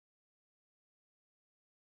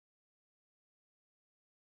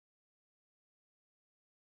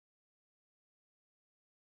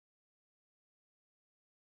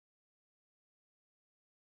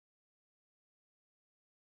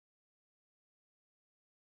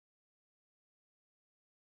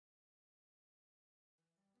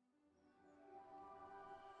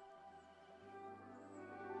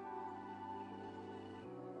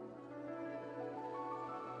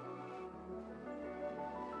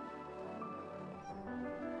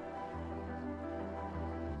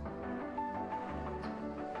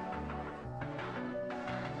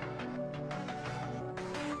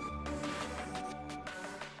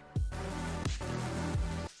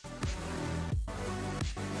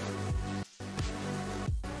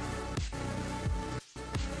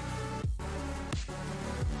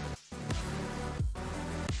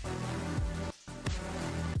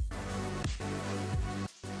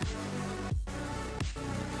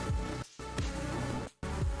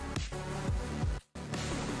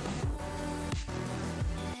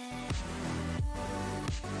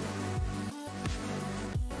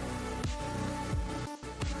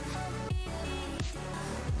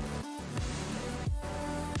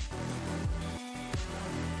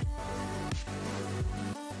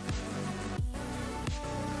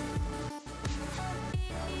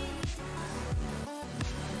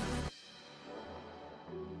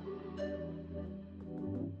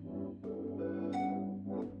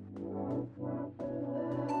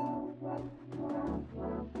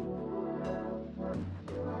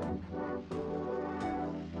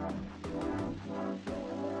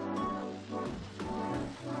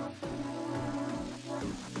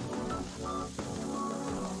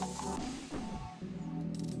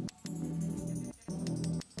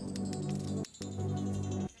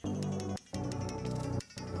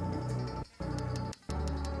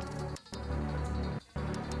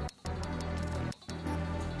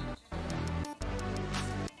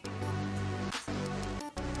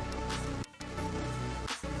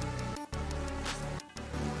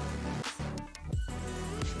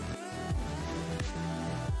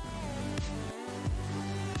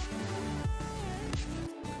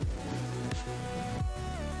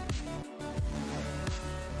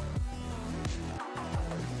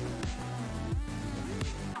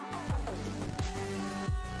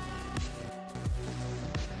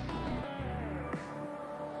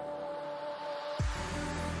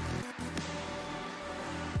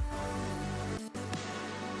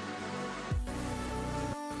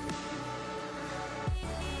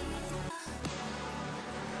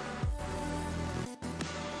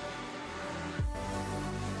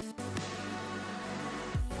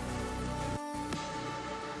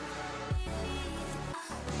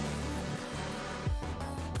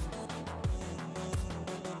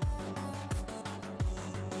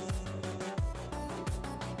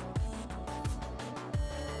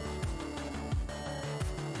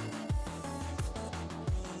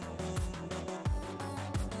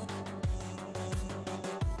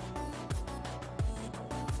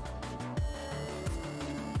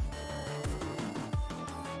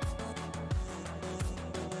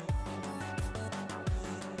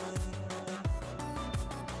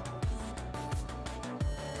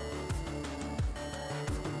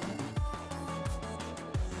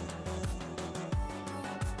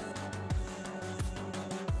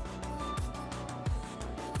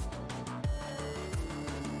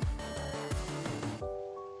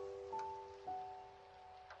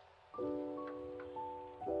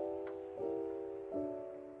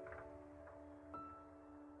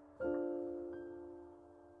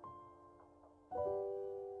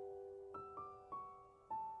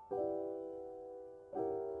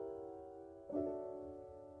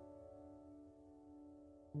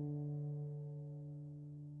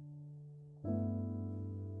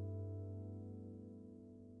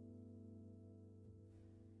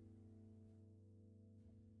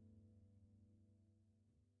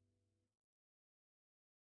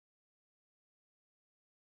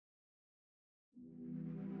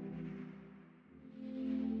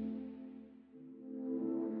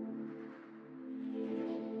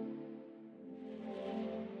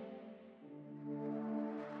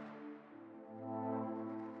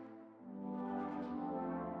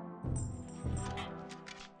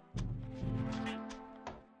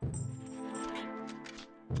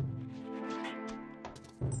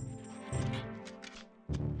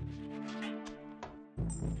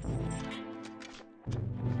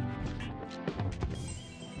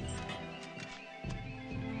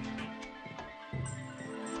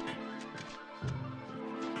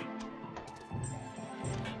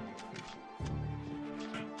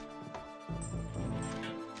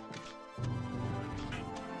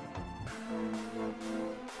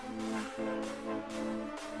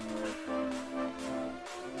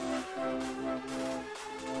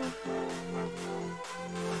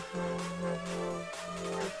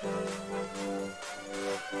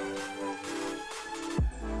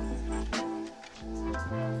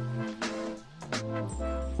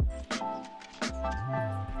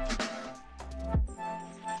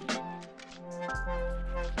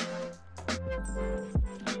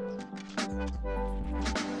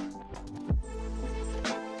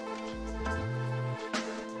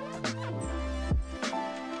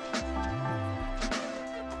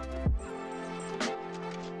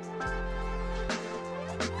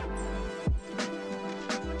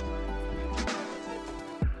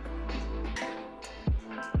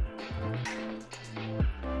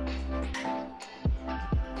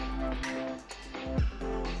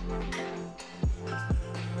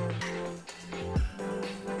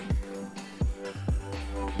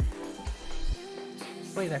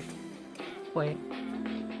Wait there. Wait.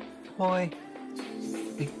 Boy.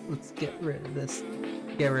 Let's get rid of this.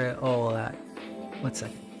 Get rid of all that. 1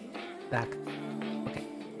 second. Back. Okay.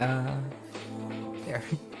 There.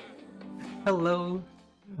 Hello.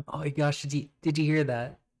 Oh my gosh, did you hear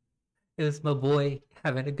that? It was my boy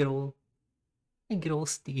having a good old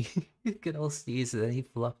sneeze. Good old sneeze, and then he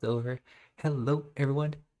flopped over. Hello,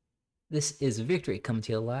 everyone. This is Victory coming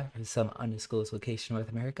to you live from some undisclosed location in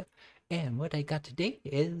North America. And what I got today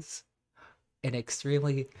is an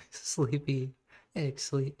extremely sleepy, an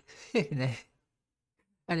extremely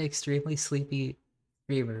sleepy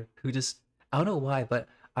streamer who just, I don't know why, but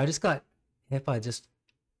I just got hit by just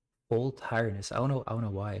full tiredness. I don't know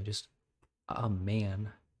why. I'm just, oh man,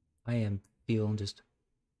 I am feeling just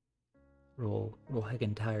real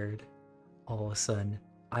heckin' tired. All of a sudden,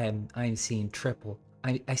 I am seeing triple.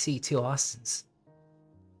 I see 2 Austins.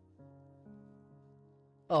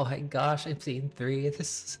 Oh my gosh, I'm seeing 3. This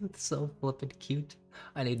is so flippin' cute.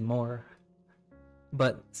 I need more.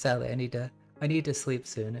 But sadly, I need to sleep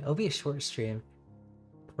soon. It'll be a short stream.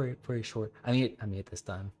 Pretty short. I mean it this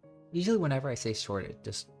time. Usually whenever I say short, it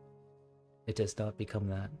does not become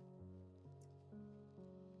that.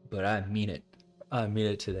 But I mean it. I mean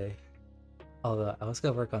it today. Although I was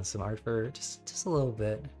gonna work on some art for just a little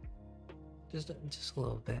bit. Just a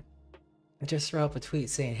little bit. I just threw up a tweet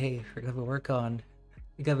saying, hey, we're gonna work on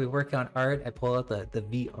art. I pull out the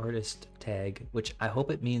V artist tag, which I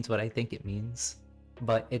hope it means what I think it means,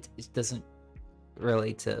 but it doesn't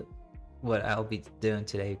relate to what I'll be doing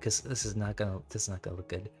today, because this is not gonna look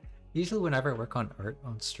good. Usually whenever I work on art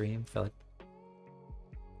on stream for like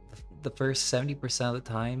the first 70% of the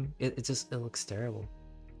time, it looks terrible.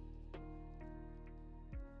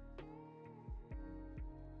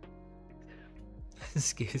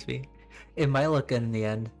 Excuse me. It might look good in the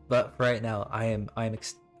end, but for right now, I'm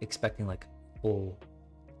expecting like full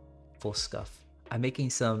scuff. I'm making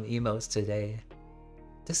some emotes today.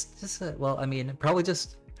 Well, I mean, probably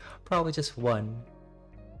just one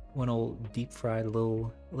old deep fried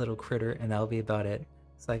little critter, and that'll be about it.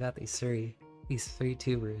 So I got these three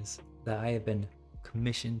tubers that I have been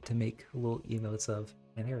commissioned to make little emotes of,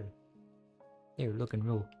 and they're looking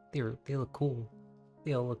real. They look cool.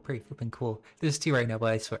 They all look pretty flippin' cool. There's 2 right now,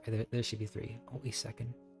 but I swear there should be 3. Holy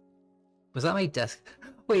second. Was that my desk?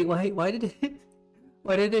 Wait, why did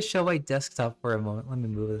it show my desktop for a moment? Let me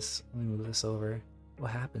move this over. What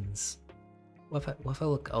happens? What if I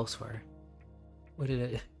look elsewhere? What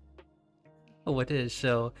did it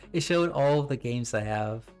show? It showed all of the games I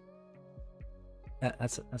have.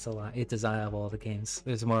 That's a lot. It does not have all the games.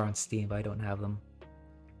 There's more on Steam, but I don't have them.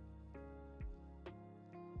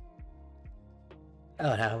 I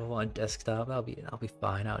would have them on desktop. I'll be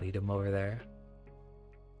fine. I don't need them over there.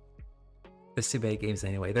 There's too many games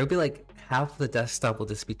anyway. There'll be like half the desktop will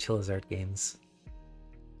just be Charizard games.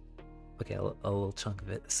 Okay, a little chunk of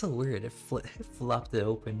it. It's so weird. It flopped it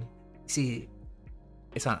open. See,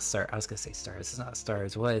 it's not Star. I was gonna say stars. It's not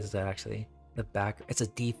stars. What is that actually? The back. It's a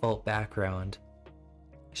default background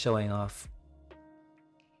showing off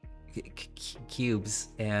cubes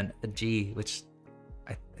and a G, which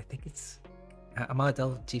I think it's. I'm on a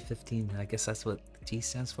Dell G15. I guess that's what G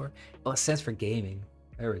stands for. Oh, it stands for gaming.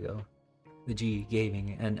 There we go. the G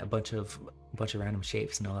gaming and a bunch of random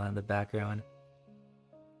shapes and all that in the background.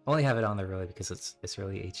 I only have it on there really because it's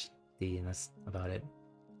really HD and that's about it.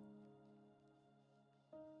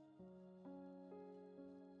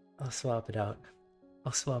 I'll swap it out.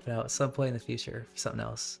 I'll swap it out at some point in the future for something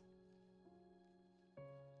else.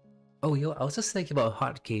 Oh, yo, I was just thinking about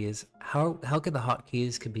hotkeys. How could the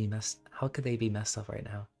hotkeys how could they be messed up right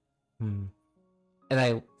now? And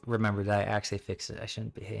I remembered that I actually fixed it. I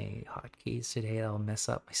shouldn't be hitting hotkeys today. That'll mess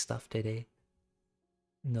up my stuff today.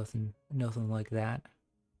 Nothing like that.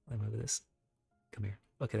 Let me move this. Come here.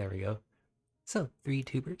 Okay, there we go. So, 3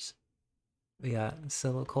 tubers. We got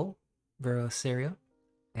Sybil Coal, Virgo Sarion,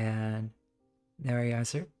 and Nari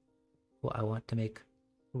Azure. Well, I want to make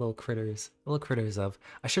little critters of.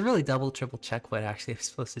 I should really triple check what actually I'm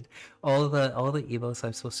supposed to do. All the emotes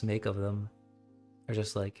I'm supposed to make of them are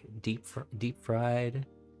just like deep fried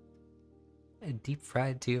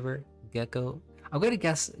tuber gecko. I'm going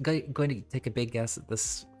to take a big guess that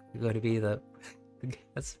this is going to be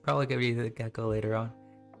that's probably going to be the gecko later on,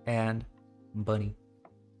 and bunny.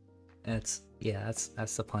 And that's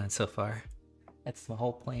the plan so far. That's the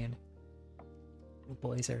whole plan. The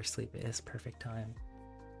boys are asleep. It is perfect time.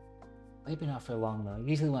 Maybe not for long though.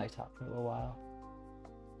 Usually when I talk for a little while.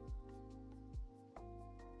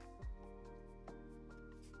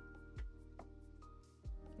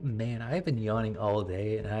 Man, I've been yawning all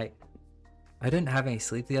day, and I didn't have any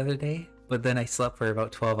sleep the other day, but then I slept for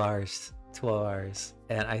about 12 hours. 12 hours,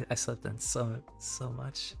 and I slept in so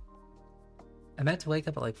much. I meant to wake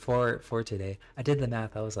up at like 4 today. I did the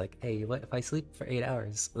math. I was like, hey, what if I sleep for 8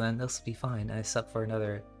 hours? Then this will be fine. And I slept for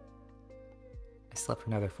another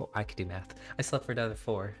 4. I could do math. I slept for another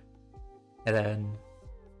 4, and then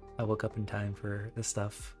I woke up in time for the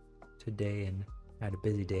stuff today, and I had a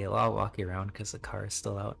busy day. A lot of walking around because the car is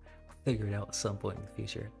still out. I'll figure it out at some point in the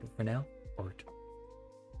future. But for now, bored.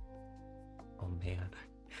 Oh man.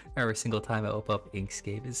 Every single time I open up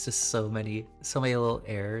Inkscape, it's just so many little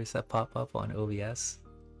errors that pop up on OBS.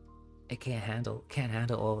 It can't handle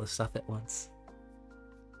all the stuff at once.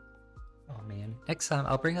 Oh man. Next time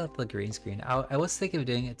I'll bring out the green screen. I was thinking of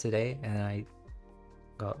doing it today, and I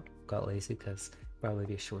got lazy because it'd probably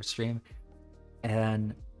be a short stream,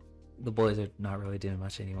 and the boys are not really doing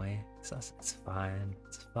much anyway, so it's fine.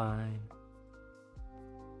 It's fine.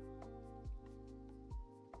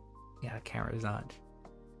 Yeah, camera's not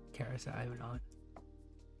even on.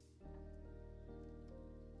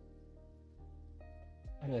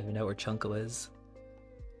 I don't even know where Chunko is.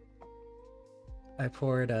 I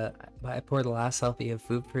poured the last selfie of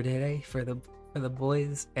food for today for the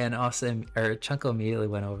boys, and Chunko immediately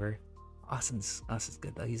went over. Austin's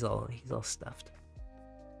good though. He's all stuffed.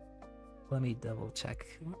 Let me double check.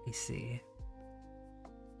 Let me see.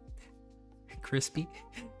 Crispy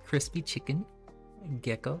chicken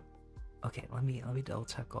gecko. Okay, let me double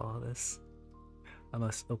check all of this. I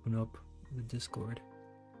must open up the Discord.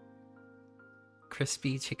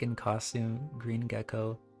 Crispy chicken costume, green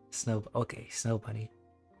gecko, snow. Okay, snow bunny.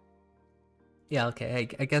 Yeah, okay.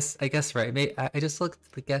 I guess right. I just looked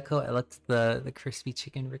at the gecko. I looked at the crispy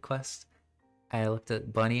chicken request. I looked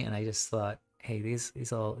at bunny, and I just thought, hey,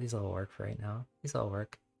 these all work for right now. These all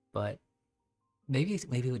work, but maybe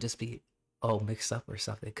it would just be all mixed up or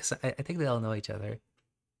something. Because I think they all know each other.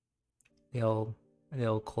 They all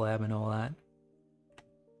collab and all that.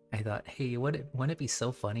 I thought, hey, wouldn't it be so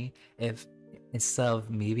funny if instead of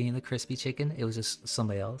me being the crispy chicken, it was just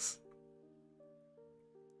somebody else?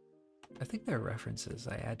 I think there are references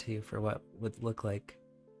I add to you for what would look like.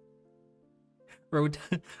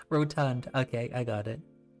 Rotund. Okay, I got it.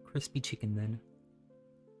 Crispy chicken then.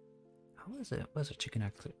 How was it? What does a chicken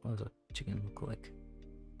actually? What does a chicken look like?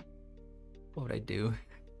 What would I do?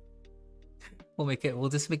 We'll make it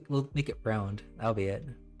round. That'll be it.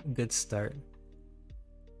 Good start.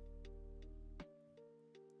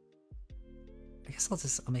 I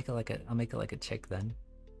guess I'll make it like a chick then.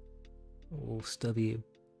 Little stubby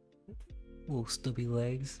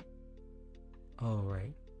legs. All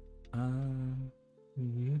right.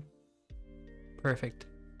 Perfect.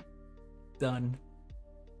 Done.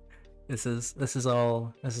 This is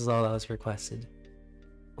all that was requested.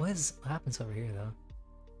 What happens over here though?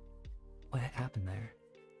 What happened there?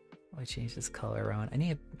 I changed this color around. I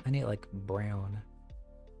need like brown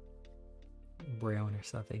or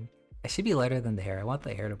something. It should be lighter than the hair. I want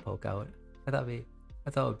the hair to poke out. I thought it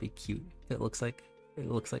would be cute if it looks like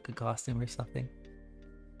a costume or something.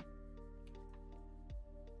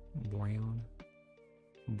 Brown.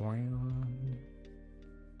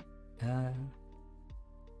 Yeah.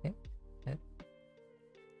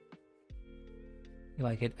 You know,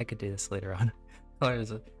 I could do this later on.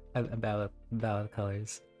 Colors I'm bad with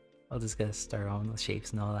colors. I'll just get started on the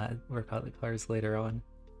shapes and all that. Work out the colors later on.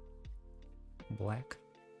 Black.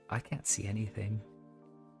 I can't see anything.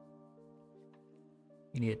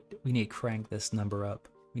 We need to crank this number up.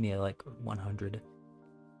 We need like 100.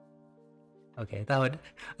 Okay, that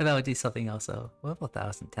would do something else though. What about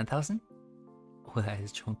 1,000? 10,000? Oh, that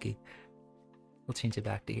is chunky. We'll change it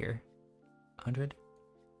back to here. 100?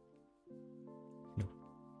 No.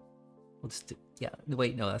 We'll just do, yeah,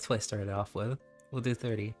 wait, no, that's what I started off with. We'll do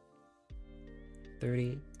 30.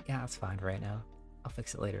 30, yeah, that's fine right now. I'll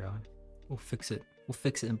fix it later on. We'll fix it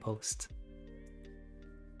in post.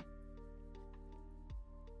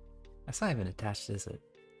 That's not even attached, is it?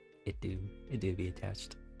 It do be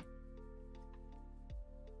attached.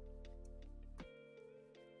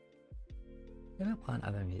 Maybe I'll play on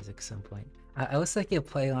other music at some point. I was thinking of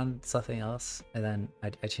playing on something else, and then I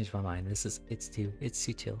changed my mind. It's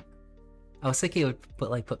too chill. I was thinking it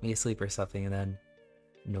would put me to sleep or something, and then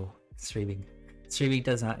no, streaming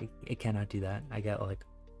does not, it cannot do that. I get like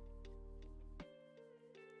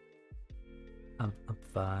I'm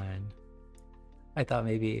fine. I thought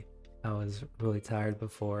maybe I was really tired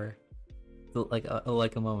before, like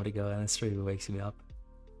a moment ago, and then streaming wakes me up.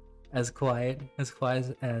 As quiet as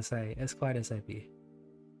I be.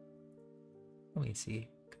 Let me see.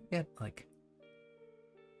 Yeah, like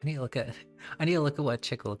I need to look at what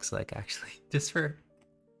chick looks like actually, just for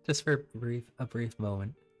a brief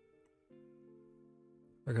moment.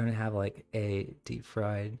 We're gonna have like a deep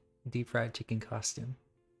fried chicken costume.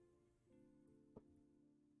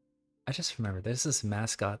 I just remember there's this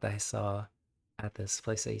mascot that I saw at this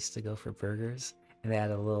place I used to go for burgers, and they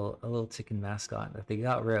had a little chicken mascot that they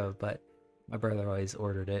got rid of, but my brother always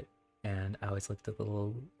ordered it, and I always looked at the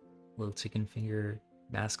little chicken finger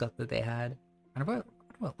mascot that they had. I wonder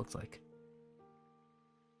what it looks like.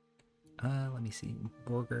 Let me see.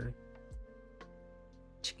 Burger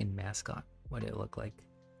chicken mascot. What did it look like?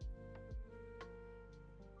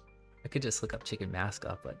 I could just look up chicken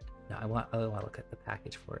mascot, but no, I want to look at the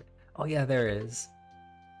package for it. Oh yeah, there it is.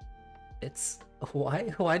 It's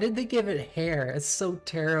why did they give it hair? It's so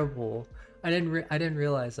terrible. I didn't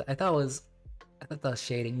realize it. I thought that was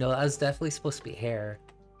shading. No, that was definitely supposed to be hair.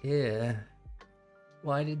 Yeah.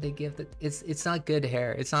 Why did they give the? It's not good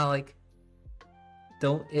hair. It's not like.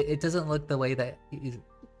 It doesn't look the way that you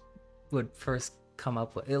would first come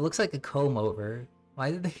up with. It looks like a comb over.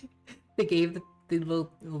 Why did they gave the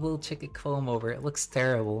little chick a comb over? It looks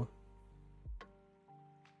terrible.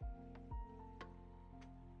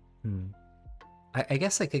 I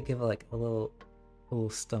guess I could give it like a little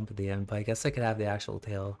stump at the end, but I guess I could have the actual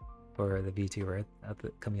tail for the VTuber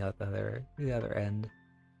coming out the other end.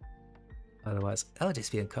 Otherwise, that would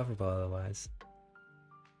just be uncoverable. Otherwise,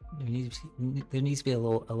 there needs to be a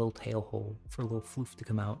little tail hole for a little floof to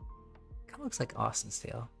come out. Kind of looks like Austin's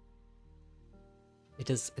tail. It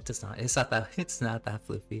does not. It's not that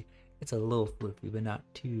floofy. It's a little floofy, but not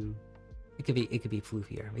too. It could be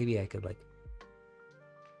floofier. Maybe I could like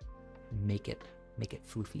make it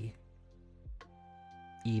floofy.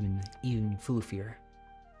 Even floofier.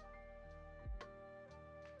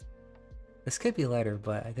 This could be lighter,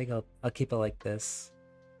 but I think I'll keep it like this,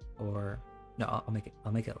 or no, I'll make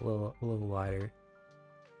it a little lighter.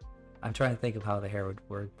 I'm trying to think of how the hair would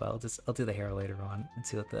work, but I'll do the hair later on and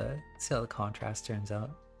see how the contrast turns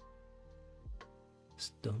out.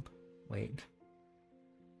 Stump. Wait.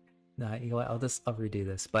 No, you know what? I'll redo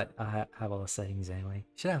this, but I have all the settings anyway.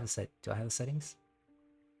 Should I have a set? Do I have the settings?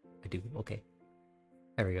 I do. Okay.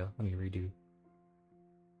 There we go. Let me redo.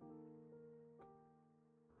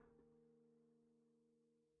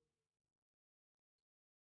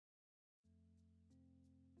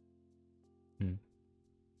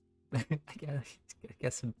 I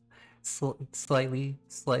guess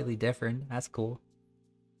slightly different. That's cool.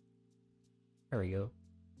 There we go.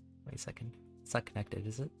 Wait a second. It's not connected,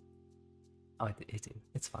 is it? Oh,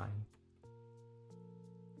 it's fine.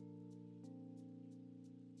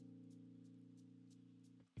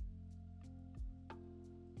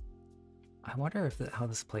 I wonder how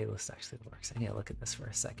this playlist actually works. I need to look at this for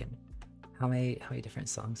a second. How many different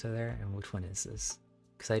songs are there, and which one is this?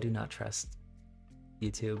 Because I do not trust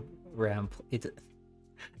YouTube ramp.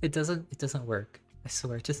 It doesn't work. I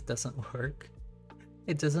swear, it just doesn't work.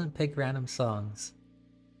 It doesn't pick random songs,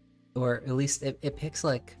 or at least it picks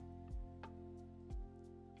like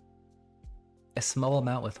a small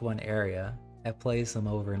amount with one area. It plays them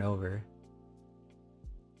over and over.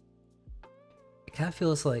 It kind of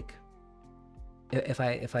feels like if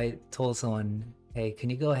I told someone, hey, can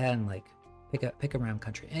you go ahead and like pick a random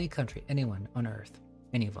country, anyone on Earth,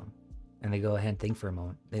 any of them, and they go ahead and think for a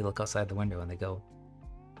moment. They look outside the window and they go,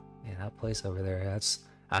 Yeah, that place over there,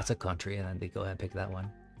 that's a country, and then they go ahead and pick that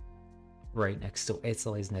one right next to. It's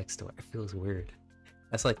always next to it. It feels weird.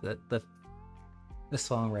 That's like the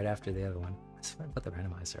song right after the other one. I swear I put the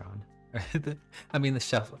randomizer on. I mean the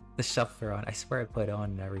shuffler on. I swear I put it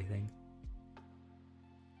on and everything.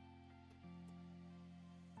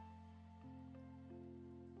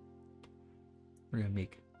 I'm gonna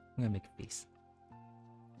make a face.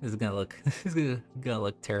 This is gonna look this is gonna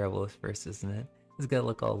look terrible at first, isn't it? It's gonna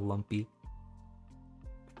look all lumpy.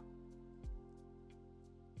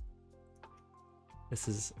 This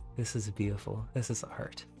is beautiful. This is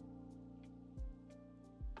art.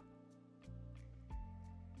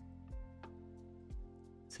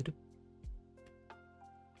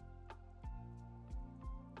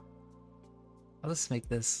 I'll just make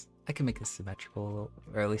this. I can make this symmetrical,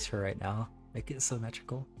 or at least for right now. Make it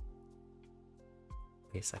symmetrical.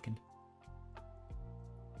 Wait a second.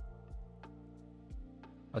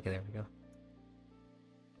 Okay, there we go.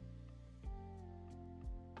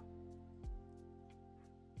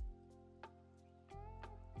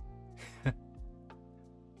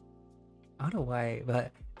 I don't know why,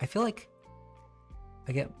 but I feel like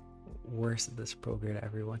I get worse at this program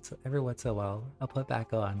every once in a while. I'll put it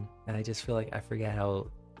back on, and I just feel like I forget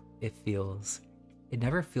how it feels. It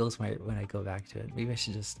never feels right when I go back to it. Maybe I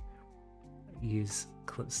should just use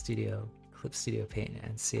Clip Studio Paint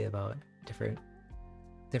and see about different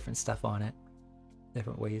stuff on it,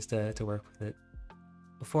 different ways to work with it.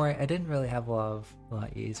 Before I didn't really have a lot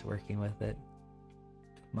of ease working with it.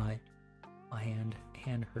 My hand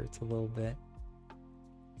hurts a little bit.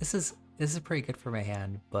 This is pretty good for my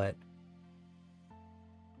hand, but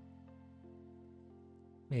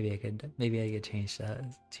maybe I could change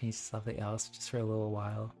something else just for a little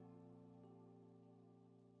while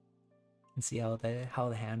and see how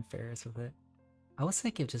the hand fares with it. I was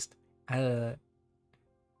thinking just I had a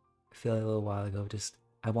feeling a little while ago. Just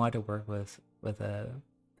I wanted to work with a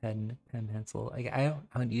pen pencil. Like I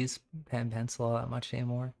don't use pen pencil all that much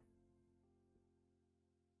anymore.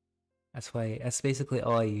 That's basically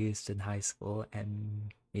all I used in high school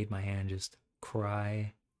and made my hand just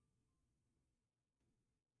cry.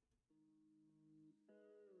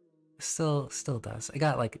 Still does. I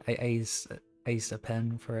got like I used a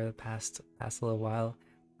pen for the past little while.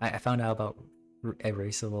 I found out about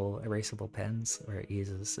erasable pens, where it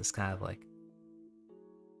uses this kind of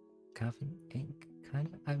an ink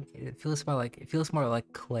it feels more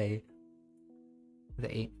like clay.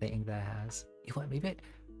 The ink that it has. You know what? Maybe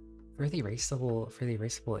for the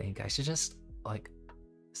erasable ink, I should just like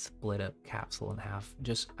split up capsule in half.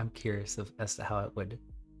 I'm curious as to how it would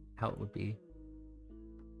be.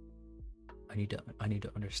 I need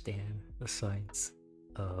to understand the science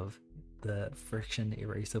of the friction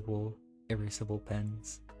erasable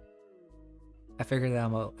pens. I figured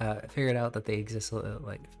out that they exist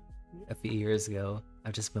like a few years ago.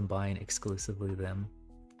 I've just been buying exclusively them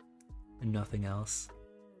and nothing else.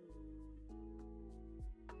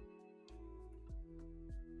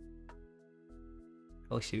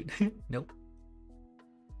 Oh shoot. Nope.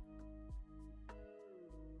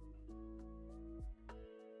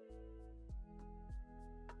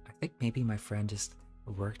 I think maybe my friend just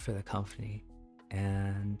worked for the company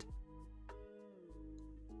and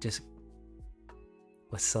just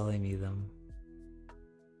was selling me them.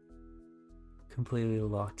 Completely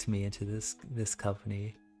locked me into this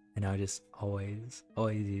company, and I just always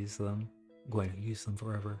use them. I'm going to use them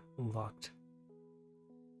forever. Locked.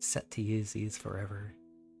 Set to use these forever.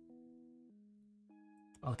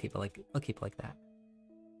 I'll keep it like that.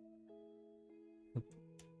 I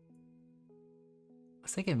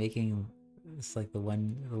was thinking of making this like the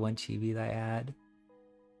one chibi that I had.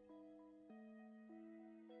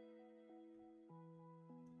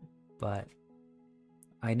 But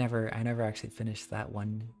I never actually finished this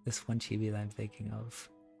one chibi that I'm thinking of.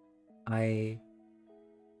 I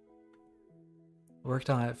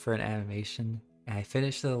worked on it for an animation and I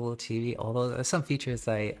finished the little chibi, although there's some features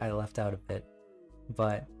I left out a bit.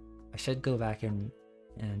 But I should go back and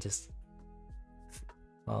just,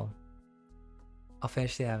 well, I'll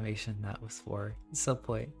finish the animation that was for some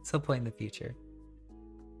point in the future.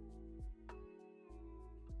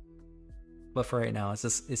 But for right now, it's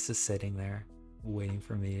just sitting there, waiting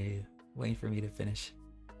for me to finish.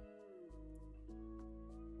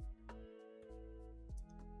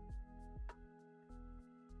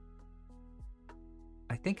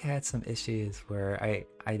 I think I had some issues where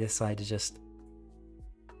I decided to just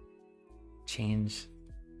change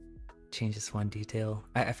this one detail.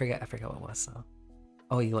 I forget what it was though.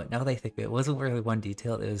 Oh, you know what? Now that I think it wasn't really one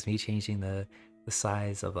detail. It was me changing the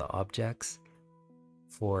size of the objects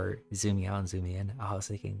for zooming out and zooming in, I was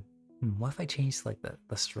thinking, what if I change like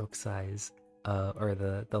the stroke size, or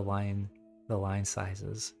the line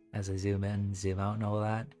sizes as I zoom in, zoom out, and all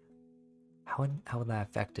that? How would that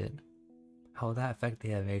affect it? How would that affect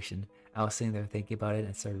the animation? I was sitting there thinking about it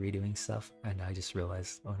and started redoing stuff, and I just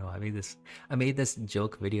realized, oh no, I made this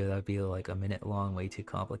joke video that would be like a minute long, way too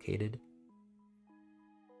complicated,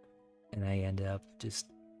 and I ended up just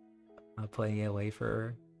putting it away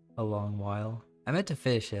for a long while. I meant to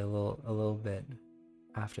finish it a little bit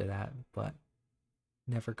after that, but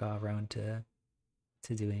never got around to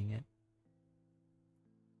doing it.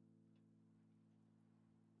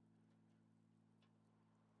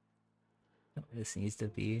 This needs to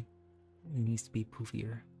be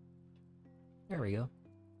poofier. There we go.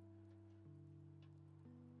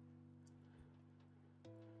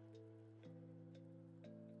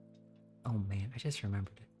 Oh man, I just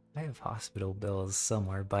remembered it. I have hospital bills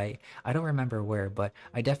somewhere, but I don't remember where, but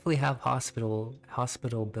I definitely have hospital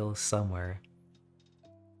bills somewhere.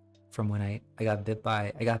 From when I got bit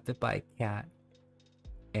by a cat,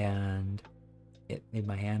 and it made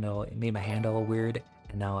my hand all weird,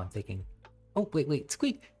 and now I'm thinking, oh wait,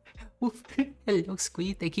 Squeak! Woof. Hello,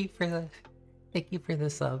 Squeak. Thank you for the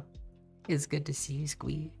sub. It's good to see you,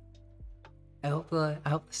 Squeak. I hope the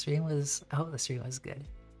stream was good.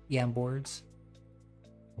 Yeah, I'm boards.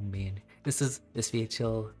 Oh man, this be a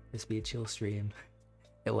chill stream.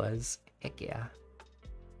 It was. Heck yeah.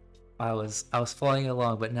 I was following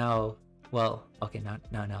along, but now, well, okay, no.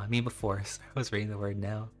 I mean before. I was reading the word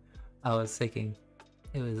now. I was thinking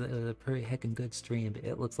it was a pretty heckin' good stream.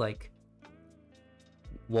 It looks like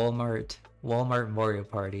Walmart Mario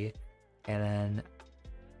Party, and then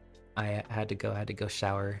I had to go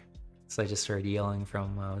shower, so I just started yelling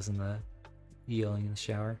from when I was in the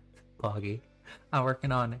shower. Poggy. I'm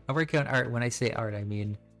working on art. When I say art, I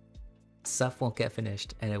mean stuff won't get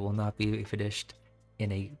finished, and it will not be finished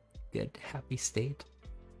in a good, happy state.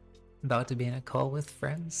 About to be in a call with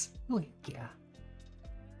friends. Oh yeah.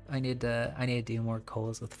 I need to do more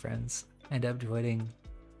calls with friends. I ended up joining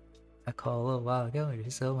a call a little while ago. It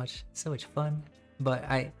was so much fun. But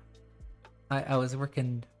I was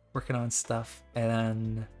working on stuff, and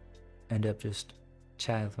then ended up just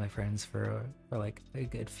chatting with my friends for like a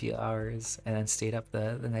good few hours, and then stayed up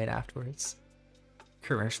the night afterwards.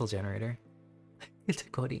 Commercial generator. It's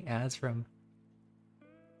quoting ads from.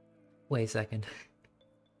 Wait a second.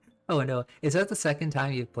 Oh no, is that the second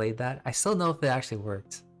time you've played that? I still know if it actually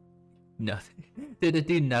worked. Nothing. Did it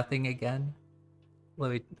do nothing again?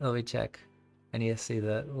 Let me check. I need to see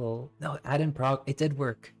the little. No, add in prog. It did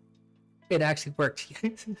work. It actually worked.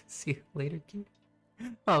 See you later, kid.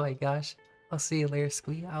 Oh my gosh. I'll see you later,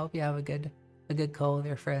 Squee. I hope you have a good call with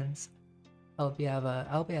your friends. I hope you have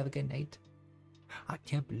a good night. I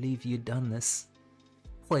can't believe you done this.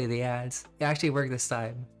 Play the ads. It actually worked this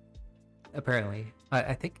time. Apparently.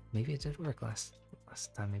 I think maybe it did work last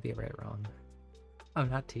time. Maybe I read it wrong. I'm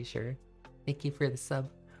not too sure. Thank you for the sub.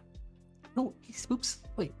 Oh, hey, Spoops.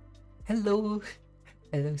 Wait. Hello.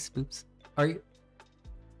 Hello, Spoops. Are you...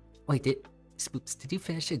 Wait, Spoops, did you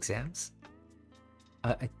finish exams?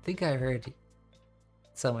 I think I heard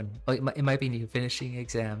someone... Oh, it might be you finishing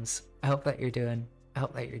exams. I hope that you're doing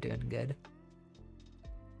good.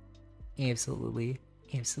 Absolutely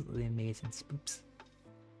amazing, Spoops.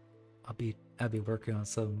 I'll be working on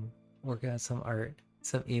some art,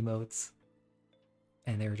 some emotes,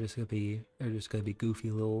 and they're just gonna be goofy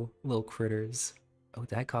little critters. Oh,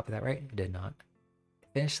 did I copy that right? I did not.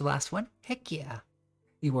 Finish the last one? Heck yeah!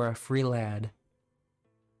 You are a free lad.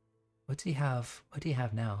 What do you have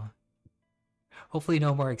now? Hopefully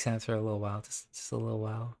no more exams for a little while. Just a little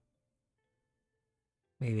while.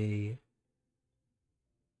 Maybe.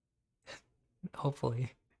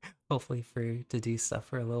 Hopefully free to do stuff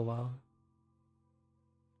for a little while.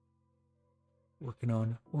 Working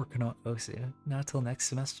on OSU. Not till next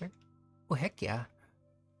semester. Oh heck yeah!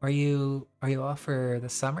 Are you off for the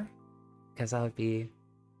summer? Because that would be.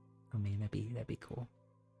 I mean, that'd be cool.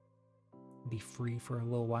 Be free for a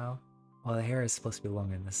little while. Well, the hair is supposed to be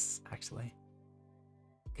longer than this, actually.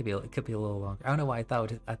 It could be a little longer. I don't know why I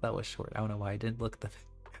thought it was short. I don't know why I didn't look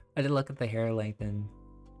at the hair length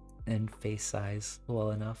and face size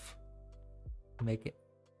well enough to make it.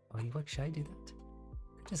 Oh, what should I do that?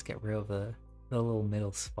 Just get rid of the little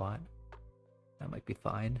middle spot. That might be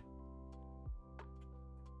fine.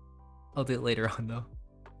 I'll do it later on though.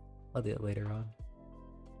 I'll do it later on.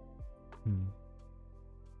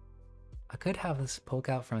 I could have this poke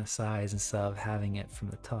out from the sides instead of having it from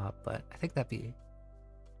the top, but I think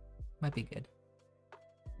might be good.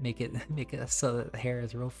 Make it so that the hair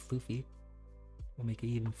is real floofy. We'll make it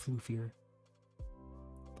even floofier.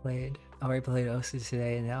 already played Osu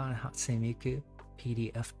today, and now on Hatsune Miku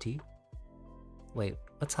PDFT. Wait,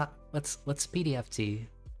 what's PDFT?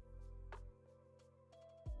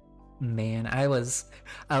 Man, I was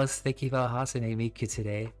thinking about Hatsune Miku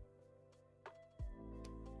today,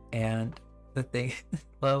 and the thing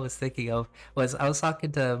what I was thinking of was I was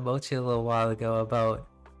talking to Mochi a little while ago about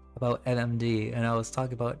NMD, and I was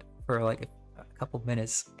talking about for like a couple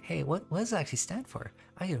minutes. Hey, what does it actually stand for?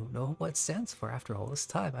 I don't know what it stands for after all this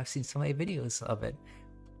time. I've seen so many videos of it.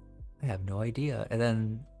 I have no idea. And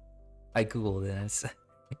then I googled it, and it's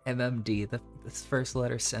MMD. The first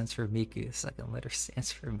letter stands for Miku. The second letter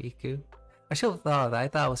stands for Miku. I should have thought of that. I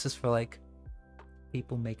thought it was just for like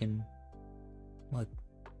people making like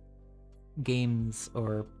games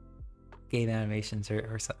or game animations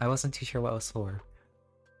or so. I wasn't too sure what it was for.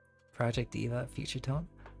 Project Eva, Future Tone.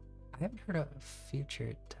 I haven't heard of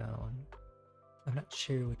Future Tone. I'm not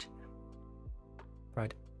sure which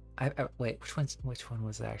project. Wait, which one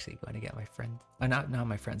was I actually going to get my friend? Not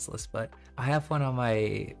my friends list, but I have one on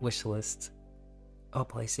my wish list. Oh,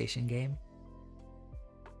 PlayStation game.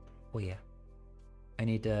 Well, yeah. I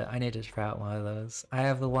need to try out one of those. I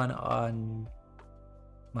have the one on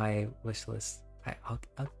my wish list.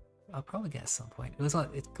 I'll probably get at some point.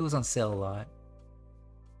 It goes on sale a lot.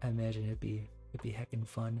 I imagine it'd be heckin'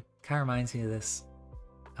 fun. Kind of reminds me of this.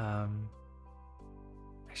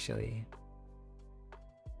 Actually,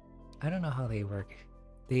 I don't know how they work.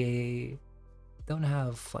 They don't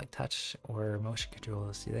have like touch or motion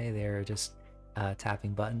controls, do they? They're just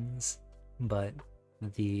tapping buttons, but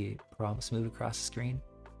the prompts move across the screen.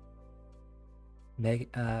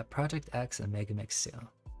 Project X and Megamix too.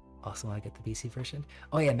 Also want to get the PC version.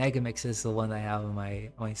 Oh yeah, Megamix is the one I have on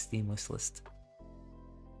my Steam wish list.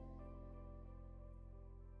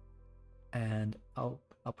 And I'll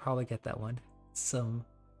probably get that one some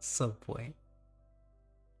point.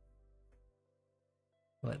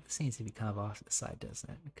 But this needs to be kind of off to the side, doesn't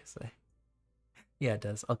it? Because yeah, it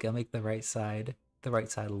does. Okay, I'll make the right side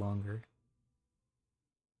longer.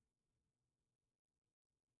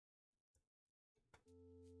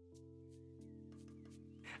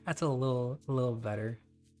 That's a little better.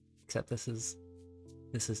 Except this is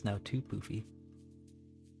now too poofy.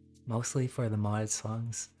 Mostly for the modded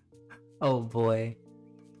songs. Oh boy.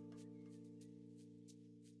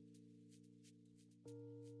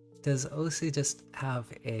 Does Osu just have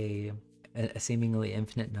a seemingly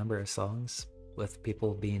infinite number of songs with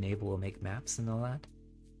people being able to make maps and all that?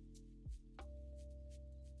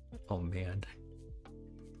 Oh man.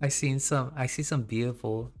 I see some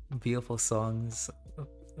beautiful songs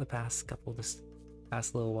the past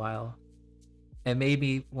little while. And made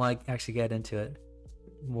me want to actually get into it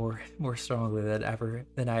more strongly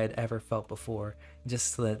than I had ever felt before.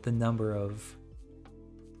 Just the number of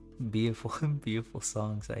beautiful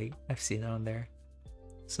songs I've seen on there.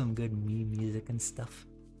 Some good meme music and stuff.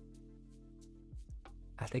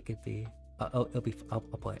 I think it'll be I'll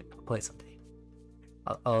play it. I'll play it someday.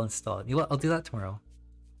 I'll install it. You know what? I'll do that tomorrow.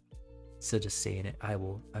 So just saying it, I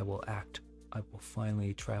will act. I will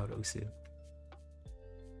finally try out Osu.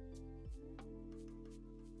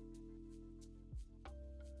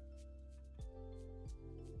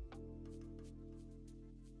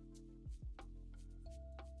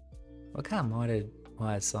 What kind of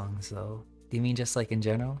modded songs though? Do you mean just like in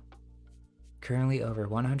general? Currently over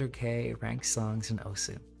 100k ranked songs in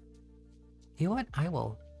Osu. You know what? I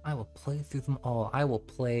will play through them all. I will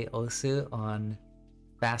play Osu on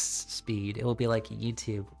fast speed. It will be like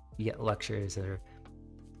YouTube lectures or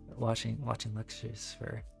watching lectures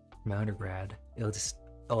for my undergrad. It'll just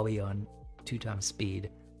all be on 2x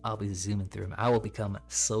speed. I'll be zooming through them. I will become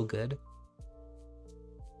so good.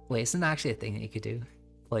 Wait, isn't that actually a thing that you could do?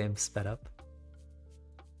 Play them sped up.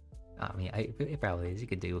 I mean, it probably is. You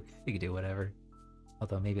could do whatever.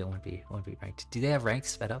 Although maybe it won't be ranked. Do they have ranked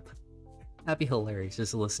sped up? That'd be hilarious.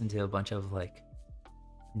 Just to listen to a bunch of like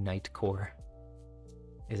Nightcore.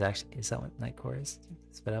 Is that what Nightcore is?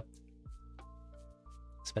 Sped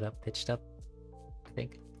up, pitched up. I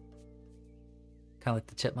think. Kind of like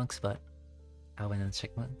the Chipmunks, but Alvin and the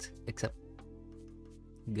Chipmunks, except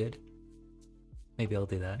good. Maybe I'll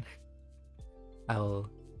do that. I'll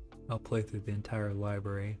play through the entire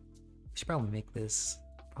library. We should probably make this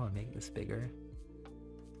bigger.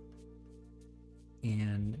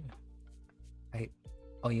 And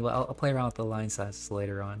I'll play around with the line sizes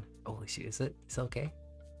later on. Holy shoot, is it okay?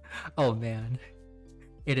 Oh man.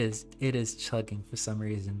 It is chugging for some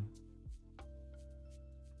reason.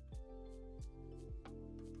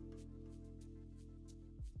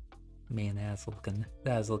 Man, that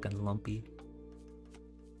is looking lumpy.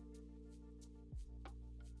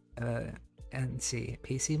 And see,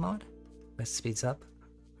 PC mod? That speeds up.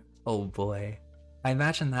 Oh boy. I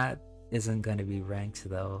imagine that isn't going to be ranked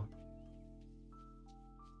though.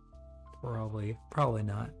 Probably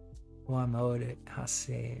not. One mode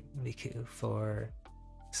Hase Miku for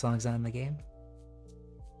songs on the game.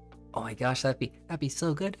 Oh my gosh, that'd be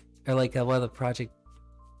so good. Or like one of the Project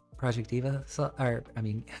Diva,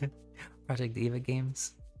 Project Diva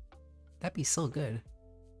games. That'd be so good.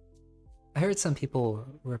 I heard some people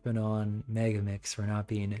ripping on Mega Mix for not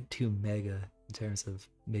being too mega in terms of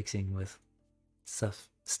mixing with stuff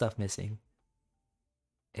missing.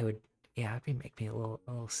 It would, yeah, it'd make me a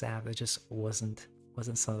little sad. It just wasn't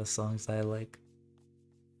some of the songs that I like.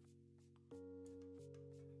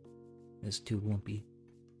 It's too lumpy.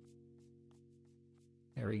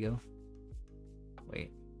 There we go.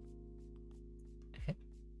 Wait.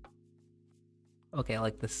 Okay, I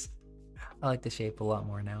like this. I like the shape a lot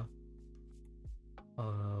more now.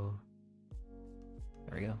 Oh.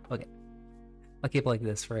 There we go. Okay. I'll keep like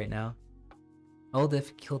this for right now. All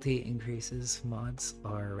difficulty increases mods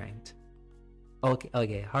are ranked.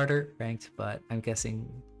 Okay, harder ranked, but I'm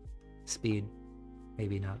guessing speed,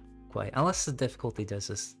 maybe not quite. Unless the difficulty does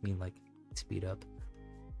just mean like speed up.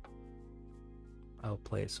 I'll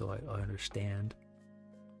play it so I understand.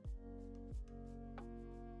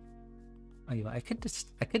 Oh, you know, I could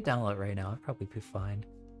download it right now. I'd probably be fine.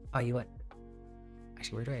 Oh, you what?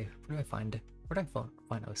 Actually, where do I find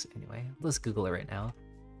Osu anyway? Let's Google it right now.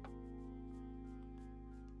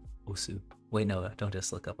 Osu. Wait, no, don't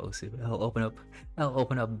just look up Osu. I'll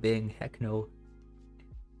open up Bing. Heck no.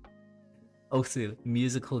 Osu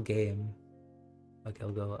musical game. Okay,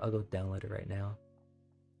 I'll go download it right now.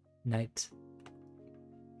 Night.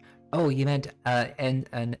 Oh, you meant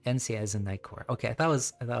NC as in Nightcore. Okay, I thought it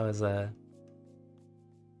was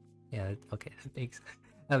yeah, okay,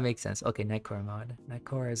 that makes sense. Okay, Nightcore mod.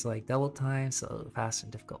 Nightcore is like double time, so fast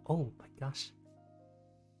and difficult. Oh my gosh.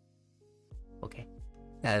 Okay,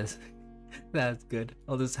 that's good.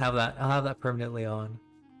 I'll just have that. I'll have that permanently on.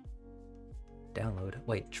 Download.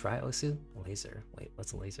 Wait, try Osu? Laser. Wait,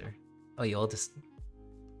 what's a laser? Oh, you'll just.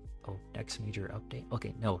 Oh, next major update.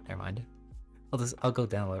 Okay, no, never mind. I'll go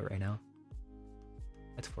download it right now.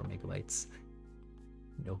 That's 4 megabytes.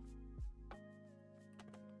 No.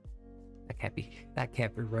 That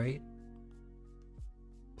can't be right.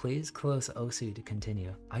 Please close Osu to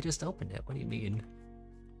continue. I just opened it. What do you mean?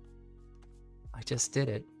 I just did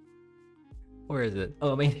it. Where is it?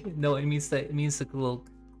 Oh, I mean, no, it means the little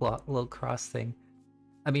cross thing.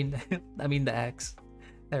 I mean the X.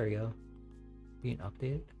 There we go. Being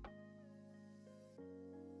updated.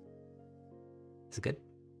 Is it good?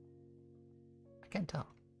 I can't tell.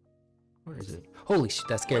 Where is it? Holy shit,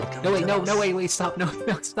 that scared me. No, wait, no, wait, stop. No,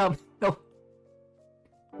 stop. No.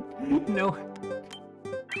 No.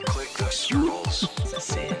 Click the circles.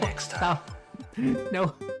 See you next time. Stop.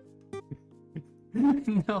 No.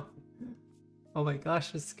 No. Oh my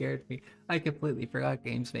gosh, it scared me. I completely forgot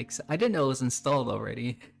games make sense. I didn't know it was installed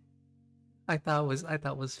already. I thought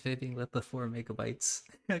it was fibbing with the 4 megabytes.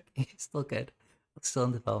 Okay, still good. It's still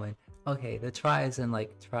in development. Okay, the try is in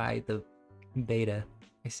like try the beta.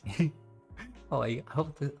 I see. Oh, I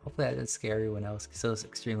hopefully that didn't scare everyone else because it was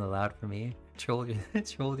extremely loud for me. Troll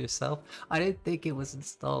yourself. I didn't think it was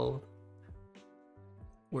installed.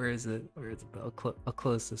 Where is it? I'll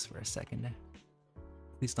close this for a second.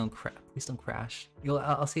 Please don't crash.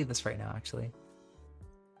 I'll save this right now. Actually,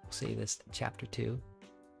 I'll save this chapter 2.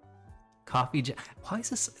 Coffee jelly. Why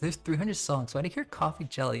is this? There's 300 songs. Why do I hear coffee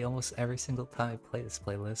jelly almost every single time I play this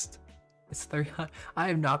playlist? It's 300. I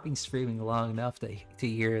have not been streaming long enough to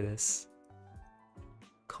hear this.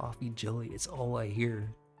 Coffee jelly. It's all I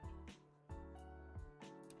hear.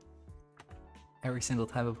 Every single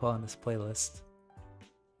time I put on this playlist.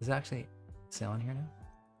 Is it actually on here now?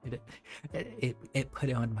 It put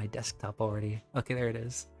it on my desktop already. Okay, there it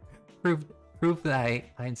is. Proof that I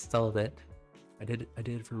installed it. I did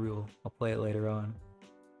it for real. I'll play it later on.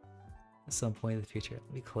 At some point in the future.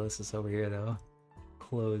 Let me close this over here though.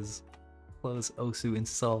 Close Osu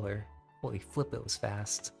installer. Holy flip, it was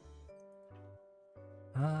fast.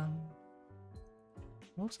 What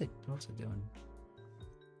was I doing?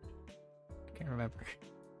 I can't remember.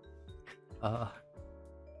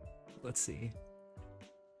 Let's see.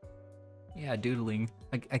 Yeah, doodling.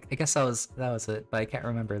 I guess that was it, but I can't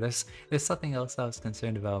remember. There's something else I was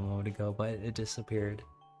concerned about a moment ago, but it disappeared.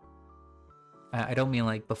 I don't mean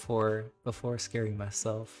like before scaring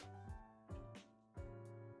myself.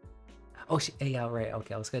 Oh yeah, right.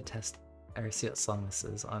 Okay, I was gonna test or see what song this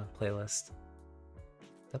is on a playlist.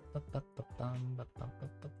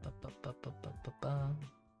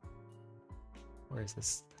 Where is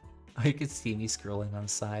this? Oh, you can see me scrolling on the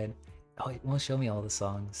side. Oh, it won't show me all the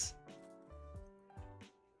songs.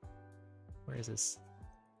 Where is this?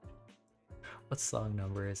 What song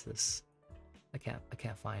number is this? I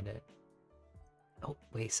can't find it. Oh,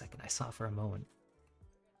 wait a second. I saw it for a moment.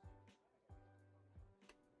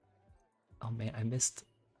 Oh man, I missed.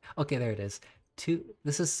 Okay, there it is.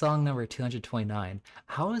 This is song number 229.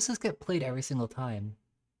 How does this get played every single time?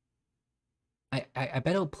 I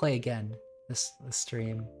bet it'll play again. This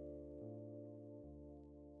stream.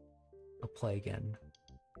 I'll play again.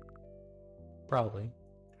 Probably.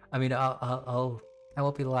 I mean, I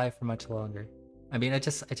won't be live for much longer. I mean, I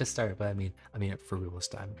just started, but I mean, for real this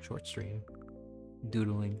time, short stream,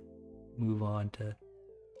 doodling, move on to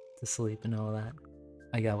sleep and all that.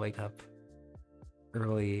 I gotta wake up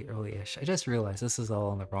early-ish. I just realized this is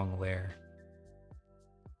all on the wrong layer.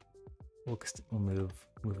 We'll move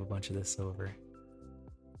a bunch of this over.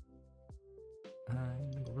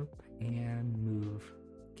 Group and move.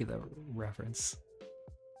 Give that reference.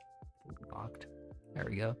 Locked. There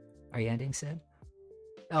we go. Are you ending, Sid?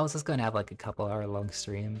 I was just gonna have like a couple hour long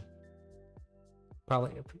stream.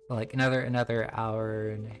 Probably like another hour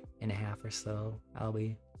and a half or so. I'll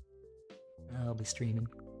be streaming.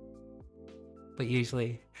 But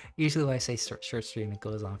usually when I say short stream, it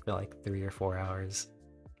goes on for like 3 or 4 hours.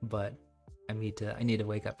 But I need to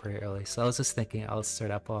wake up pretty early. So I was just thinking I'll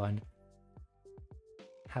start up on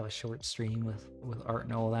have a short stream with art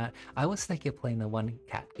and all that. I was thinking of playing the one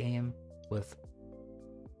cat game with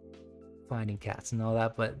finding cats and all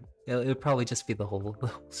that, but it would probably just be the whole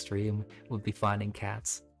stream would be finding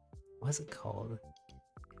cats. What's it called?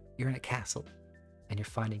 You're in a castle and you're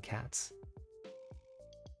finding cats.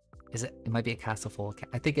 Is it? It might be a castle full of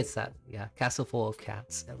cats. I think it's that. Yeah, castle full of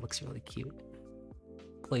cats. It looks really cute.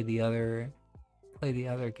 Play the other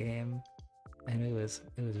game, and it was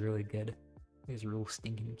really good. It was real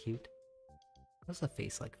stinking cute. What's the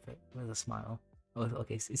face like? With a smile. Oh,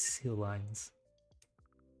 okay. It's seal lines.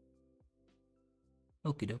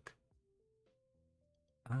 Okie doke.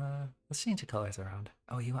 Let's change the colors around.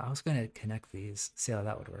 Oh, I was gonna connect these. See how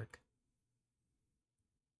that would work.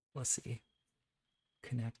 Let's see.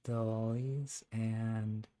 Connect all these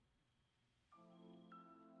and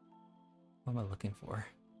what am I looking for?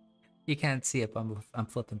 You can't see it, but I'm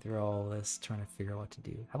flipping through all this trying to figure out what to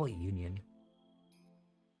do. How about union?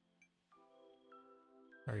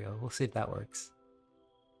 There we go. We'll see if that works.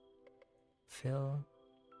 Fill.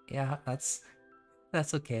 Yeah, that's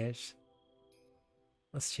okay-ish.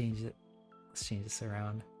 Let's change it. Let's change this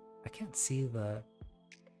around. I can't see the.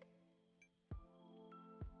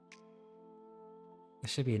 There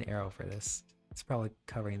should be an arrow for this. It's probably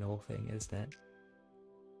covering the whole thing, isn't it?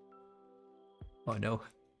 Oh no.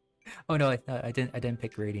 Oh no, I didn't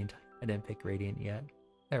pick Radiant. I didn't pick Radiant yet.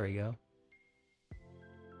 There we go.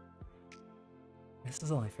 This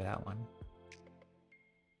is only for that one.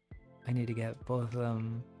 I need to get both of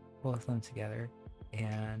them together,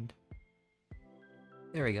 and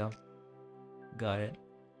there we go. Got it.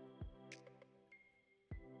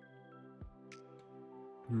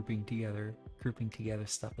 Grouping together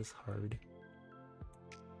stuff is hard.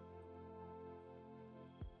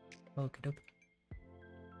 Okie doke.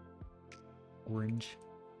 Orange.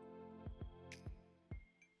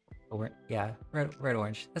 Yeah, red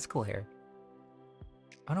orange. That's cool hair.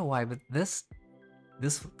 I don't know why, but this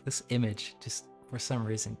image just for some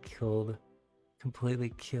reason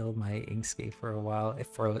completely killed my Inkscape for a while. It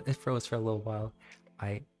froze for a little while.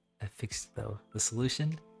 I fixed it though. The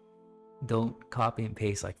solution, don't copy and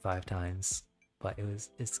paste like 5 times, but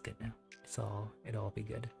it's good now. It'll all be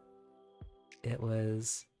good. It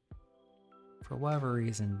was, for whatever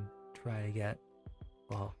reason, try to get,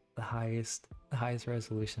 well, the highest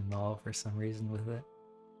resolution model for some reason with it.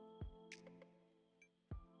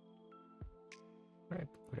 Where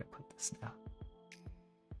did I put this now?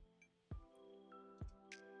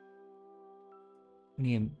 We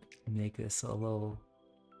need to make this a little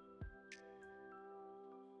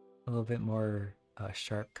bit more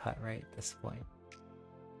sharp cut right at this point.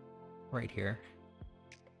 Right here.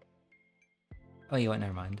 Oh, you know what?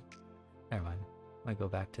 Never mind. I go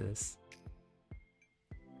back to this.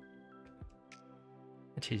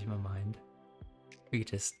 I changed my mind. We could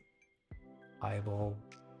just eyeball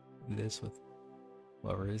this with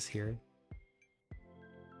whoever is here.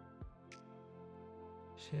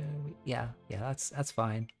 Should we? Yeah, that's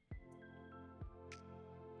fine.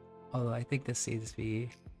 Although I think this needs to be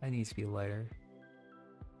lighter.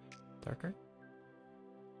 Darker?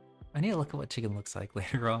 I need to look at what chicken looks like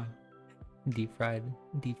later on. Deep fried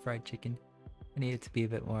chicken. I need it to be a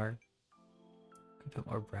bit more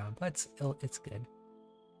brown, but it's good.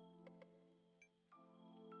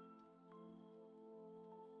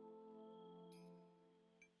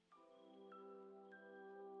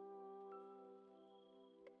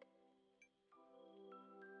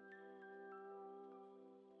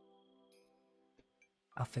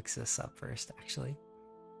 I'll fix this up first. Actually,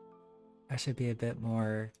 I should be a bit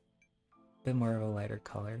more of a lighter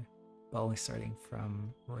color, but only starting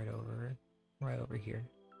from right over here.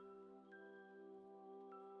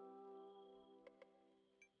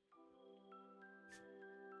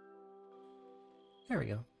 There we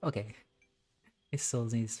go. Okay. It still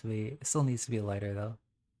needs to be lighter though.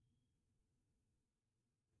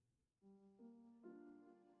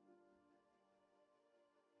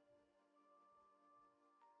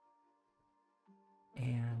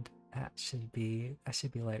 And that should be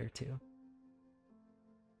lighter too.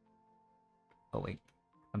 Oh wait,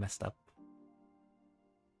 I messed up.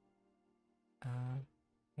 You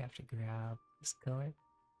have to grab this color.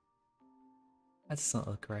 That doesn't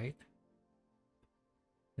look right.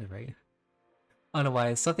 Is it right? I don't know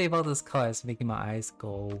why. Something about this color is making my eyes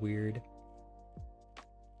go weird.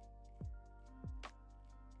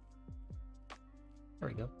 There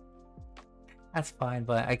we go. That's fine,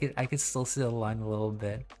 but I could still see the line a little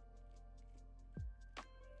bit.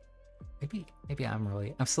 Maybe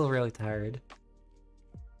I'm still really tired.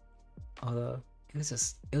 Although it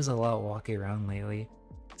was a lot walking around lately.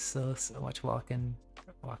 So much walking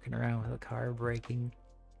around with the car braking.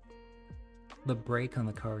 The brake on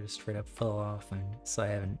the car just straight up fell off, and so I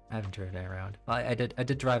haven't driven it around. I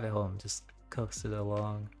did drive it home, just coasted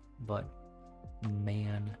along, but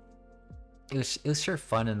man, it was sure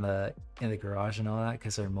fun in the garage and all that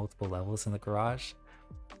because there are multiple levels in the garage.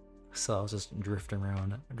 So I was just drifting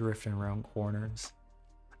around corners.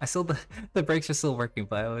 The brakes are still working,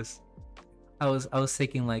 but I was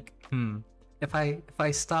thinking like, if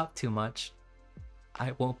I stop too much,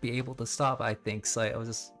 I won't be able to stop, I think. So I was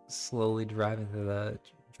just slowly driving through the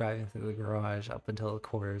garage up until the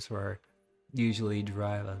corners where I usually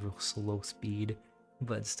drive at a real slow speed,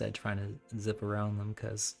 but instead trying to zip around them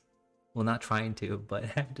because, well, not trying to, but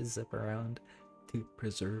have to zip around to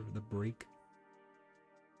preserve the brake.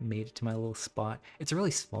 Made it to my little spot. It's a really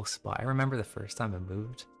small spot. I remember the first time I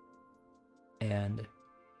moved, and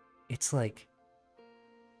it's like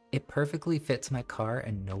it perfectly fits my car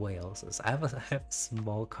and nobody else's. I have a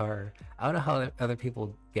small car. I don't know how other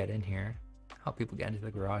people get in here, how people get into the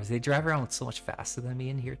garage. They drive around so much faster than me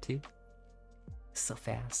in here too. So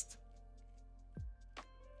fast.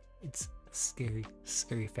 It's scary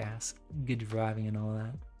fast. Good driving and all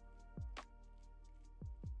that.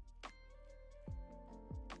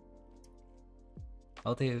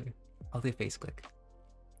 I'll do face click.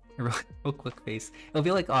 Real quick face. It'll be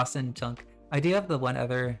like Austin Chunk. I do have the one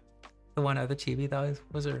other chibi that I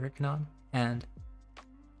was working on, and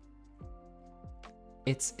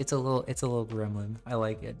it's a little gremlin. I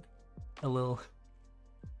like it. A little.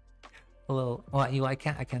 Well, I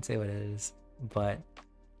can't say what it is, but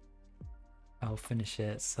I'll finish it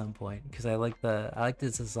at some point because I like the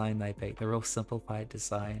design that I picked, the real simplified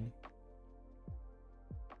design.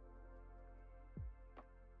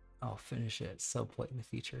 I'll finish it at some point in the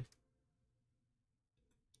future.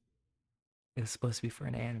 It was supposed to be for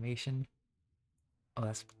an animation. Oh,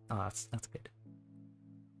 that's good.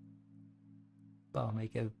 But I'll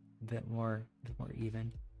make it a bit more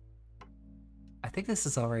even. I think this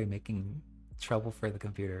is already making trouble for the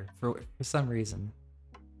computer for some reason.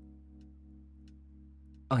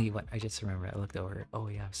 Oh, you what? I just remembered. I looked over. Oh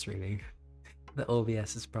yeah, I'm streaming. The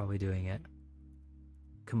OBS is probably doing it.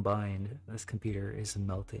 Combined, this computer is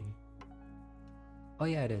melting. Oh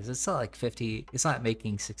yeah, it is. It's not like 50. It's not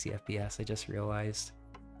making 60 FPS. I just realized.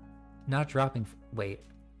 Not dropping. Wait.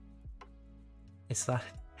 It's not.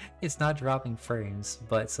 It's not dropping frames,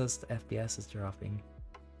 but it says the FPS is dropping.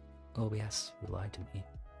 OBS lied to me.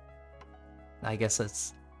 I guess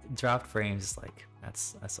it's dropped frames. Like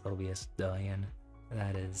that's OBS dying.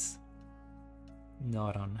 That is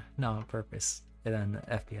not on purpose. And then the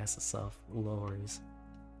FPS itself lowers.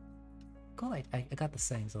 Cool. I got the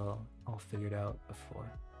settings all figured out before.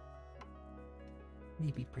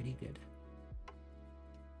 Maybe pretty good.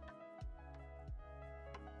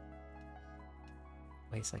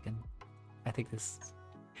 Wait a second. I think that's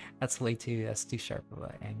too sharp of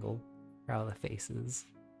an angle for all the faces.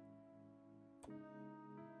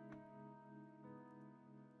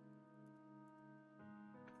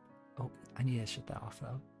 Oh, I need to shut that off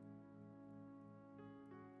though.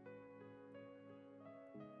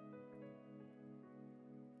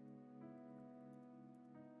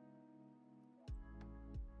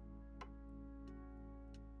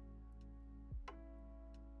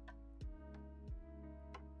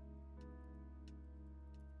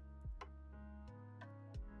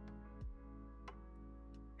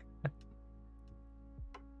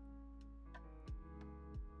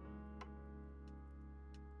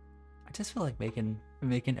 I just feel like making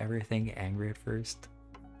everything angry at first.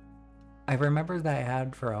 I remember that I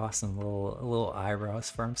had for Austin little eyebrows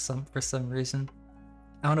for some reason.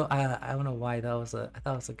 I don't know. I don't know why that was I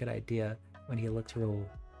thought it was a good idea when he looked real.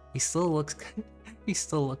 He still looks he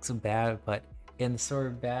still looks bad, but in the sort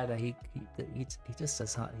of bad that he just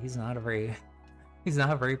does not. He's not a very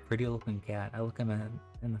pretty looking cat. I look him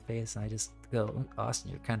in the face and I just go,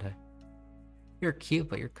 Austin, you're cute,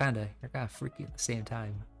 but you're kind of freaky at the same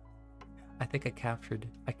time. I think I captured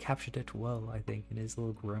it well, I think, in his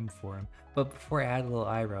little groom form. But before I added little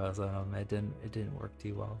eyebrows on him, it didn't work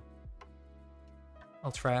too well.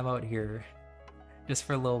 I'll try him out here just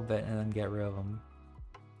for a little bit and then get rid of him.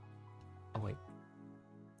 Oh wait.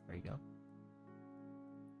 There you go.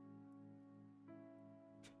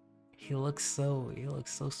 He looks so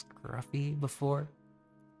scruffy before.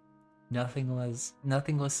 Nothing was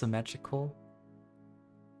symmetrical.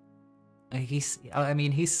 He's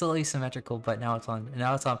still asymmetrical, but now it's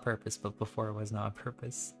on purpose, but before it was not on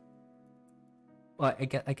purpose. Well, I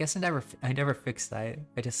guess I never fixed that.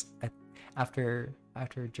 After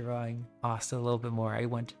drawing Asta a little bit more, I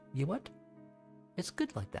went, you what? It's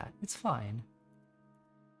good like that. It's fine.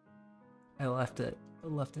 I left it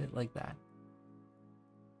like that.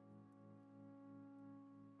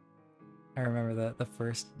 I remember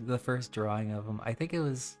the first drawing of him. I think it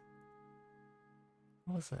was,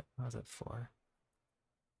 what was it for?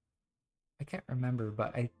 I can't remember,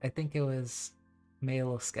 but I think it was, made a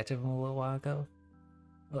little sketch of him a little while ago.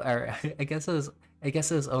 Or I guess it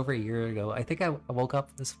was over a year ago. I think I woke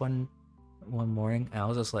up this one morning and I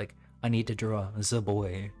was just like, I need to draw the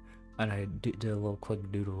boy, and I did a little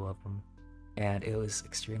quick doodle of him, and it was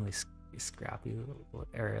extremely scrappy,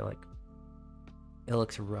 or like, it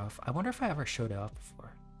looks rough. I wonder if I ever showed it off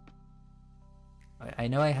before. I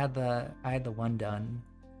know I had the one done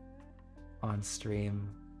on stream.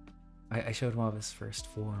 I showed one of his first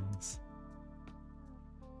forms.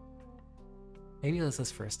 Maybe it was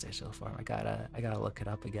his first digital form. I gotta look it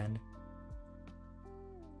up again.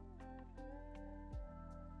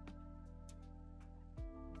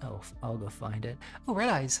 Oh, I'll go find it. Oh, Red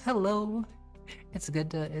Eyes, hello. It's good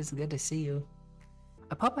to see you.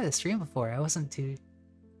 I popped by the stream before. I wasn't too.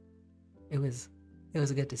 It was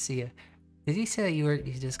good to see you. Did you say that you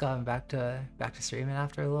just gotten back to streaming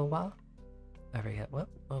after a little while? I forget what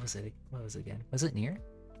was it? What was it again? Was it near?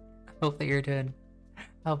 Hope that you're doing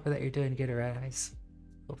good, Red Eyes.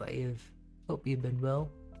 Hope you've been well,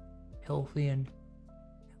 healthy and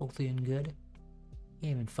good. You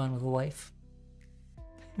having fun with life.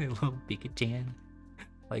 Little Pikachu.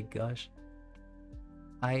 My gosh.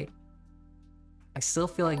 I still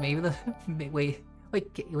feel like maybe the wait,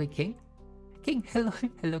 King, hello,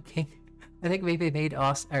 King. I think maybe they made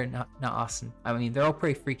Austin, or not Austin. I mean, they're all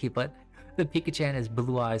pretty freaky, but the Pikachu has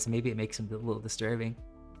blue eyes. Maybe it makes him a little disturbing.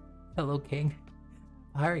 Hello, King.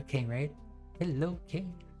 Pirate King, right? Hello,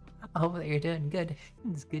 King. I hope that you're doing good.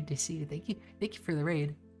 It's good to see you. Thank you for the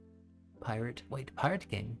raid. Pirate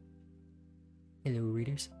King. Hello,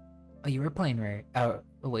 readers. Oh, you were playing Rare. Oh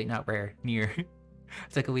wait, not Rare. Near.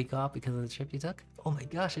 Took a week off because of the trip you took. Oh my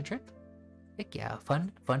gosh, a trip? Heck yeah,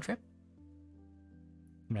 fun trip.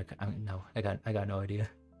 I got no idea.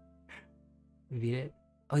 You beat it?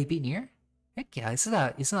 Oh, you beat Nier? Heck yeah, isn't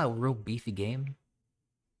that a real beefy game?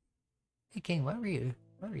 Hey King, what were you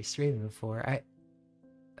streaming before? I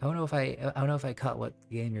don't know if I caught what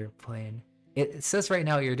game you're playing. It says right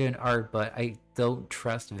now you're doing art, but I don't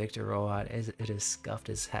trust Victor Robot. It is scuffed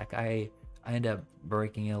as heck. I ended up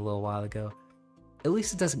breaking it a little while ago. At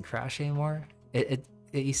least it doesn't crash anymore. It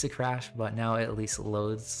used to crash, but now it at least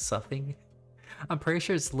loads something. I'm pretty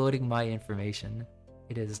sure it's loading my information.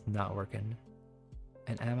 It is not working.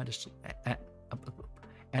 An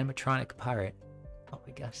animatronic pirate. Oh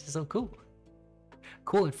my gosh, this is so cool.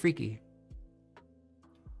 Cool and freaky.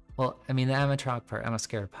 Well, I mean, the animatronic part, I'm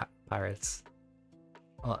scared of pirates.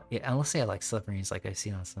 Well, yeah, unless they have like submarines like I've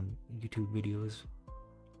seen on some YouTube videos.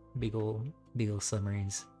 Big old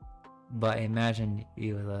submarines. But I imagine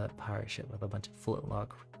you with a pirate ship with a bunch of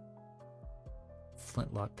flintlock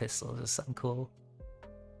pistols or something cool.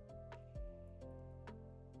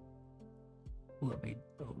 Let me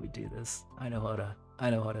do this. I know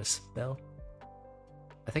how to spell.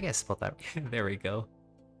 I think I spelled that. There we go.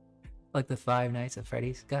 Like the Five Nights at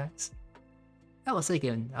Freddy's guys. I was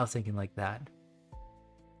thinking like that.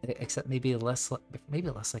 Except maybe less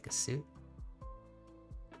like a suit.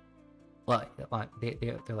 Well, they're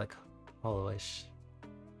like hollowish.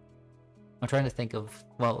 I'm trying to think of,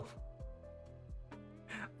 well,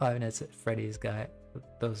 Five Nights at Freddy's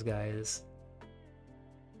those guys.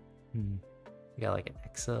 You got like an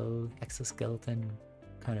exoskeleton,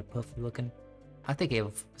 kind of puffy looking. I think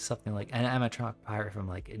of something like an animatronic pirate from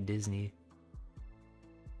like Disney,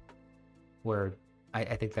 where I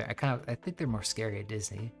think they're I think they're more scary at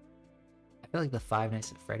Disney. I feel like the Five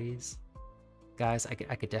Nights at Freddy's guys, I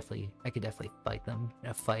could definitely fight them in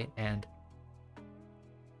a fight and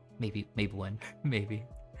maybe win. Maybe.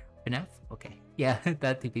 FNAF? Okay. Yeah,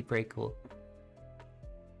 that'd be pretty cool.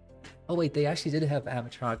 Oh wait, they actually did have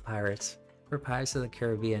animatronic pirates for Pirates of the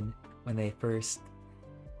Caribbean when they first,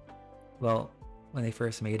 well, when they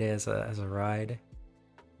first made it as a ride.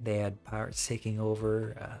 They had pirates taking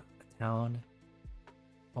over a town,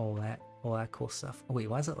 all that cool stuff. Oh wait,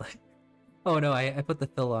 why is it like? Oh no, I put the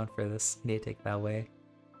fill on for this. I need to take that away.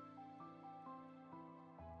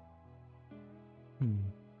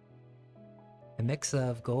 A mix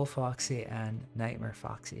of Gold Foxy and Nightmare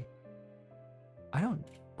Foxy. I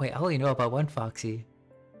only know about one Foxy.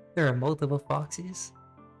 There are multiple Foxies?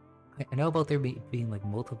 I know about there being like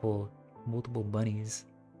multiple bunnies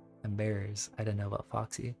and bears. I didn't know about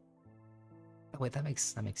Foxy. Oh wait, that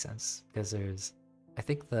makes sense because there's, I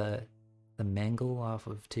think the Mangle off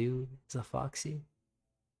of 2 is a Foxy.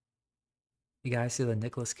 You guys see the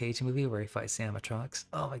Nicolas Cage movie where he fights animatronics?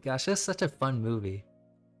 Oh my gosh, that's such a fun movie.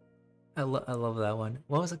 I love that one.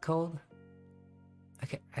 What was it called?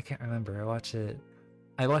 I can't remember. I watched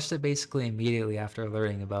it basically immediately after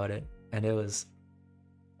learning about it, and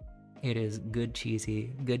it is good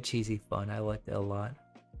cheesy fun. I liked it a lot.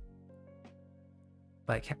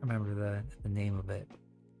 But I can't remember the name of it.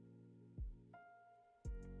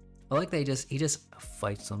 I like that he just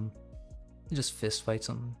fights them. He just fist fights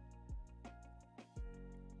them.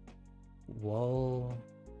 Wally?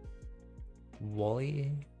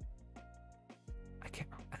 I can't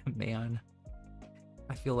remember. Man.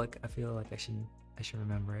 I feel like I should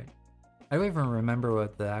remember it. I don't even remember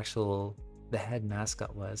what the head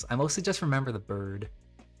mascot was. I mostly just remember the bird.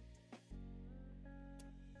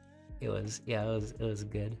 It was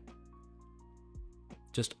good.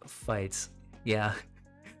 Just fights. Yeah.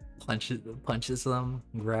 Punches them,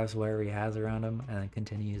 grabs whatever he has around him, and then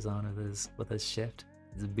continues on with his shift.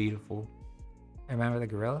 It's beautiful. Remember the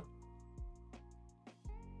gorilla?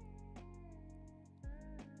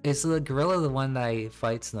 Is the gorilla the one that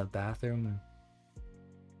fights in the bathroom?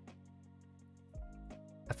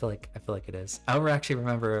 I feel like it is. I don't actually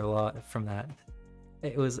remember a lot from that.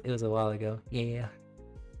 It was a while ago. Yeah.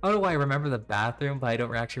 I don't know why I remember the bathroom, but I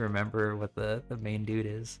don't actually remember what the main dude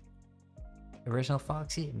is. Original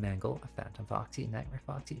Foxy, Mangle, Phantom Foxy, Nightmare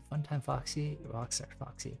Foxy, Funtime Foxy, Rockstar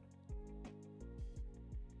Foxy.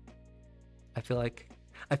 I feel like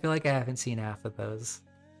I haven't seen half of those.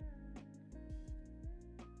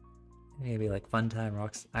 Maybe like Funtime,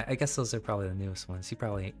 Rocks. I guess those are probably the newest ones. You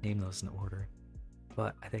probably name those in order,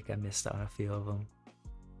 but I think I missed out on a few of them.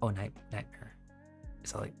 Oh, Nightmare.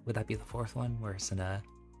 So like, would that be the 4th one where it's in a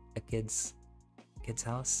kid's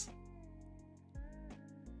house?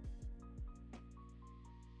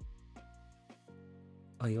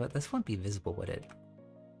 Oh, you know what? This wouldn't be visible, would it?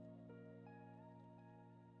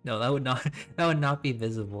 No, that would not be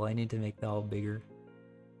visible. I need to make that all bigger.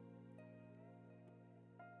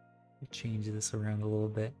 Change this around a little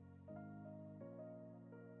bit.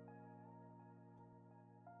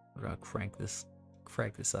 We're gonna crank this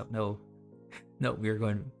up. No, we're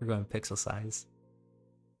going pixel size.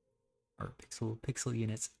 Or pixel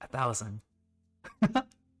units 1,000.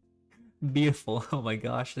 Beautiful. Oh my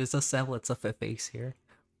gosh, there's a semblance of a face here.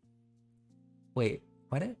 Wait,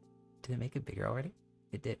 did it make it bigger already?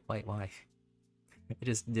 It did. Wait, why? It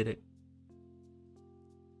just did it.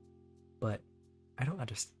 But I don't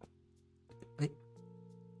understand. Wait,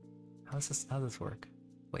 how does this work?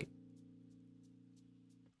 Wait,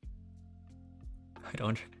 I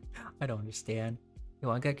don't understand.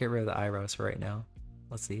 Yo, I gotta get rid of the eyebrows right now.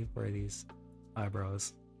 Let's see, where are these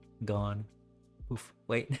eyebrows gone? Oof.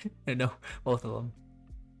 Wait, no, both of them.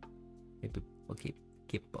 Maybe we'll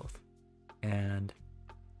keep both, and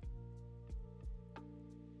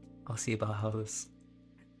I'll see about how this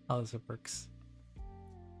works.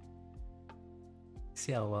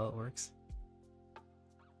 See how well it works.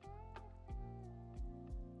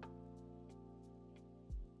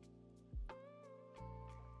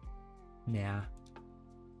 Yeah.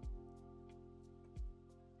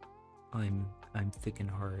 I'm thinking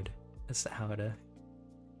hard as to how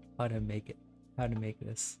to make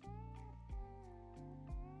this.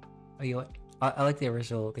 Oh, you know what? I like the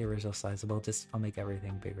original size. I'll make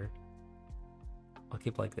everything bigger. I'll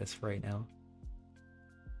keep like this for right now.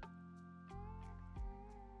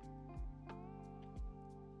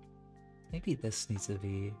 Maybe this needs to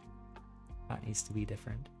be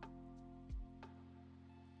different.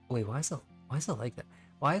 Wait, why is it like that?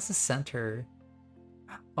 Why is the center?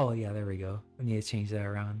 Oh yeah, there we go. We need to change that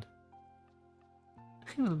around.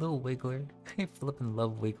 I'm a little wiggler. I flippin'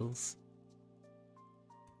 love wiggles.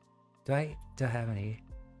 Do I have any?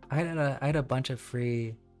 I had a bunch of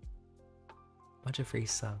free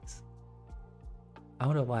subs. I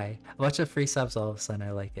don't know why. A bunch of free subs, all of a sudden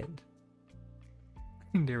I like it.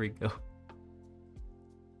 There we go.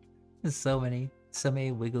 There's so many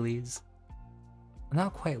wigglies.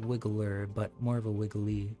 Not quite wiggler, but more of a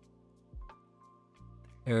wiggly.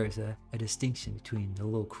 There is a distinction between the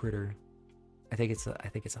little critter. I think it's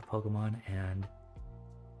a Pokemon and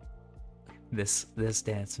this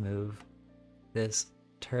dance move. This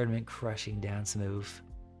tournament crushing dance move.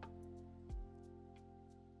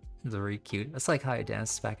 It's very cute. It's like how I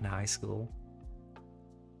danced back in high school.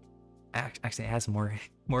 Actually, it has more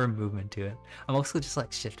movement to it. I'm also just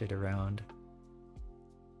like shifted around.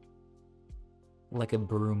 Like a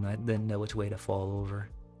broom that didn't know which way to fall over.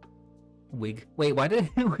 Wig. Wait, why did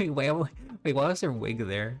wait, why was there wig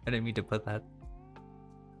there? I didn't mean to put that.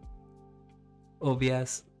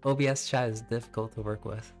 OBS chat is difficult to work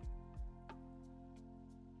with.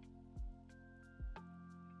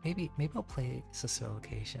 Maybe I'll play Sister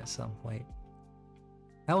Location at some point.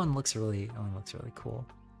 That one looks really cool.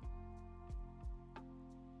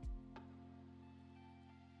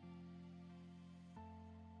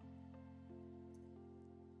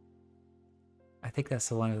 I think that's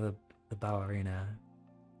the one of the ballerina.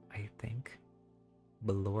 I think.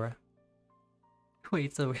 Ballora.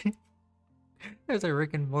 Wait, so there's a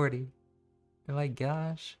Rick and Morty. Oh my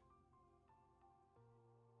gosh.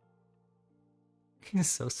 He's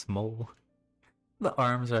so small. The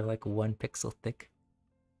arms are like 1 pixel thick.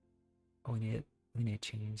 Oh, we need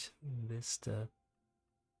to change this to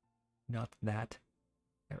not that.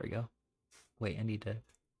 There we go. Wait, I need to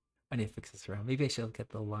fix this around. Maybe I should look at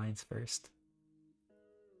the lines first.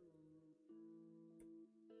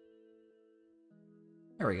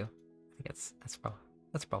 There we go. I think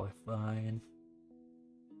that's probably fine.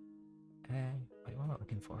 And wait, what am I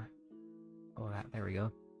looking for? Oh, there we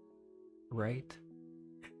go. Right.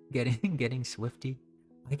 Getting swifty.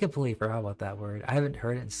 I completely forgot about that word. I haven't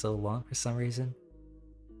heard it in so long for some reason.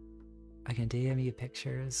 I can DM you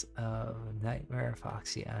pictures of Nightmare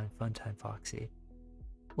Foxy and Funtime Foxy.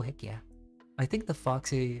 Oh heck yeah. I think the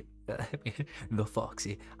Foxy the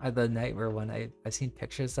Foxy. The Nightmare one I've seen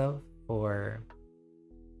pictures of for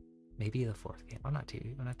maybe the 4th game. I'm not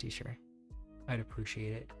too sure. I'd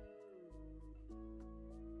appreciate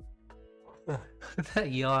it.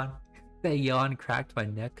 That yawn cracked my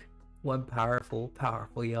neck. One powerful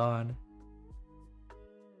yawn.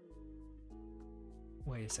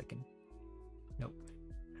 Wait a second. Nope.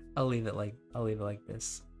 I'll leave it like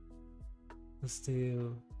this. Let's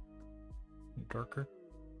do darker.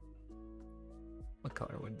 What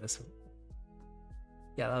color would this one?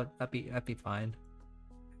 Yeah, that'd be fine.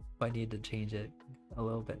 But I need to change it a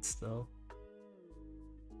little bit still.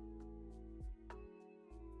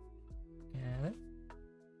 And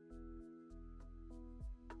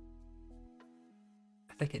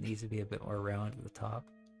I think it needs to be a bit more round at the top.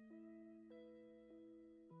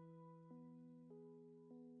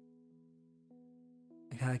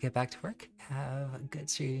 I gotta get back to work. Have a good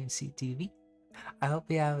stream, CTV. I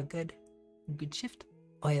hope you have a good shift.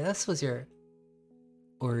 Oh yeah, this was your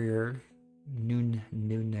noon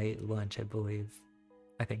night lunch, I believe.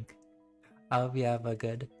 I think. I hope you have a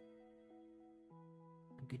good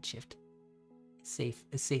shift.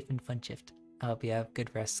 A safe and fun shift. I hope you have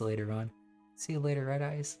good rest later on. See you later, Red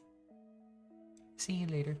Eyes. See you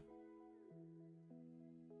later.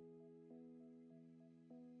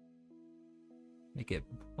 Make it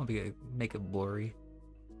blurry.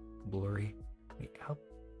 Wait, how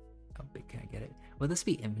big can I get it? Will this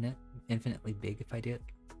be infinitely big if I do it?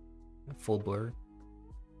 Full blur.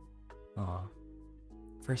 Aw.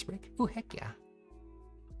 First break? Oh heck yeah.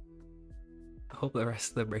 I hope the rest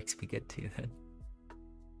of the breaks be good too then.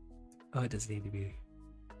 Oh, it does need to be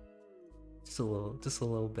just a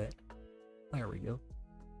little bit. There we go.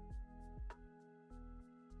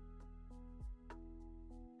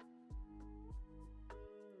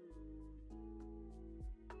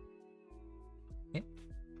 Yep.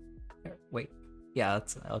 There, wait. Yeah,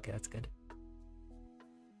 that's okay, that's good.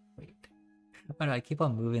 Wait. Oh no, I keep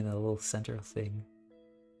on moving the little center thing.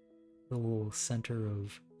 The little center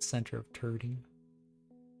of turding.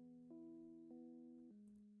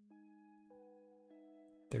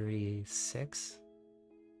 36.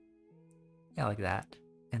 Yeah, like that.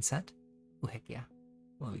 And set. Oh heck yeah.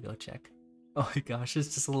 Let me go check. Oh my gosh,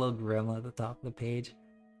 it's just a little gremlin at the top of the page.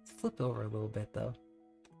 It's flipped over a little bit though.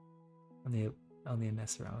 I'll need to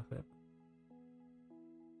mess around with it.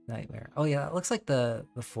 Nightmare. Oh yeah, it looks like the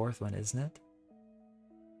 4th one, isn't it?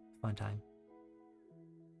 Fun time.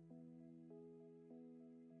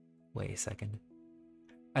 Wait a second.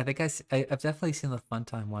 I think I've definitely seen the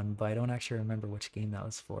Funtime one, but I don't actually remember which game that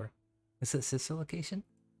was for. Is it Sister Location?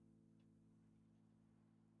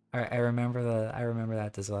 I remember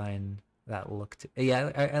that design, that look.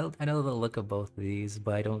 Yeah, I know the look of both of these,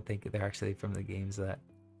 but I don't think they're actually from the games that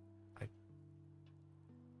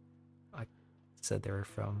I said they were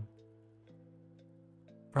from.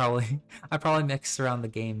 Probably I probably mixed around the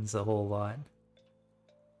games a whole lot.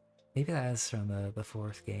 Maybe that is from the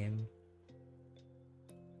fourth game.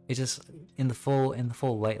 It just in the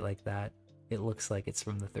full light like that, it looks like it's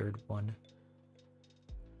from the third one.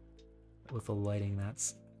 With the lighting,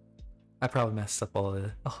 that's I probably messed up all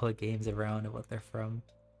the games around and what they're from.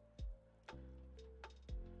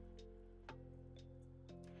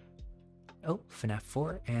 Oh, FNAF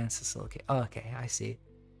 4 and Sicilian. Oh, okay, I see.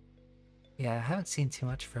 Yeah, I haven't seen too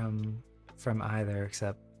much from either,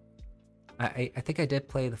 except I think I did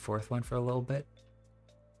play the fourth one for a little bit.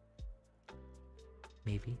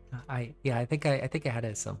 Maybe. I think I had it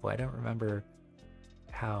at some point. I don't remember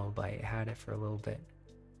how, but I had it for a little bit.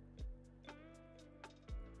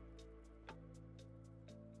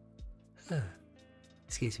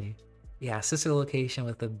 Excuse me. Yeah, sister location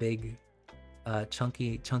with a big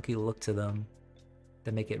chunky look to them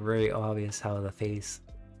that make it very obvious how the face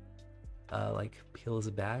like peels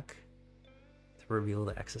back to reveal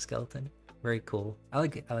the exoskeleton. Very cool. I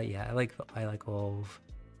like all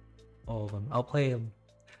of them. I'll play them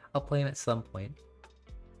at some point.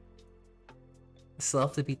 Still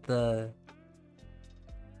have to beat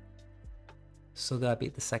still gotta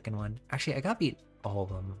beat the second one. Actually, I gotta beat all of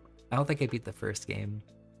them. I don't think I beat the first game.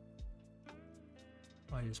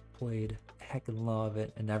 I just played a heckin' lot of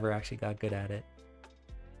it and never actually got good at it.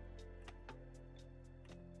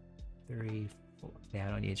 3, 4. Yeah,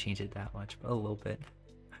 I don't need to change it that much, but a little bit.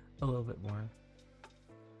 A little bit more.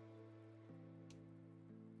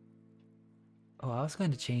 Oh, I was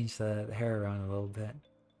going to change the hair around a little bit.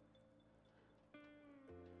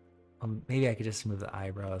 Maybe I could just move the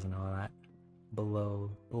eyebrows and all that below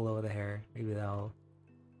the hair. Maybe that'll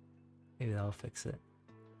fix it.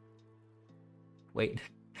 Wait,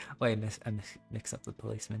 I mix up the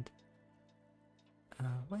placement.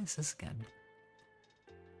 What is this again?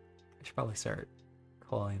 I should probably start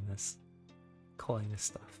calling this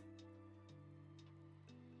stuff.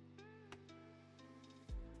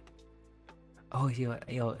 Oh,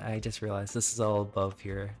 I just realized this is all above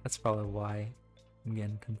here. That's probably why I'm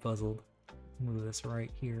getting confuzzled. Move this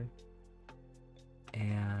right here.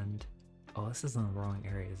 And oh, this is in the wrong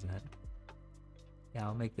area, isn't it? Yeah,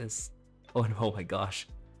 I'll make this. Oh, and oh my gosh.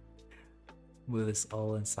 Move this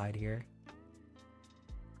all inside here.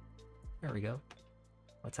 There we go.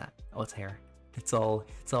 What's that? Oh, it's hair. It's all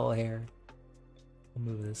hair. I'll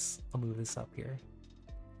move this up here.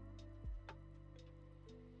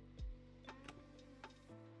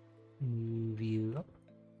 Move you up.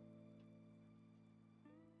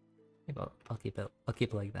 Maybe I'll keep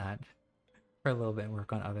it like that for a little bit and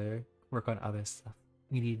work on other stuff.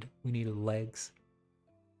 We need legs.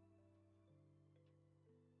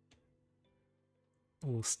 A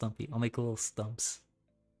little stumpy. I'll make little stumps.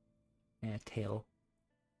 And a tail.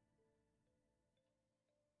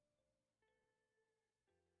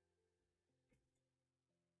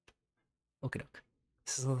 Okie doke.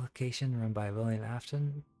 This is a location run by William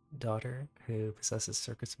Afton, daughter who possesses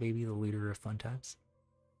Circus Baby, the leader of Fun Times.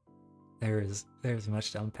 There's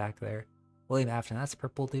much to unpack there. William Afton, that's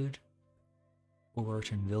purple dude.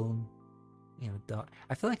 Origin villain. You know,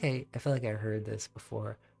 I feel like I heard this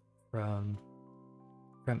before from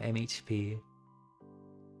MHP,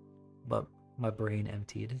 but my brain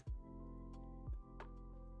emptied.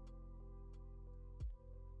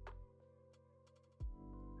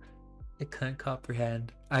 I couldn't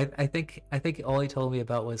comprehend. I think all he told me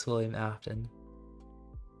about was William Afton.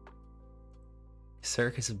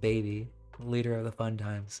 Circus Baby, leader of the Fun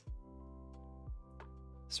Times.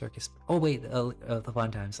 Circus. Oh wait, the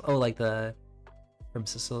Fun Times. Oh, like the from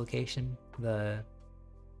Sister Location. The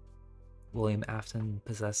William Afton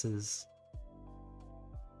possesses.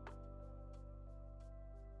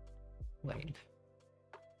 Wait.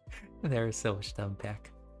 There is so much to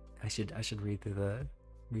unpack. I should read through the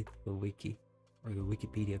wiki or the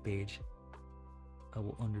Wikipedia page. I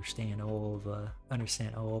will understand all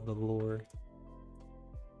the lore.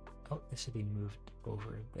 Oh, this should be moved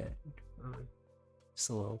over a bit. Just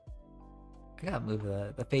a little. I gotta move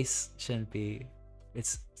the face. Shouldn't be.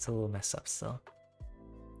 It's a little messed up still.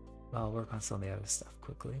 I'll work on some of the other stuff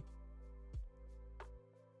quickly.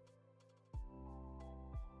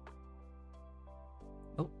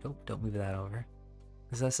 Oh, nope, don't move that over.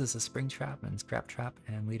 Possesses a spring trap and scrap trap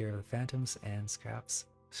and leader of the phantoms and scraps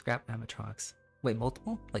Scrap animatronics. Wait,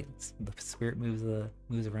 multiple? Like the spirit moves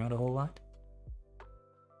around a whole lot?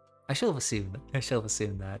 I should have assumed. I should have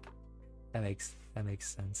assumed that. That makes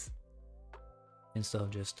sense. Instead of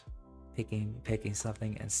just picking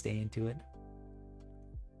something and staying to it.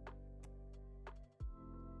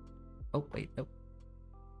 Oh wait, nope.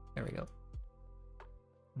 There we go.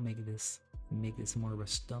 Make this more of a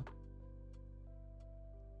stump.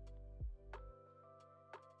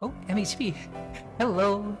 Oh, MHP.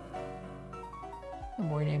 Hello. Good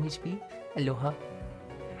morning, MHP. Aloha.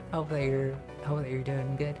 Hope that you're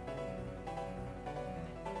doing good.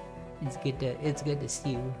 It's good to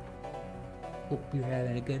see you. Hope you're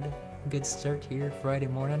having a good start to your Friday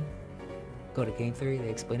morning. Go to Game Theory, they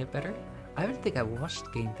explain it better. I don't think I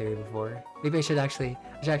watched Game Theory before. Maybe I should actually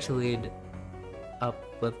lead up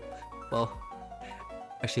with, well,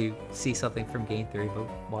 actually see something from Game Theory but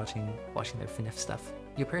watching their FNAF stuff.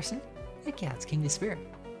 Your person? Heck yeah, it's King the Spirit.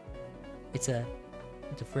 It's a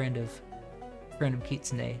friend of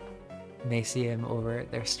Kitsune. May see him over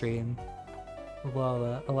at their stream a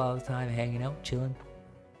lot of the time, hanging out, chilling.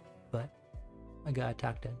 But I gotta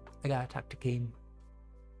talk to Game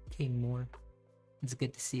more. It's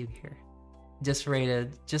good to see you here. Just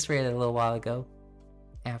rated a little while ago.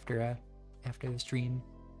 After the stream.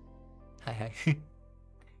 Hi.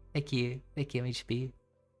 Thank you, MHB.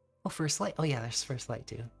 Oh, First Light. Oh yeah, there's First Light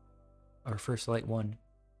too. Or First Light 1.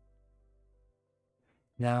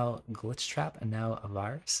 Now Glitch Trap and now a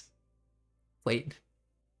virus. Wait.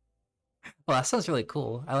 Well, that sounds really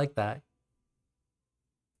cool. I like that.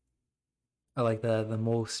 I like the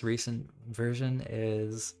most recent version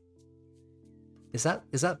is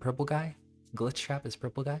that purple guy? Glitch Trap is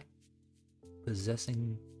purple guy?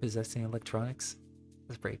 Possessing electronics?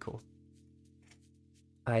 That's pretty cool.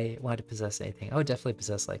 I wanted to possess anything. I would definitely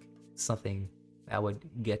possess like something that would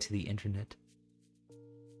get to the internet.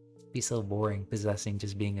 It'd be so boring possessing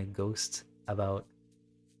just being a ghost about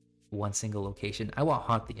one single location. I want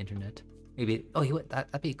haunt the internet. Maybe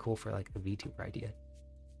that'd be cool for like a VTuber idea.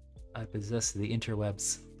 I possess the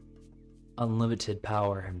interwebs. Unlimited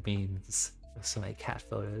power and beams. So many cat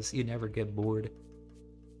photos. You never get bored.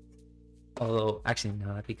 Although actually no,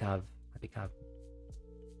 that'd be kind of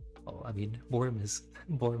oh, I mean, boredom is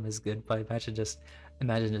good, but imagine just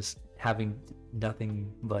having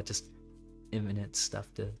nothing but just imminent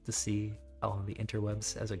stuff to see on the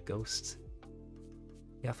interwebs as a ghost.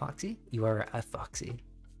 Yeah, Foxy? You are a Foxy.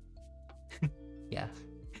 Yeah.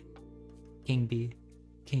 King be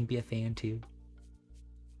a fan too.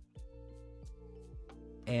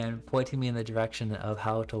 And pointing me in the direction of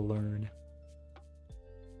how to learn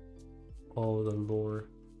all the lore.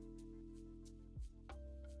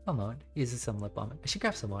 Come on, using some lip balm. I should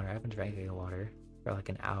grab some water. I haven't drank any water for like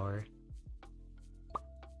an hour.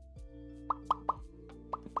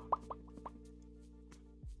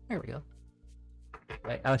 There we go.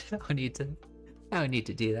 Right, I don't need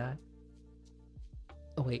to do that.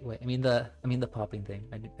 Oh wait. I mean the popping thing.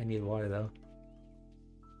 I need water though.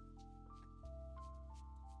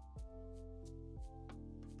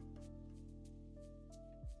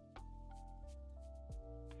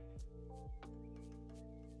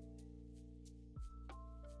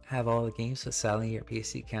 Have all the games, but sadly your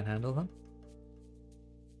PC can't handle them.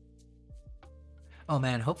 Oh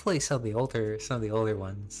man, hopefully some of the older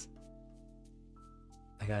ones.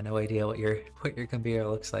 I got no idea what your computer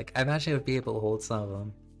looks like. I imagine it would be able to hold some of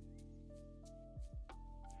them.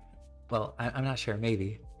 Well, I'm not sure.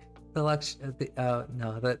 Maybe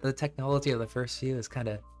the technology of the first few is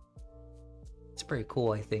it's pretty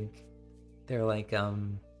cool. I think they're like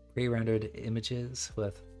pre-rendered images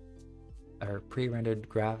with or pre-rendered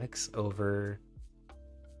graphics over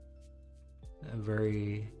a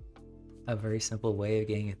very simple way of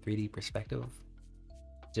getting a 3D perspective,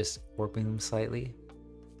 just warping them slightly,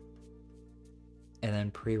 and then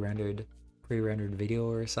pre-rendered video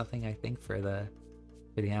or something. I think for the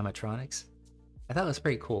animatronics. I thought it was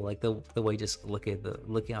pretty cool, like the way just looking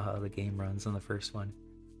at how the game runs on the first one,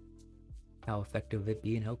 how effective it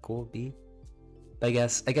be and how cool it be. But I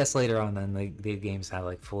guess later on then the games have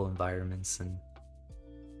like full environments and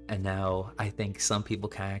now I think some people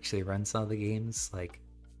can actually run some of the games, like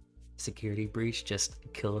Security Breach just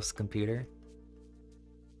kills the computer.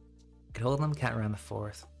 Could hold them, can't run the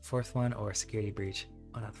fourth one, or Security Breach.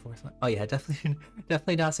 Oh, not the fourth one. Oh yeah,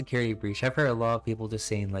 definitely not Security Breach. I've heard a lot of people just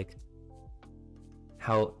saying like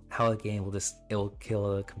how a game will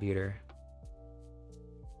kill a computer.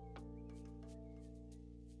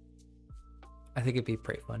 I think it'd be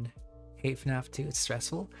pretty fun. Hate FNAF 2, it's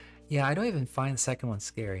stressful. Yeah, I don't even find the second one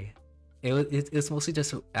scary. It's mostly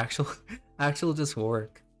just actual just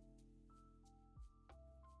work.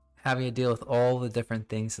 having to deal with all the different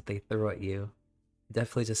things that they throw at you.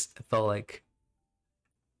 Definitely just felt like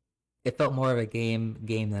it felt more of a game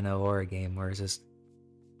than a horror game, where it's just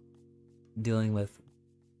dealing with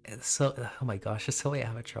so, oh my gosh, there's so many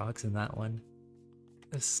animatronics in that one.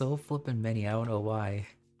 There's so flippin' many, I don't know why.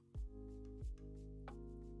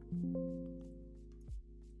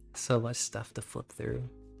 So much stuff to flip through.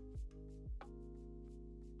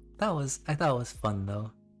 I thought it was fun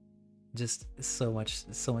though. Just so much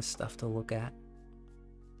stuff to look at.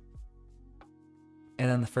 And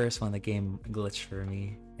then the first one, the game glitched for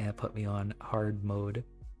me and it put me on hard mode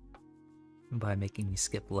by making me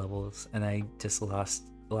skip levels, and I just lost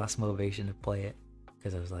motivation to play it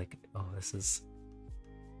because I was like, oh, this is,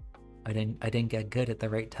 I didn't get good at the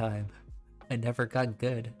right time. I never got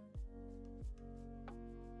good.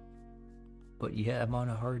 But yeah, I'm on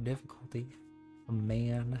a hard difficulty. Oh,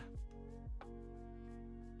 man.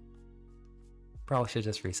 Probably should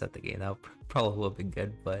just reset the game. That probably would have been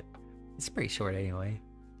good, but it's pretty short anyway.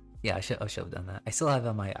 Yeah, I should have done that. I still have it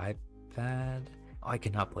on my iPad. Oh, I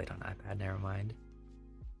cannot play it on iPad, never mind.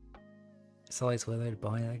 It's always Withered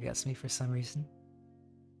Bonnie that gets me for some reason.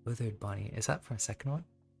 Withered Bonnie, is that from a second one?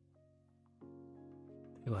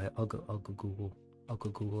 I'll go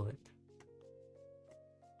Google it.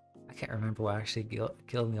 I can't remember what actually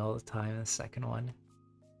killed me all the time in the second one.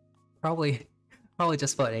 Probably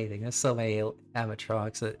just about anything. There's so many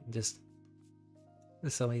animatronics that just,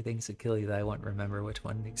 there's so many things that kill you that I won't remember which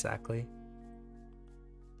one exactly.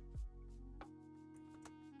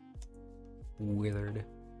 Withered.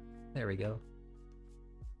 There we go.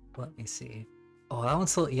 Let me see. Oh, that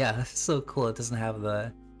one's so, yeah, that's so cool. It doesn't have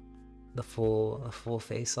the full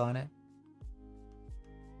face on it.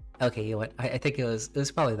 Okay, you know what? I think it was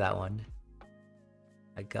probably that one.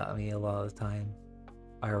 That got me a lot of the time.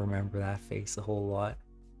 I remember that face a whole lot.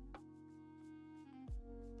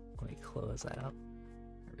 Let me close that up.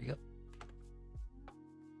 There we go.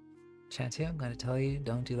 Chanty, I'm gonna tell you,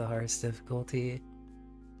 don't do the hardest difficulty.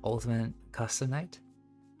 Ultimate custom night.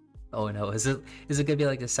 Oh no, is it gonna be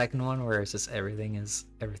like the second one where it's just everything's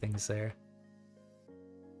there?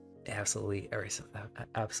 Absolutely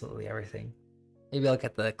everything. Maybe I'll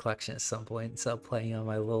get the collection at some point instead of playing on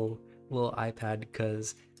my little iPad,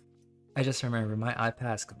 because I just remember my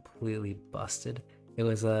iPad's completely busted. It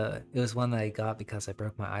was one that I got because I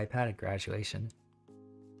broke my iPad at graduation.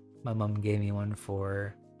 My mom gave me one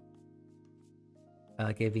for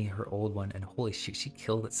gave me her old one, and holy shoot, she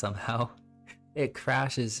killed it somehow. It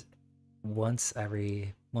crashes once a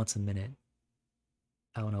minute.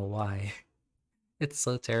 I don't know why. It's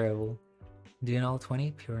so terrible. Doing all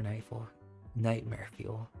 20 pure nightmare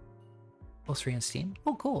fuel. Poster on Steam?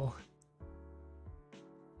 Oh, cool.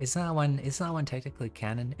 Is that one technically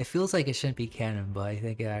canon? It feels like it shouldn't be canon, but I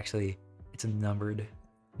think it's a numbered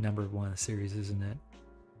one of the series, isn't it?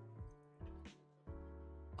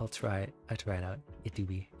 I'll try it. I try it out. It do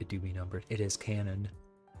be numbered. It is canon.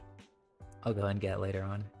 I'll go and get it later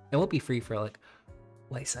on. It won't be free for like,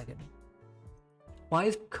 wait a second. Why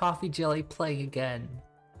is Coffee Jelly playing again?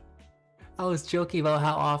 I was joking about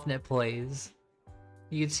how often it plays.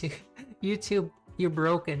 YouTube, you're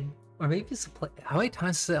broken. Or maybe it's how many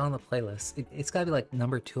times is it on the playlist? It's gotta be like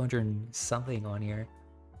number 200 and something on here.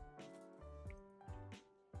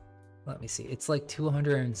 Let me see. It's like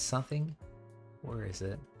 200 and something. Where is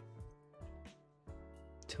it?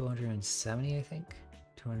 270, I think.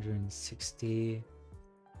 260.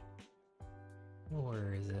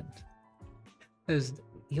 Where is it?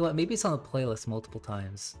 You know what? Maybe it's on the playlist multiple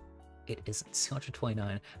times. It isn't.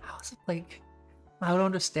 229. How is it like? I don't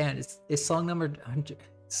understand. It's song number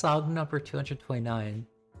 229.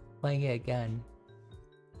 Playing it again.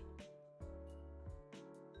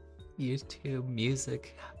 YouTube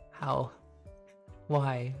music. How?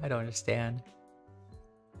 Why? I don't understand.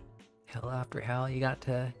 Hell after hell, you get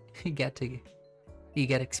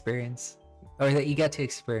experience, or that you get to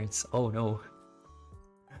experience. Oh no.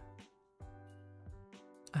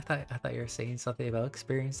 I thought you were saying something about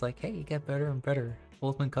experience, like, hey, you get better and better.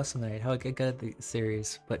 Ultimate Custom Night, how I get good at the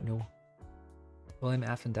series, but no. William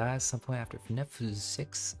Afton dies at some point after FNAF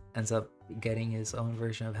 6, ends up getting his own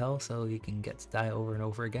version of hell so he can get to die over and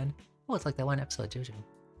over again. Oh, it's like that one episode, JoJo.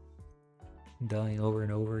 Dying over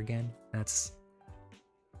and over again. That's...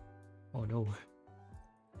 Oh no.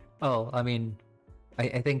 Oh, I mean,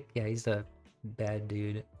 I think, yeah, he's the bad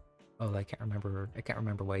dude. Oh, I can't remember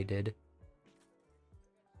what he did.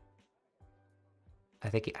 I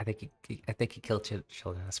think he killed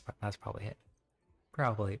children. That's probably it.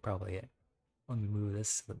 Probably it. Let me move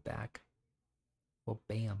this to the back. Well,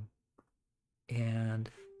 bam. And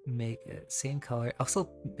make it same color. I'll still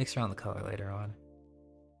mix around the color later on.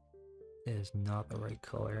 It is not the right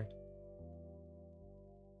color.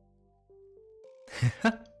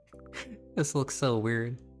 This looks so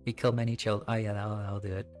weird. We kill many children. Oh yeah, that'll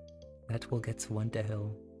do it. That will get one to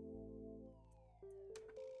hell.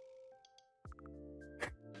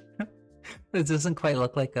 This doesn't quite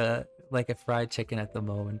look like a fried chicken at the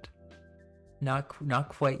moment. Not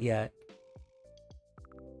quite yet.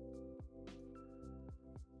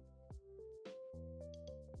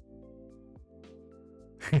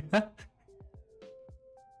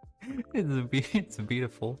 It's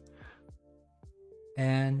beautiful.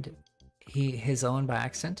 And his own by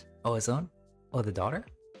accident. Oh, his own. Oh, the daughter.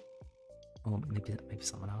 Oh, maybe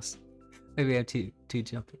someone else. Maybe I'm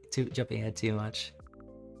jumping ahead too much.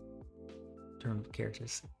 In terms of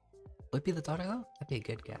characters. Would it be the daughter though? That'd be a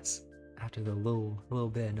good guess. After the little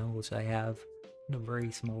bit of knowledge I have in a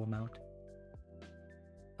very small amount.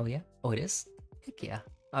 Oh yeah? Oh, it is? Heck yeah.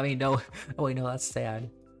 I mean, no. Oh wait, no, that's sad.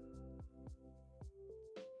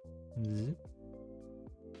 Zoop.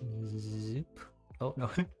 Zoop. Oh no.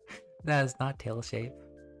 That is not tail shape.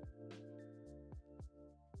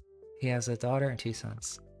 He has a daughter and 2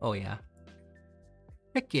 sons. Oh yeah.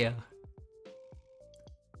 Heck yeah.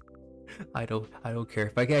 I don't care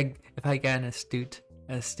if I get an astute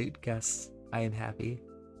guess. I am happy.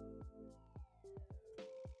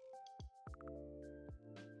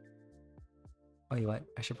 Oh, you know what?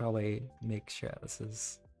 I should probably make sure this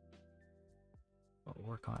is. I'll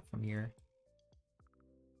work on it from here.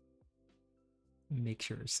 Make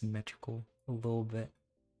sure it's symmetrical a little bit.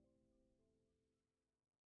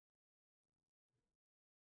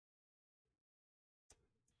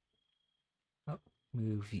 Oh,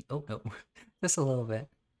 movie. Oh no, just a little bit.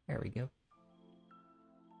 There we go.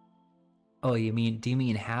 Oh, do you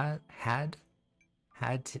mean had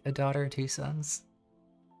a daughter and 2 sons?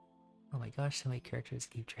 Oh my gosh, so many characters to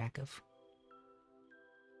keep track of.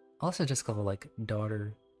 Also just call it like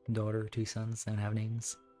daughter, 2 sons, don't have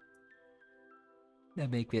names. That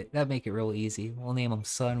make it real easy. We'll name them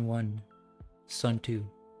Son 1, Son 2.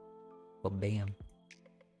 Well, bam.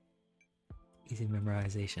 Easy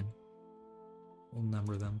memorization. We'll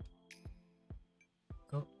number them.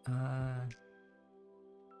 Oh,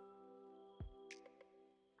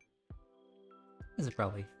 it's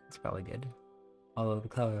probably good. Although the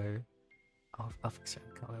color, I'll fix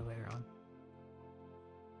the color later on.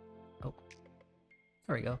 Oh,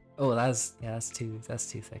 there we go. Oh, that's too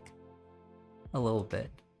thick. A little bit,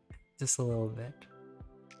 just a little bit.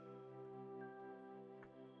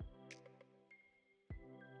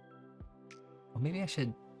 Well, maybe I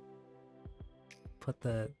should put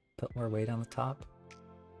more weight on the top.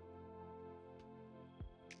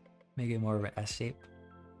 Make it more of an S shape.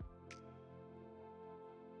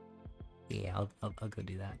 Yeah, I'll go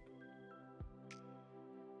do that.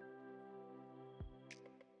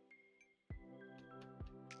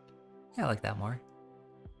 Yeah, I like that more.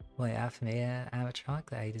 Wait, after made an animatronic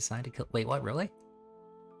that I designed to kill. Wait, what? Really?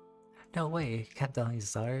 No way. He kept telling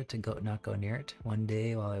his daughter to not go near it. One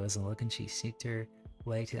day, while I wasn't looking, she sneaked her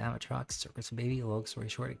way to the animatronic circus baby. Long story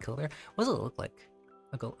short, it killed her. What does it look like?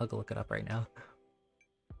 I'll go look it up right now.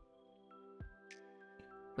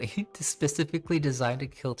 Wait, specifically designed to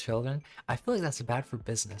kill children? I feel like that's bad for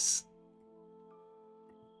business.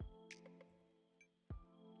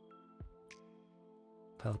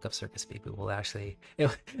 If I look up circus baby, will actually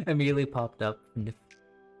it immediately popped up.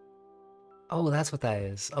 Oh, that's what that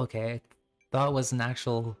is. Okay, I thought it was an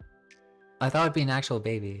actual. I thought it'd be an actual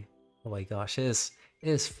baby. Oh my gosh, it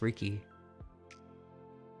is freaky.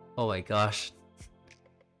 Oh my gosh,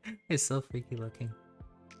 it's so freaky looking.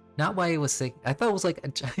 Not why it was sick. I thought it was like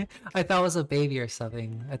I thought it was a baby or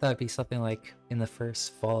something. I thought it'd be something like in the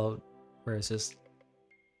first Fallout, where it's just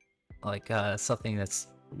like something that's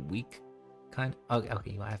weak, kind of.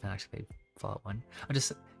 Okay, well, I haven't actually played Fallout 1.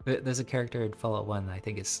 There's a character in Fallout 1 that I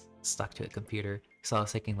think is stuck to a computer. So I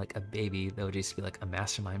was thinking like a baby that would just be like a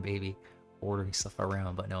mastermind baby ordering stuff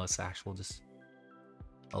around, but no, it's actual just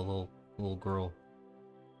a little girl.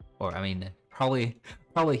 Or I mean, probably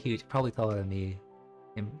huge, probably taller than me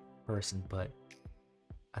in person, but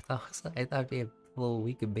I thought it'd be a little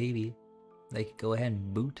weak baby they could go ahead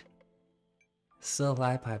and boot. Still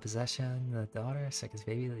alive by possession, the daughter, second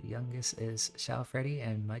baby, the youngest is Shao Freddy,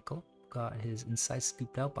 and Michael got his inside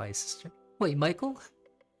scooped out by his sister. Wait, Michael?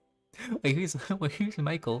 Wait, who's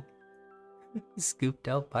Michael? He's scooped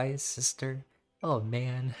out by his sister. Oh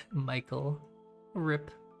man, Michael.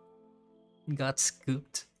 Rip. Got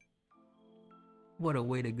scooped. What a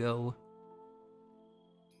way to go.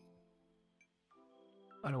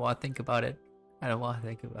 I don't want to think about it. I don't want to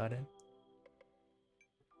think about it.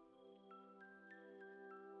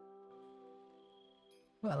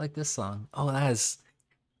 Oh, I like this song. Oh, that is.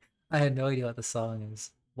 I had no idea what the song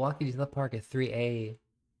is. Walking to the park at 3A.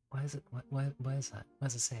 Why is it? What is that? What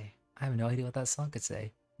does it say? I have no idea what that song could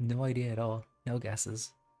say. No idea at all. No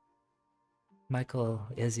guesses. Michael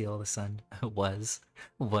is the oldest son. Was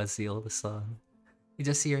the oldest son. You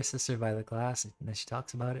just see your sister by the glass, and then she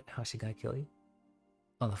talks about it. How she gonna kill you?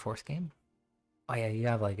 On the fourth game? Oh yeah, you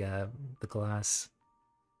have like the glass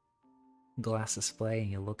display, and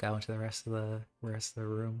you look out into the rest of the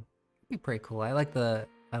room. It'd be pretty cool. I like that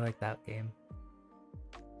game.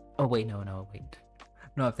 Oh wait, no, wait.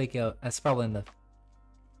 No, I'm thinking that's probably in the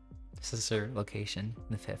sister location,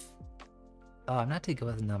 in the fifth. Oh, I'm not too good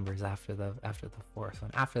with numbers after the fourth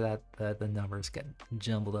one. After that, the numbers get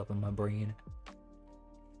jumbled up in my brain.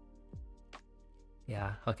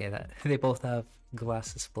 Yeah, okay, that they both have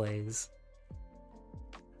glass displays.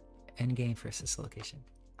 End game for sister location.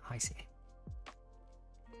 I see.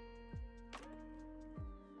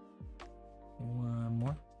 One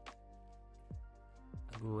more.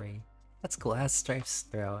 A gray. That's cool. It has stripes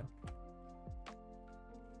throughout.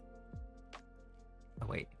 Oh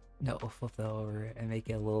wait, no, we'll flip that over and make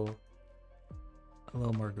it a little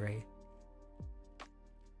more gray.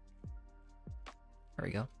 There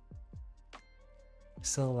we go.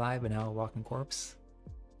 Still alive, but now a walking corpse.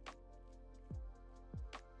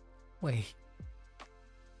 Wait.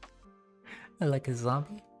 Like a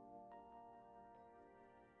zombie?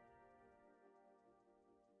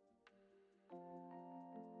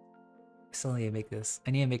 I still need to make this. I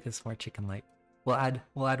need to make this more chicken-like. We'll add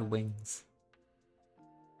wings.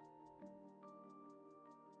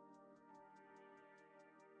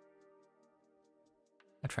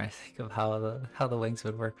 I'm trying to think of how the wings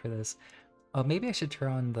would work for this. Oh, maybe I should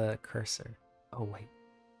turn on the cursor. Oh wait.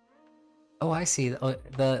 Oh, I see. Oh,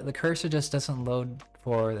 the cursor just doesn't load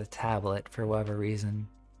for the tablet for whatever reason.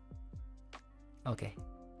 Okay.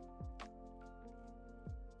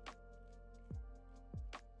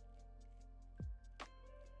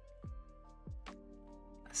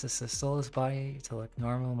 This is still his body to look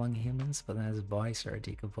normal among humans, but then his body started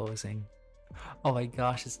decomposing. Oh my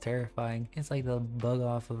gosh, it's terrifying. It's like the bug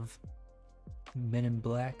off of Men in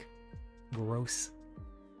Black. Gross.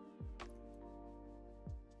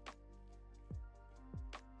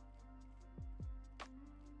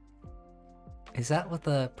 Is that what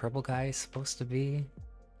the purple guy is supposed to be?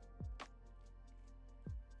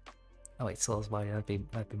 Oh wait, Soul's body. That'd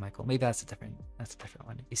be Michael. Maybe that's a different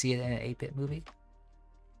one. You see it in an 8-bit movie?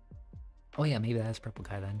 Oh yeah, maybe that's purple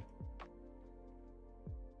guy then.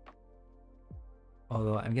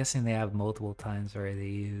 Although I'm guessing they have multiple times where they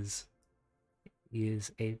use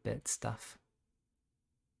 8-bit stuff.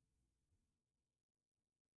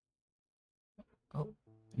 Oh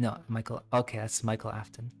no, Michael. Okay, that's Michael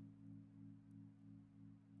Afton.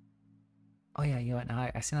 Oh yeah, you know what? Now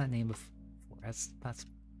I seen that name before. That's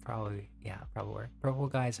probably, yeah, probably. Purple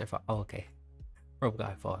guys are oh okay. Purple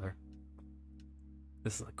guy father.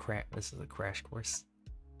 This is a crash course.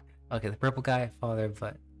 Okay, the purple guy father,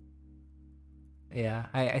 but yeah,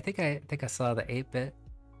 I think I saw the 8-bit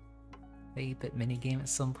mini game at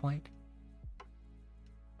some point.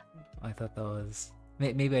 I thought that was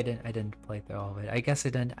maybe I didn't play through all of it. I guess I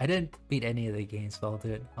didn't beat any of the games, but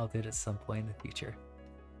I'll do it at some point in the future.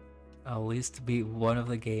 I'll at least beat one of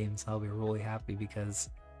the games. I'll be really happy because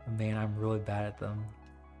man, I'm really bad at them.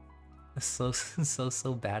 So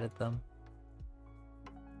bad at them.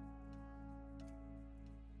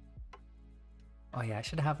 Oh yeah, I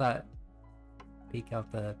should have that peek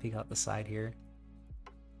out the side here.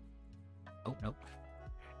 Oh nope.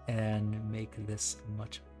 And make this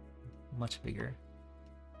much bigger.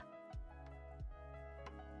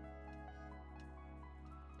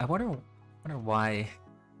 I wonder why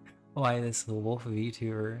this wolf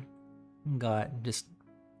VTuber got just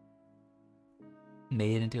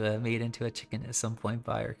made into a chicken at some point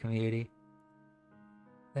by our community.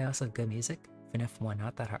 They also have good music. FNAF 1,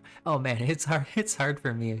 not that hard. Oh man, it's hard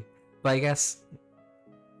for me. But I guess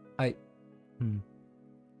I'm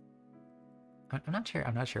not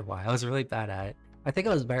sure why. I was really bad at it. I think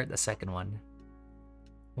I was better at the second one.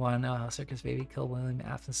 Circus baby killed William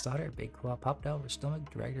Afton's daughter. A big claw popped out of her stomach,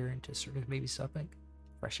 dragged her into circus baby's stomach,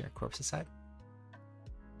 brushing her corpse aside.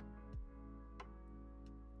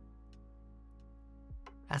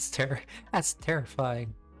 That's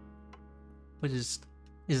terrifying. Which is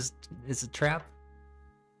a trap.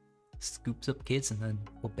 Scoops up kids and then,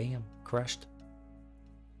 well, bam, crushed.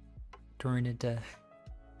 Turned into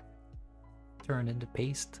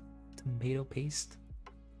paste, tomato paste.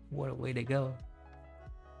 What a way to go.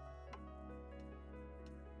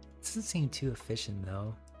 It doesn't seem too efficient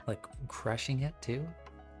though. Like crushing it too.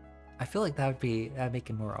 I feel like that'd make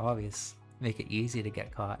it more obvious, make it easy to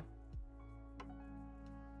get caught.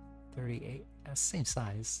 38, that's the same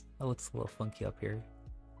size. That looks a little funky up here.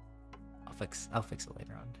 I'll fix it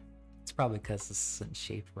later on. It's probably because this isn't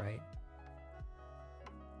shaped right.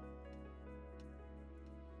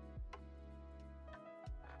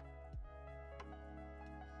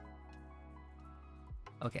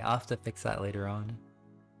 Okay, I'll have to fix that later on.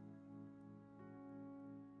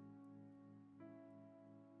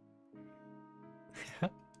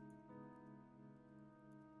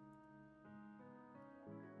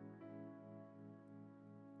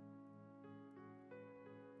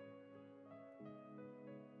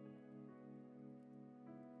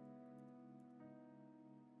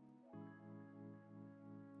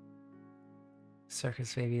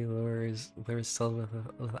 Circus baby lures sold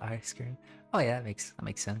with ice cream. Oh yeah, that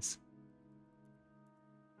makes sense.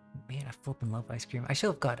 Man, I flippin' love ice cream. I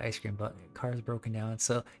should have got ice cream, but car's broken down.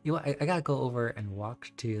 So you know what, I gotta go over and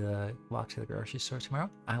walk to the grocery store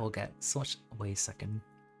tomorrow. I will get so much. Wait a second.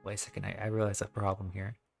 I realize a problem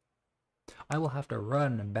here. I will have to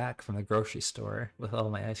run back from the grocery store with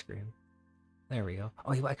all my ice cream. There we go.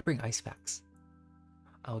 Oh, I could bring ice packs.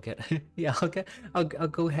 I'll get yeah. I'll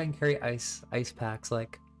go ahead and carry ice packs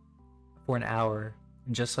like for an hour,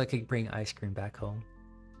 just so I could bring ice cream back home.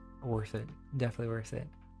 Worth it. Definitely worth it.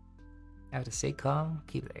 I have to stay calm,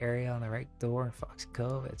 keep the area on the right door in Foxy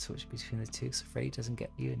Cove, and switch between the two so Freddy doesn't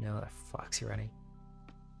get you. Know that Foxy running.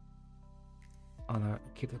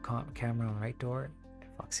 Keep the camera on the right door in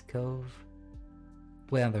Foxy Cove.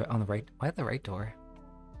 Wait, on the right. Why the right door?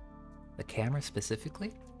 The camera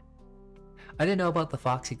specifically? I didn't know about the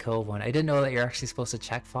Foxy Cove one. I didn't know that you're actually supposed to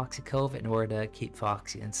check Foxy Cove in order to keep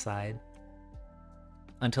Foxy inside.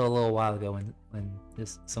 Until a little while ago when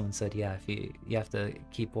someone said, yeah, if you have to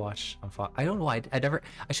keep watch on Fox. I don't know why. I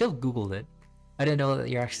should have Googled it. I didn't know that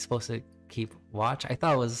you're actually supposed to keep watch. I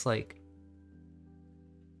thought it was like,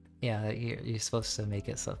 yeah, that you're supposed to make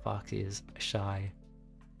it so Foxy is shy.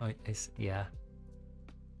 Yeah.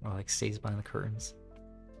 Or like stays behind the curtains.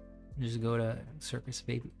 Just go to Circus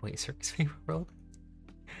Baby World?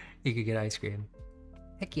 You could get ice cream.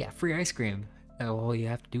 Heck yeah, free ice cream. All you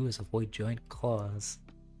have to do is avoid giant claws.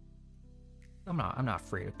 I'm not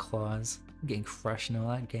afraid of claws. I'm getting crushed and all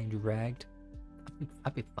that, getting dragged.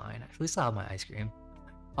 I'll be fine. At least I'll have my ice cream.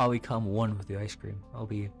 I'll become one with the ice cream. I'll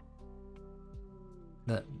be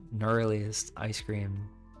the gnarliest ice cream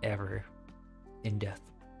ever in death.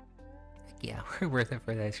 Heck yeah, we're worth it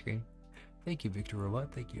for the ice cream. Thank you, Victor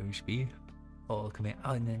Robot. Thank you, HB. Oh, command.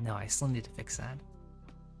 Oh, no, I still need to fix that.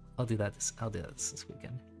 I'll do that this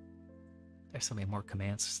weekend. There's so many more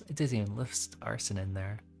commands. It doesn't even list arson in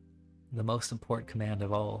there. The most important command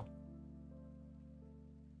of all.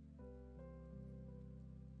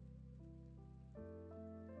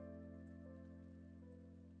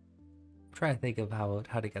 I'm trying to think of how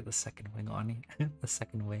to get the second wing on the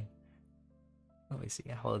second wing. Let me see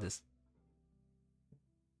how it is.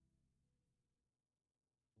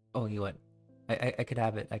 Oh, you know what? I could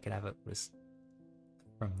have it. I could have it just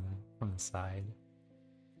from the side,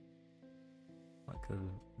 like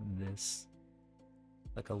this,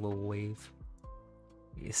 like a little wave.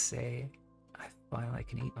 You say, I finally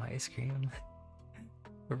can eat my ice cream.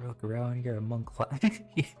 Look around, you're a monk.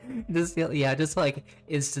 Just like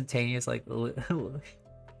instantaneous, like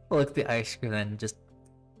look the ice cream, and just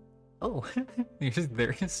oh, you're just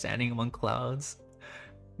there standing among clouds,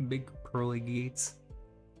 big pearly gates.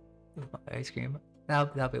 Ice cream.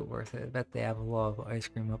 That'll be worth it. I bet they have a lot of ice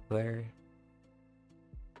cream up there.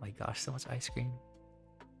 Oh my gosh, so much ice cream.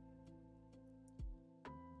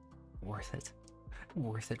 Worth it.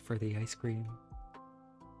 Worth it for the ice cream.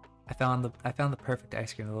 I found the perfect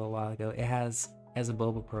ice cream a little while ago. It has a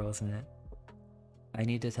boba pearls in it. I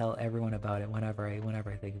need to tell everyone about it whenever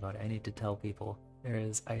I think about it. I need to tell people there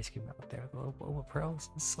is ice cream out there with little boba pearls.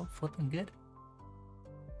 It's so flipping good.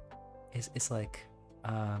 It's like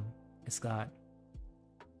it's got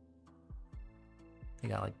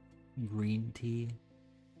like green tea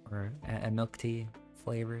or a milk tea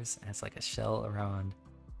flavors, and it's like a shell around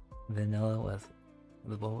vanilla with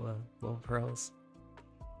the boba pearls.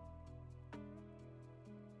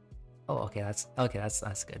 Oh, okay, that's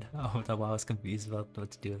good. Oh, I was confused about what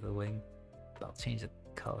to do with the wing. I'll change the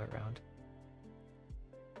color around.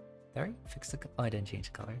 There, fix the. Oh, I didn't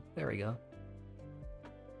change the color. There we go.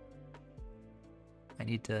 I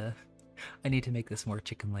need to make this more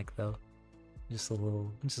chicken-like though. Just a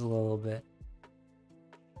little bit.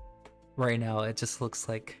 Right now, it just looks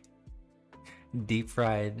like a deep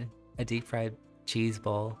fried cheese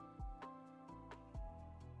ball.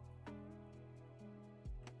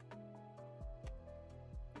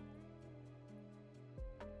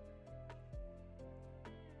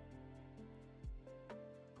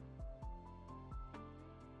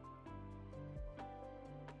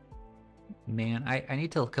 Man, I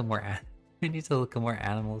need to look at more I need to look at more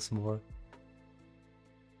animals more.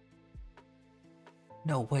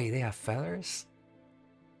 No way, they have feathers?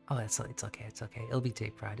 Oh, it's okay, it's okay. It'll be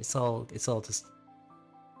take pride. It's all just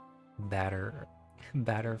batter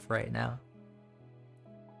for right now.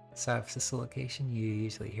 South Francisco location, you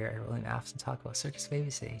usually hear William Afton talk about circus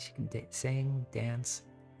babysitting. She can sing, dance,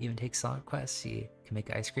 even take song requests. She can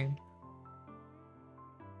make ice cream.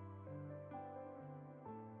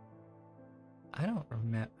 I don't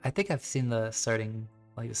remember. I think I've seen the start of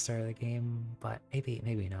the game, but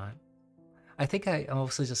maybe not. I think I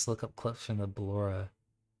mostly just look up clips from the Blora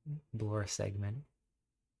segment,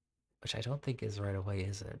 which I don't think is right away,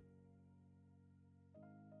 is it?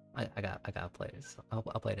 I gotta play it. So I'll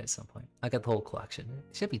play it at some point. I got the whole collection.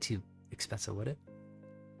 It shouldn't be too expensive, would it?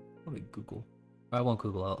 Let me Google. Or I won't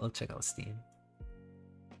Google. I'll check out Steam.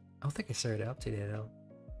 I don't think I started to update it though.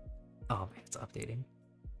 Oh man, it's updating.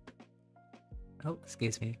 Oh,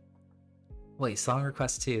 excuse me. Wait, song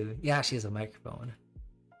request too. Yeah, she has a microphone.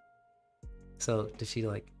 So did she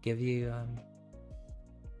like give you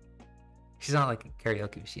She's not like a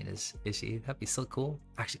karaoke machine, is she? That'd be so cool.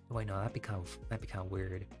 Actually, wait, no, that'd be kind of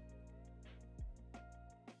weird.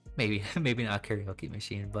 Maybe not a karaoke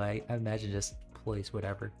machine, but I imagine just plays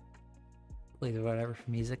whatever for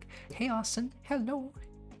music. Hey Austin, hello,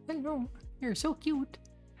 you're so cute.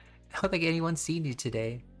 I don't think anyone's seen you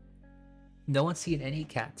today. No one's seen any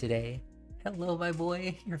cat today. Hello, my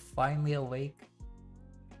boy, you're finally awake.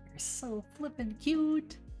 You're so flippin'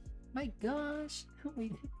 cute. My gosh. We're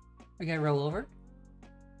gonna roll over.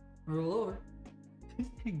 Roll over.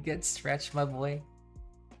 Get stretched, my boy.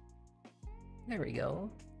 There we go.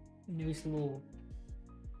 Nice little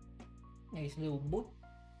boy.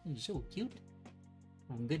 You're so cute.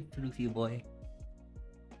 Good floofy boy.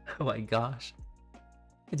 Oh my gosh.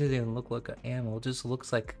 It doesn't even look like an animal. It just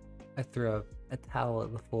looks like I threw a towel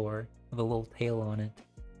at the floor with a little tail on it.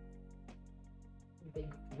 Big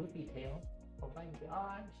floofy tail. Oh my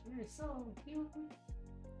gosh, you're so cute.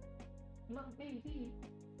 My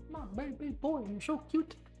baby boy, you're so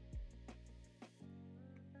cute.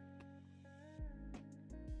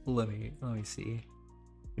 Let me see.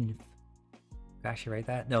 Actually write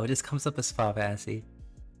that? No, it just comes up as Final Fantasy.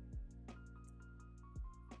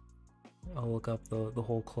 I'll look up the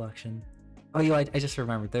whole collection. Oh, I just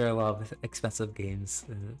remembered there are a lot of expensive games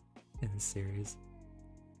in this series.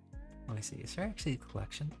 Let me see. Is there actually a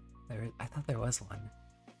collection? I thought there was one.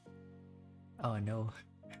 Oh no.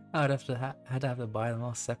 I would have to buy them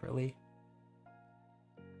all separately.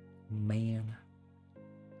 Man.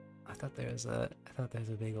 I thought there was a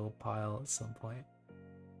big old pile at some point.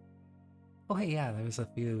 Oh hey, yeah, there was a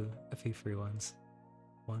few free ones.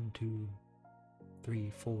 1, 2, 3,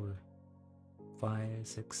 4, 5,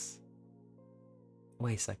 6.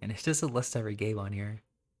 Wait a second, it doesn't list every game on here.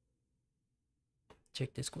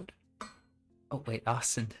 Check Discord. Oh wait,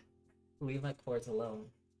 Austin. Leave my cords alone.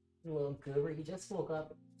 You little goober, you just woke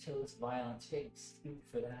up, chose violence. Shakes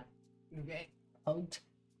for that. You're getting hugged.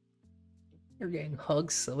 You're getting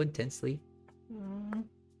hugged so intensely.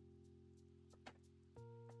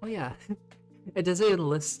 Oh yeah. It doesn't even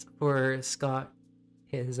list for Scott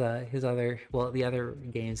his other, well, the other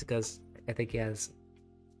games, because I think he has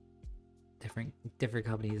different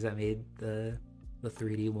companies that made the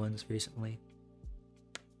 3D ones recently.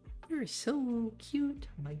 You're so cute.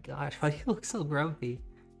 Oh my gosh, why do you look so grumpy?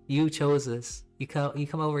 You chose this. You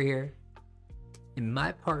come over here in my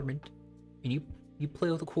apartment and you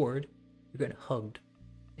play with a cord. You're getting hugged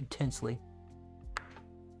intensely.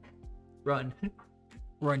 Run.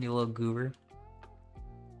 Run, you little goober.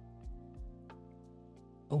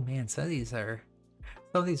 Oh man, some of these are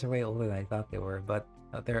way older than I thought they were, but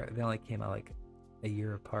they only came out like a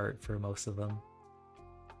year apart for most of them.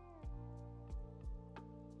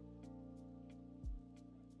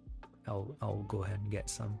 I'll go ahead and get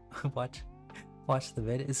some. watch the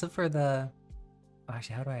vid. Is it for the?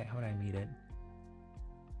 Actually, how do I mute it?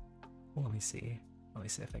 Well, let me see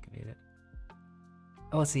if I can mute it.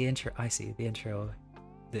 Oh, it's the intro. I see the intro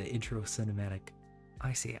cinematic.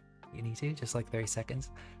 I see it. You need to just like 30 seconds.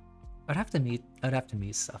 I'd have to mute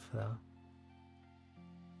stuff though.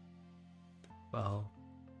 Well,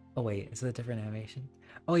 oh wait, is it a different animation?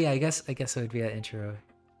 Oh yeah, I guess it would be an intro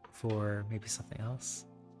for maybe something else.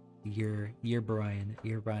 Year Brian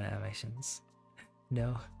animations.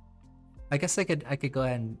 No, I guess I could go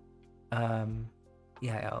ahead and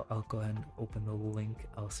yeah, I'll go ahead and open the link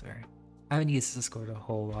elsewhere. I haven't used Discord a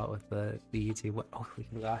whole lot with the YouTube. Oh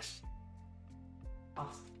my gosh.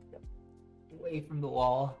 Away from the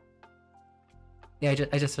wall. Yeah,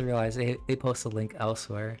 I just realized they post a link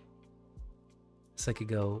elsewhere. So I could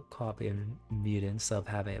go copy and mute it instead of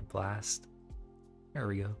having it blast. There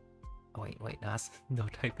we go. Oh wait, no,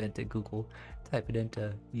 type it into Google. Type it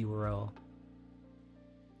into URL.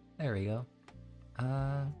 There we go.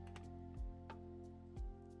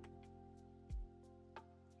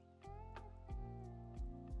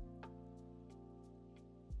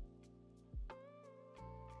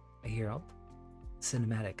 Here,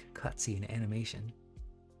 cinematic cutscene animation.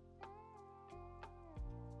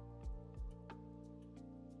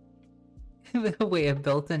 Wait, a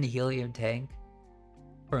built-in helium tank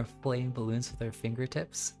for inflating balloons with their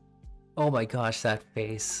fingertips? Oh my gosh, that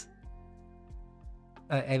face.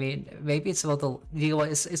 I mean, maybe it's about the, you know what,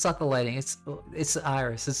 it's not the lighting, it's the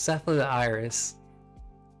iris. It's definitely the iris.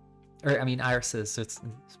 Or, I mean, irises, so it's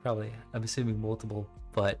probably, I'm assuming multiple,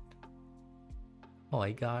 but... Oh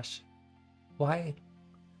my gosh. Why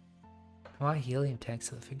helium tanks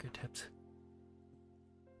to the fingertips?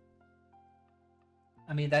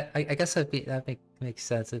 I mean, that I guess that makes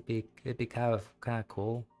sense. It'd be kind of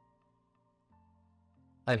cool.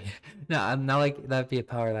 I mean, no, I'm not like that'd be a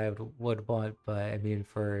power that I would want, but I mean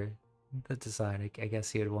for the design, I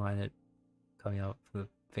guess you'd want it coming out from the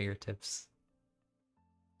fingertips.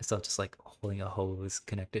 It's not just like holding a hose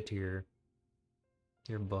connected to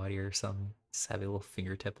your body or something. Just have a little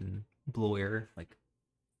fingertip and blow air like.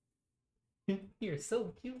 You're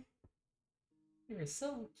so cute. You're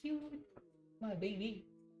so cute. My baby.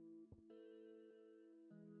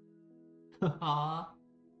 Aww.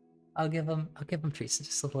 I'll give him treats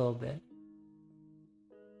just a little bit.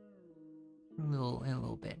 A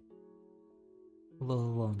little bit. A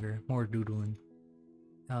little longer. More doodling.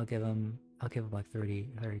 I'll give him like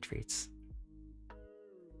 30 treats.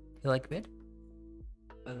 You like vid?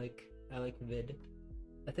 I like vid.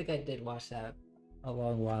 I think I did watch that a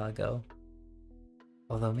long while ago.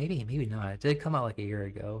 Although maybe not. It did come out like a year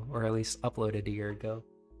ago, or at least uploaded a year ago.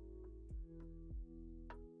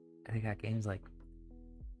 I think that game's like,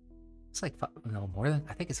 it's like I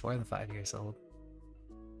think it's more than 5 years old.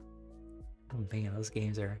 Oh man, those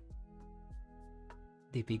games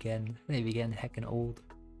they begin heckin' old.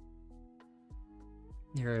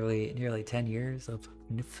 Nearly 10 years of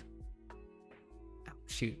NIF. Ow,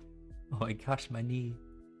 shoot. Oh my gosh, my knee.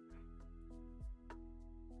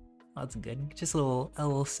 That's good. Just a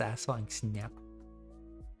little satisfying snap.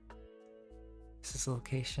 This is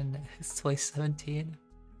location. It's 2017.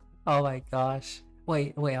 Oh my gosh.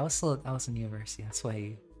 Wait. I was in university. That's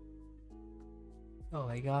why. Oh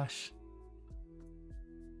my gosh.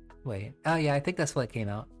 Wait. Oh yeah, I think that's what it came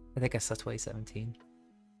out. I think I saw 2017.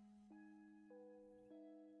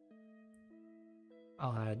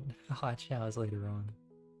 I'll add shows later on.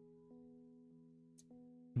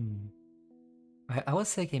 I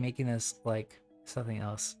was thinking making this like something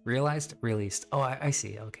else. Realized? Released. Oh, I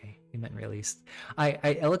see. Okay. You meant released.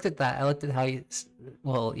 I looked at that. I looked at how you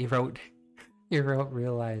wrote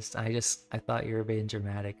realized. I thought you were being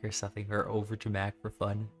dramatic or something, or over dramatic for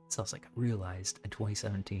fun. So I was like, realized in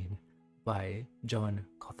 2017 by John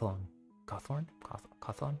Cawthorn. Cawthorn?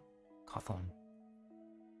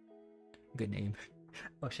 Good name.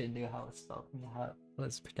 I wish I knew how it's spelled and how it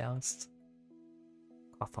was pronounced.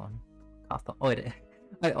 Cawthorn.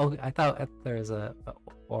 Oh, I thought there was an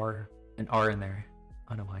R in there.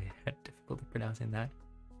 I don't know why I had difficulty pronouncing that.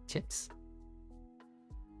 Chips.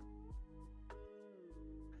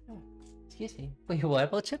 Oh, excuse me. Wait, what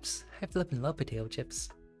about chips? I have to live in love potato chips.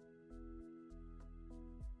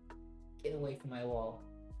 Get away from my wall.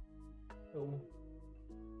 Oh.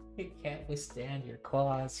 I can't withstand your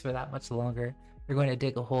claws for that much longer. You're going to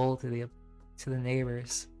dig a hole to the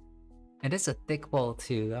neighbors. And it's a thick wall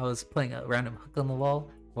too. I was putting a random hook on the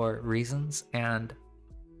wall for reasons, and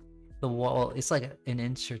the wall, it's like an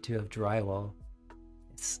inch or two of drywall.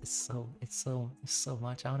 It's so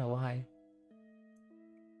much. I don't know why.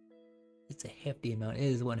 It's a hefty amount. It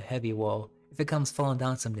is one heavy wall. If it comes falling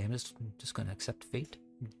down someday, I'm just gonna accept fate.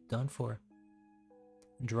 Done for.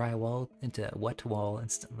 Dry wall into a wet wall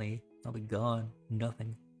instantly. I'll be gone.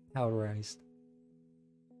 Nothing. Powderized.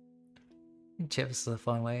 Chips is a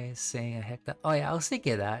fun way of saying a heck that. Oh yeah, I was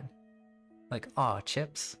thinking of that. Like, aw,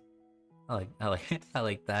 chips. I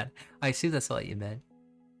like that. I assume that's what you meant.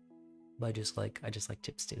 But I just like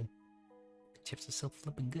chips too. Chips are so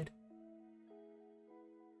flippin' good.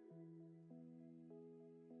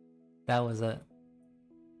 That was a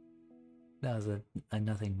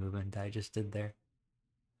nothing movement I just did there.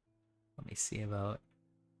 Let me see about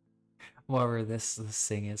whatever this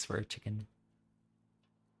thing is for a chicken.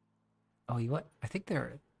 Oh, you what? I think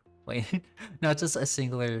they're... Wait, no, just a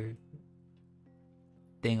singular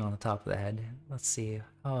thing on the top of the head. Let's see.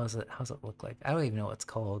 How's it look like? I don't even know what it's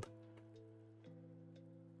called.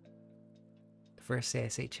 The first day I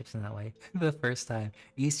say chips in that way. The first time.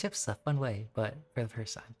 Use chips a fun way, but for the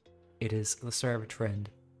first time. It is the start of a trend.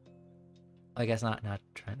 I guess not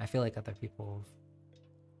trend. I feel like other people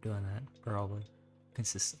doing that probably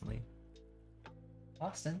consistently.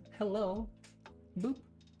 Austin, hello. Boop.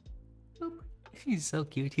 Boop. He's so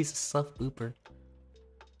cute. He's a self booper.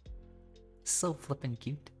 So flippin'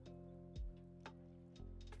 cute.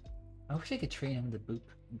 I wish I could train him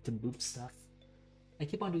to boop stuff. I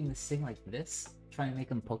keep on doing this thing like this, trying to make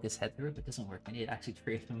him poke his head through it, but it doesn't work. I need to actually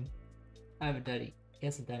train him. I haven't done it. He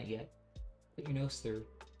hasn't done it yet. Put your nose through.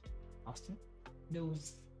 Austin?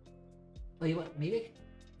 Nose. Oh, you what? Maybe?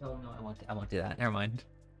 Oh no, I won't do that. Never mind.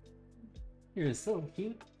 You're so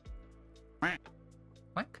cute. Quack.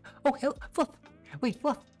 Oh, hello, Fluff. Wait,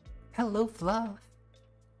 Fluff. Hello, Fluff.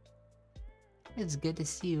 It's good to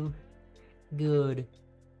see you. Good.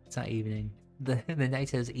 It's not evening. The night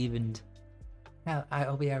has evened. Now I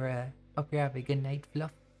hope you have a good night,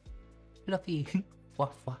 Fluff. Fluffy.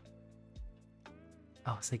 Fluff.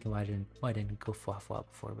 I was thinking why I didn't go Fluff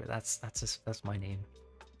before, but that's my name.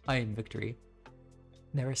 I am Victory.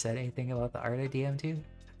 Never said anything about the art I DM to.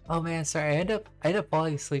 Oh man, sorry. I ended up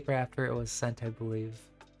falling asleep right after it was sent, I believe.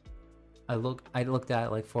 I looked at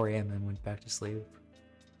it like 4 AM and went back to sleep.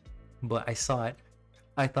 But I saw it.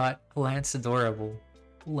 I thought Lance adorable.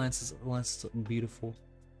 Lance is beautiful.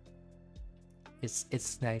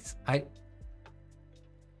 It's nice. I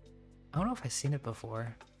don't know if I've seen it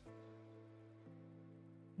before.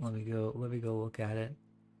 Let me go look at it.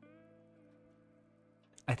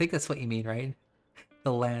 I think that's what you mean, right?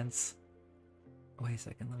 The Lance. Wait a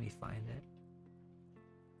second, let me find it.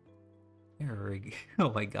 There we go.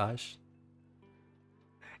 Oh my gosh.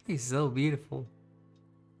 He's so beautiful.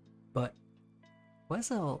 But what's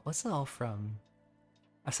it all from?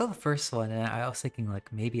 I saw the first one and I was thinking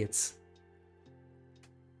like maybe it's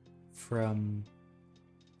from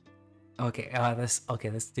okay,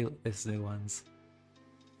 let's do this new ones.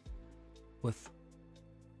 With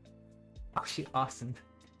oh shoot, Austin.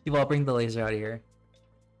 You all bring the laser out of here.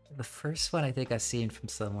 The first one I think I've seen from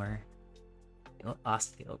somewhere.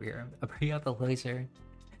 Austin over here. I'll bring out the laser.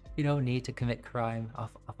 You don't need to commit crime. I'll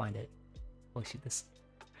find it. Oh shoot,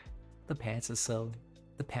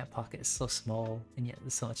 the pant pocket is so small and yet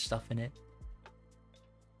there's so much stuff in it.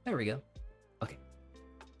 There we go. Okay.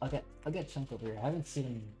 I'll get Chunk over here. I haven't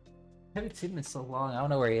seen him in so long. I don't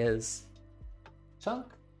know where he is. Chunk?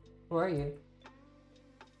 Where are you?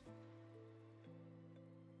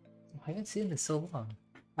 I haven't seen him in so long.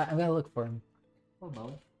 I'm gonna look for him. Hold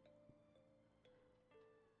on.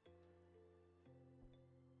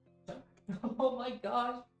 Oh my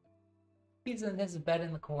gosh! He's in his bed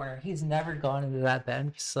in the corner. He's never gone into that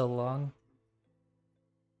bed for so long.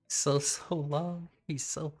 So long. He's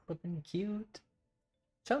so flippin' cute.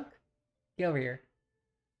 Chunk, get over here.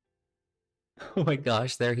 Oh my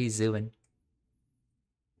gosh, there he's zooming.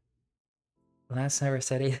 Lance never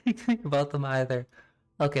said anything about them either.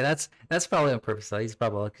 Okay, that's probably on purpose though. He's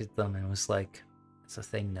probably looked at them and was like, it's a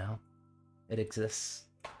thing now. It exists.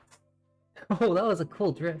 Oh, that was a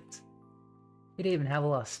cool drift. He didn't even have a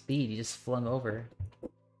lot of speed, he just flung over.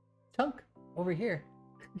 Chunk, over here.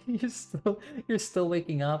 You're still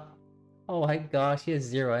waking up. Oh my gosh, he has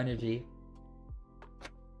 0 energy.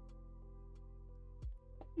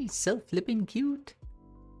 He's so flippin' cute.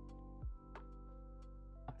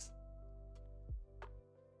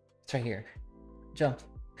 It's right here. Jump.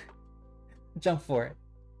 Jump for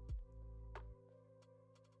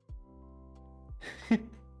it.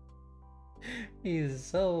 He's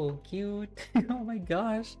so cute. Oh my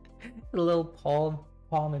gosh. The little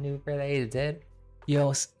paw maneuver that he did.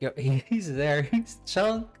 Yo, he's there. He's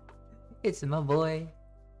Chunk. It's my boy.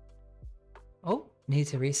 Oh, need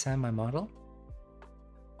to resign my model.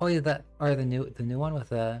 Oh yeah, the new one with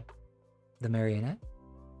the marionette.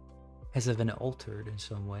 Has it been altered in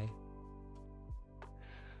some way?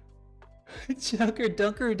 Chunker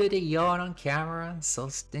Dunker did a yawn on camera. So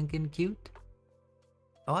stinking cute.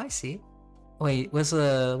 Oh, I see. Wait, was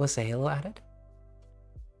the halo added?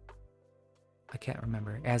 I can't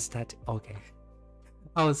remember. As that okay.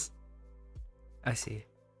 I see.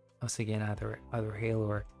 I was thinking either halo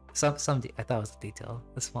or some I thought it was a detail.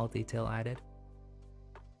 A small detail added.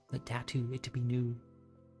 The tattoo, it to be new.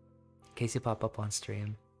 In case you pop up on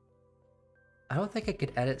stream. I don't think I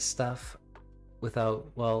could edit stuff without,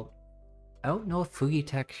 well, I don't know if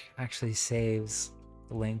FugiTech actually saves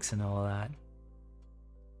links and all that.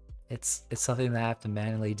 It's something that I have to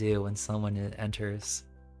manually do when someone enters,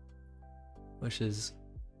 which is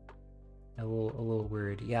a little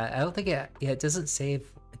weird. Yeah, I don't think it doesn't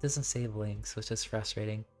save links, which is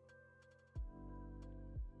frustrating.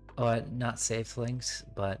 not saved links,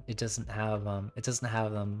 but it doesn't have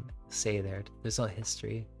them say there. There's no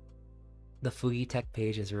history. The FugiTech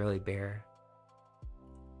page is really bare.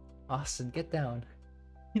 Austin, get down.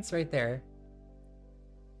 It's right there.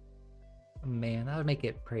 Man, that would make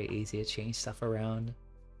it pretty easy to change stuff around.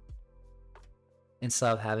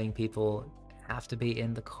 Instead of having people have to be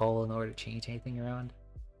in the call in order to change anything around.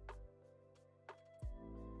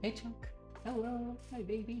 Hey Chunk. Hello, my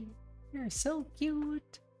baby. You're so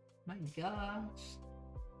cute. My gosh.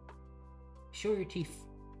 Show your teeth.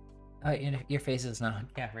 Oh, your face is not on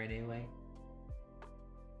camera anyway.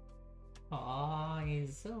 Aw,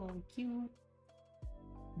 he's so cute.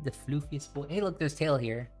 The floofiest boy. Hey, look, there's Tail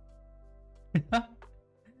here. Oh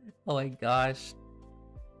my gosh.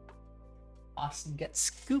 Austin gets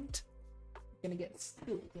scooped. You're gonna get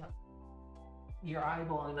scooped. Yeah. You're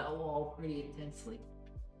eyeballing that wall pretty intensely.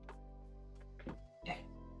 Yeah.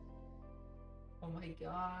 Oh my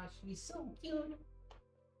gosh, he's so cute.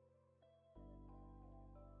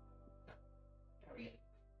 There we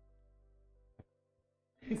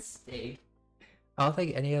go. Stayed. I don't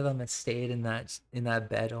think any of them has stayed in that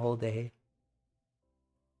bed all day.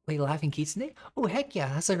 Wait, laughing kitsune? Oh heck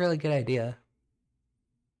yeah, that's a really good idea.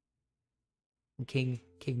 King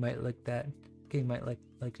might like that. King might like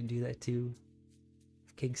to do that too.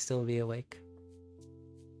 If King still be awake.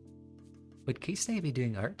 Would Kitsune be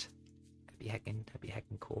doing art? That'd be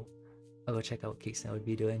heckin' cool. I'll go check out what Kitsune would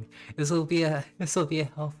be doing. This will be a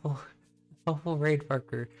helpful raid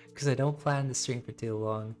marker because I don't plan to stream for too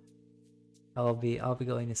long. I'll be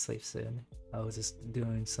going to sleep soon. I was just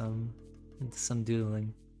doing some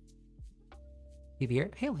doodling. You here?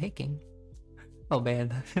 Hey King. Oh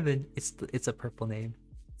man, it's a purple name.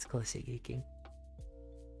 It's classic King.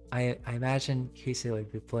 I imagine Kitsune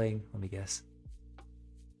would be playing. Let me guess.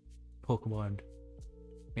 Pokemon,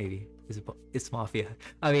 maybe. It's Mafia.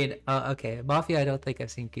 I mean, okay, Mafia. I don't think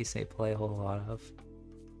I've seen Kitsune play a whole lot of.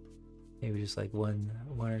 Maybe just like one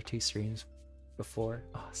or two streams before.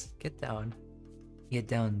 Oh, get down,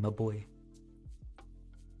 my boy.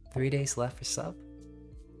 3 days left for sub.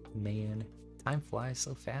 Man, time flies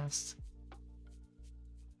so fast.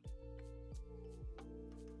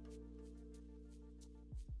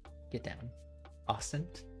 Get down, Austin.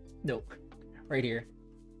 Nope, right here.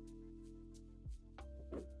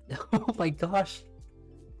 Oh my gosh,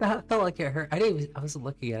 that felt like it hurt. I wasn't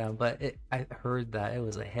looking at him, but I heard that it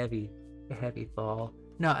was a heavy fall.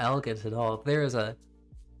 Not elegant at all.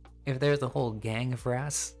 If there's a whole gang of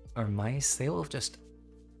rats or mice, he will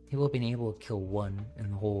have been able to kill one,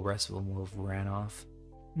 and the whole rest of them will have ran off.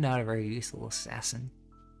 Not a very useful assassin.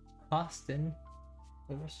 Austin,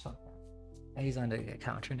 where's something? He's on the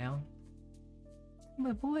counter now.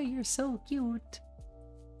 My boy, you're so cute.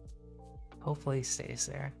 Hopefully he stays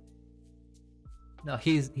there. No,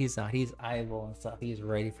 he's not. He's eyeballing stuff. He's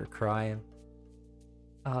ready for crime.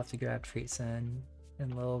 I'll have to grab treats in a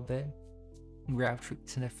little bit. Grab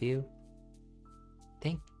treats in a few.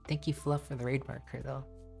 Thank you, Fluff, for the raid marker though.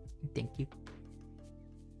 Thank you.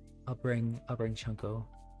 I'll bring Chunko.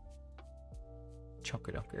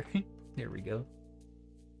 Chunko Dunker. There we go.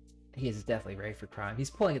 He is definitely ready for crime. He's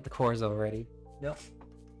pulling at the cores already. Nope.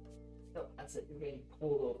 Nope, that's it. You're getting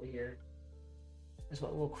pulled over here. That's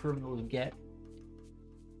what little criminals get.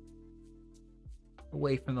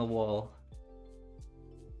 Away from the wall.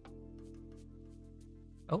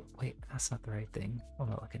 Oh, wait, that's not the right thing. What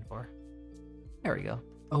am I looking for? There we go.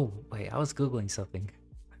 Oh, wait, I was Googling something.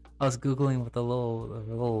 I was Googling what the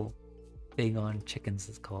little thing on chickens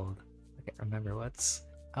is called. I can't remember I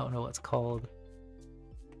don't know what's called.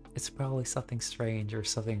 It's probably something strange or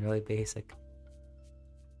something really basic.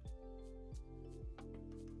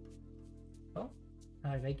 Oh,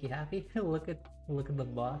 I make you happy? Look at the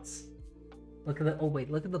bots. Look at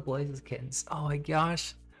the boys as kittens. Oh my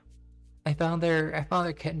gosh. I found their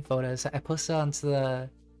kitten photos. I posted into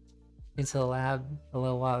the lab a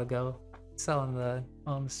little while ago. It's on the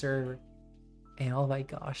server. And oh my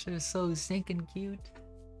gosh, they're so stinking cute.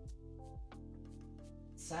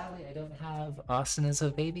 Sadly, I don't have Austin as a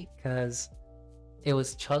baby because it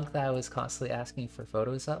was Chunk that I was constantly asking for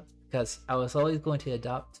photos of, because I was always going to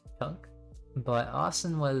adopt Chunk, but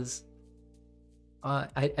Austin was I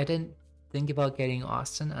didn't think about getting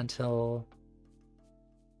Austin until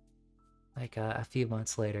like a few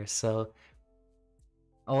months later. So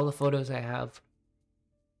all the photos I have,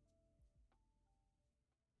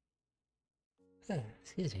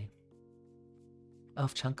 excuse me,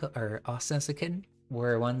 of Chunko or Austin as a kitten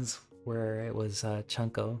were ones where it was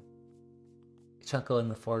Chunko in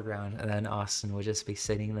the foreground, and then Austin would just be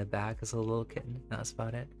sitting in the back as a little kitten. That's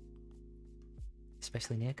about it.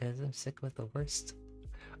 Especially Nia, because I'm sick with the worst.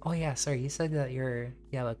 Oh yeah, sorry, you said that you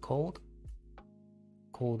have a cold?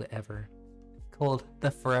 Cold ever. Cold, the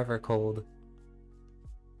forever cold.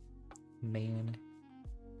 Man.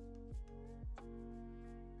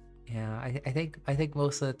 Yeah, I think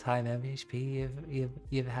most of the time MHP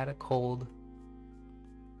you've had a cold.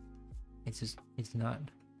 It's not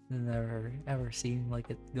never ever seemed like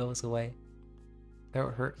it goes away.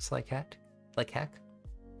 Throat hurts like heck. Like heck.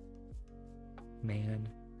 Man.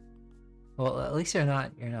 Well, at least you're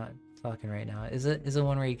not talking right now. Is it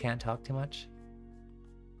one where you can't talk too much?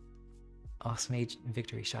 Awesome age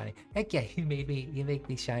victory shiny. Heck yeah, you make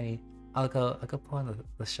me shiny. I'll go pull on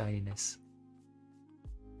the shininess.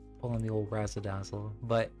 Pull on the old razzle dazzle.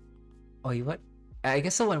 But oh, you what? I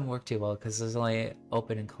guess it wouldn't work too well because there's only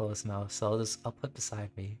open and closed mouth. So I'll put beside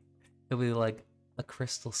me. It'll be like a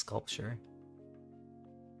crystal sculpture.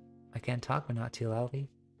 I can't talk, but not too loudly.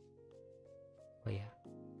 Oh yeah,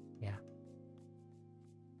 yeah.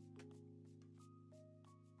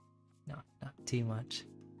 No, not too much.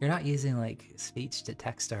 You're not using like speech to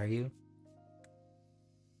text, are you?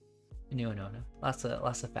 No. Lots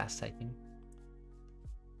of fast typing.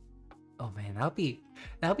 Oh man,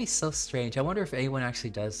 that'll be so strange. I wonder if anyone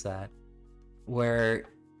actually does that. Where,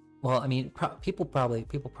 well, I mean, people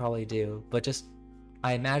probably do, but just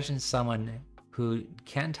I imagine someone who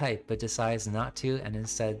can type but decides not to, and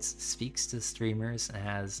instead speaks to streamers and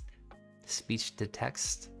has speech to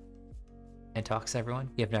text and talks to everyone.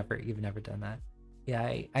 You've never done that. Yeah,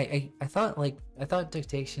 I thought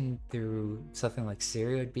dictation through something like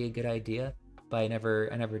Siri would be a good idea, but I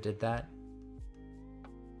never did that.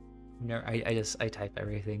 No, I type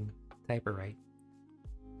everything. Type or write.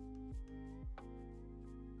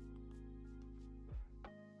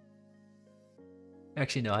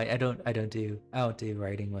 Actually no, I don't do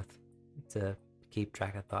writing with to keep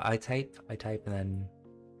track of thought. I type and then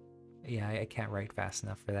yeah, I can't write fast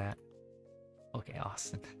enough for that. Okay,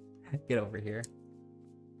 Austin. Get over here.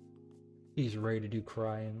 He's ready to do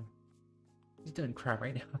crime. He's doing crime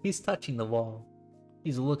right now. He's touching the wall.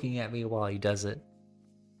 He's looking at me while he does it.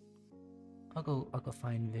 I'll go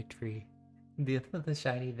find victory. The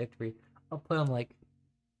shiny victory. I'll put him like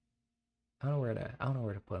I don't know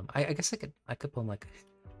where to put him. I guess I could put him like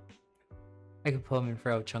I could put him in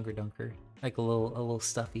front of Chunker Dunker. Like a little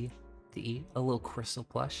stuffy to eat. A little crystal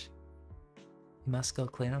plush. You must go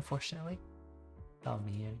clean, unfortunately. Oh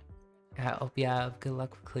man. I hope you have good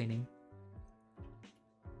luck with cleaning.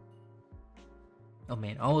 Oh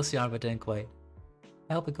man, almost yawned but didn't quite.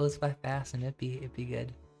 I hope it goes by fast and it'd be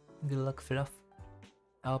good. Good luck, Fluff.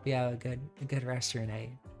 I hope you have a good rest of your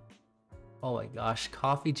night. Oh my gosh,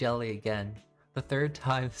 coffee jelly again. The third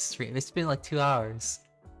time this stream. It's been like 2 hours.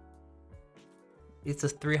 It's a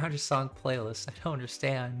 300 song playlist. I don't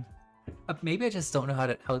understand. Maybe I just don't know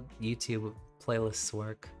how YouTube playlists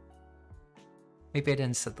work. Maybe I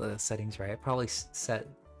didn't set the settings right. I probably set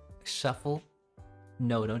shuffle.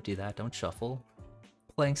 No, don't do that. Don't shuffle.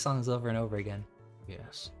 Playing songs over and over again.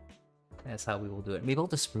 Yes. That's how we will do it. Maybe I'll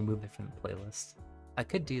just remove it from the playlist. I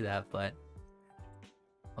could do that, but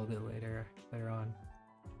I'll do it later on.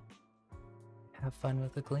 Have fun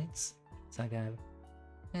with the cleans. It's not gonna.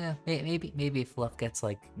 Yeah, maybe Fluff gets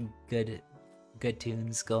like good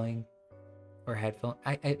tunes going, or headphone.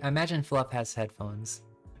 I imagine Fluff has headphones.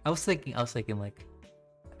 I was thinking like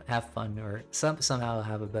have fun or somehow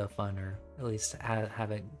have a bit of fun, or at least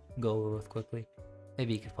have it go over with quickly.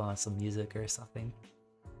 Maybe you could put on some music or something.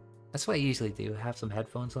 That's what I usually do, have some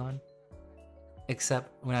headphones on. Except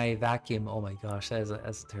when I vacuum, oh my gosh, that's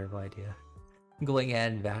a terrible idea. Going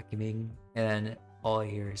in, vacuuming, and then all I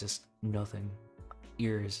hear is just nothing.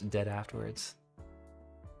 Ears dead afterwards.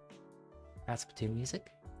 That's Splatoon music?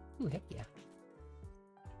 Ooh, heck yeah.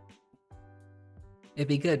 It'd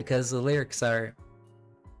be good because the lyrics are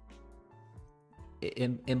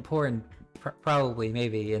important, probably,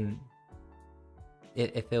 maybe,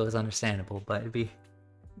 if it was understandable, but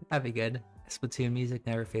that'd be good. Splatoon music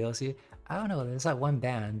never fails you. I don't know, there's that one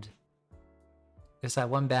band. There's that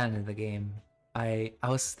one band in the game. I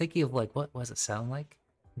was thinking of like, what does it sound like?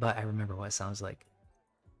 But I remember what it sounds like.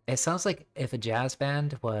 It sounds like if a jazz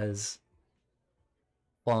band was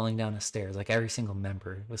falling down the stairs, like every single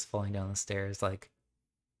member was falling down the stairs, like,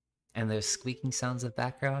 and there's squeaking sounds in the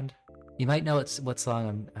background. You might know what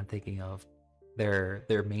song I'm thinking of.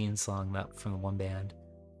 Their main song from the one band,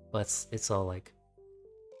 but it's all like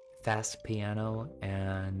fast piano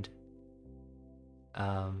and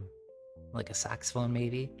like a saxophone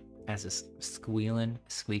maybe as a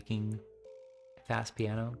squeaking fast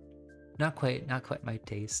piano. Not quite my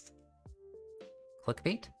taste.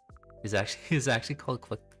 Clickbait is actually called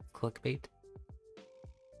clickbait.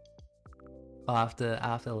 I'll have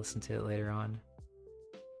to listen to it later on.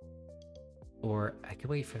 Or I could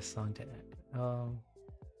wait for a song to end. Oh,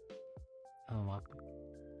 well.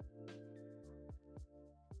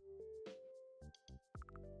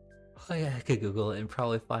 Oh yeah, I could Google it and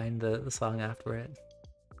probably find the song after it.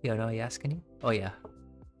 Yo, no, yes, can you? Oh yeah.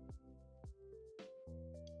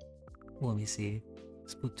 Let me see.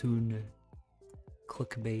 Splatoon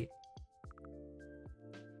clickbait.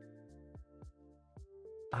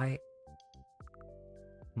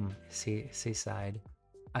 Seaside.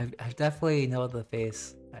 I definitely know the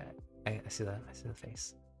face. I see that. I see the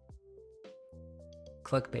face.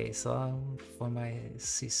 Clickbait song for my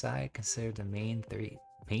seaside considered the main theme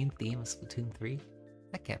of Splatoon 3?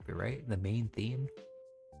 That can't be right. The main theme?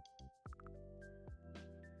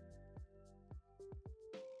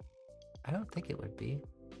 I don't think it would be.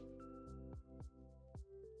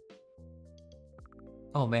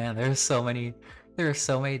 Oh man, there are so many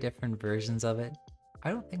different versions of it. I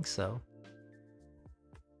don't think so.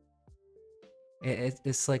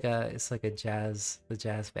 It's like a jazz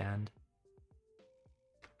band.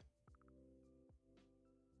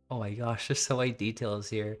 Oh my gosh, there's so many details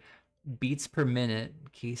here. Beats per minute,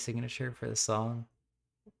 key signature for the song.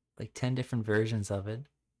 Like 10 different versions of it.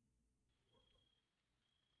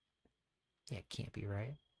 Yeah, it can't be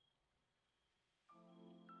right.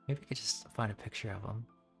 Maybe I could just find a picture of them.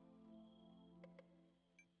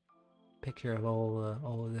 Picture of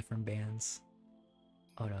all the different bands.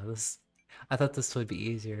 Oh no, this. I thought this would be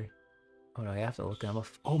easier. Oh no, I have to look them up.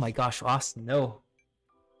 Oh my gosh, Austin, no,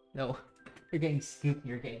 no, you're getting scooped.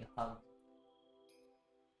 You're getting hugged.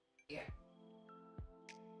 Yeah,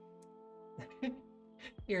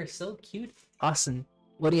 you're so cute, Austin.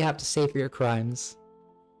 What do you have to say for your crimes?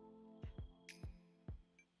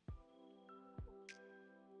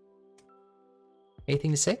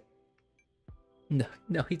 Anything to say? No,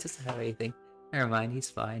 no, he doesn't have anything. Never mind, he's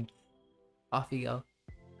fine. Off you go.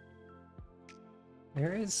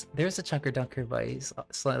 There's a Chunker Dunker, but he's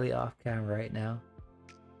slightly off camera right now.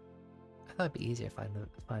 I thought it'd be easier if I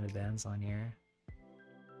find the bands on here.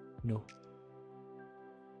 No.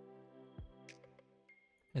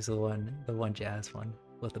 There's the one jazz one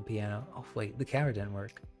with the piano. Oh wait, the camera didn't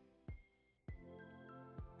work.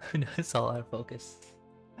 No, it's all out of focus.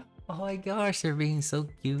 Oh my gosh, they're being so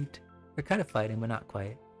cute. They're kind of fighting, but not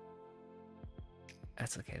quite.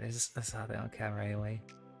 That's okay. That's how they're on camera anyway.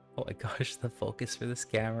 Oh my gosh, the focus for this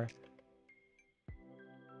camera.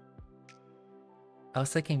 I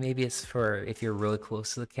was thinking maybe it's for if you're really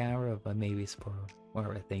close to the camera, but maybe it's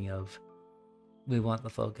more of a thing of we want the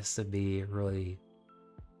focus to be really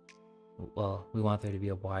well, we want there to be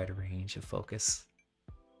a wide range of focus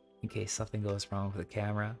in case something goes wrong with the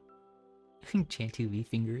camera. Chantu V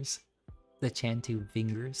fingers. The Chantu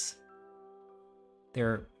fingers.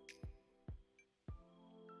 They're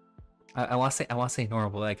I want to say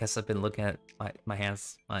normal, but I guess I've been looking at my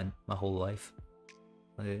hands my whole life.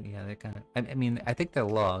 Yeah, they're kind of. I mean, I think they're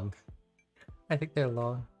long. I think they're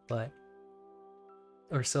long, but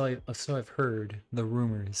or so I've heard the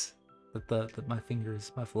rumors that my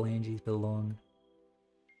fingers, my phalanges belong.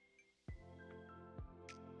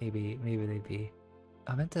 Maybe they'd be.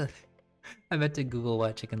 I meant to I meant to Google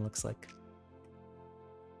what chicken looks like.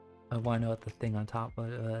 I want to know what the thing on top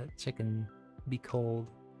of chicken be cold.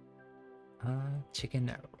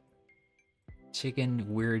 Chicken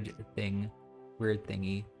weird thingy.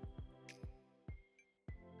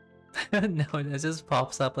 No, it just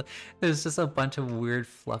pops up. There's just a bunch of weird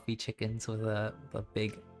fluffy chickens with a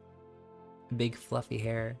big fluffy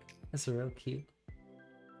hair. That's real cute.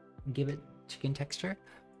 Give it chicken texture.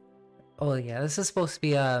 Oh yeah, this is supposed to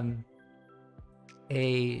be a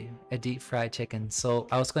deep fried chicken, so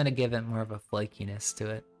I was going to give it more of a flakiness to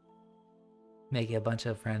it. Make a bunch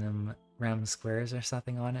of random squares or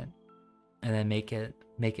something on it, and then make it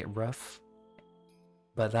rough.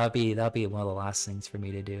 But that'll be one of the last things for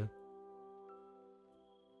me to do.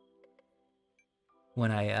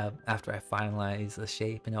 When I after I finalize the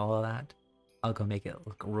shape and all of that, I'll go make it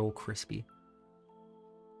look real crispy.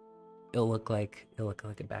 It'll look like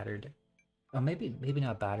a battered, or maybe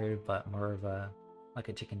not battered, but more of a like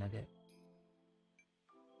a chicken nugget.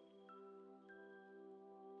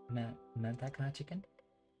 Meant that kind of chicken?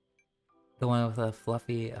 The one with a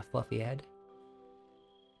fluffy head?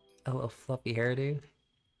 A little fluffy hairdo?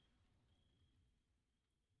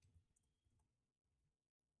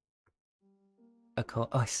 A comb.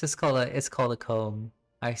 Oh, it's called a comb.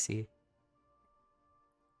 I see.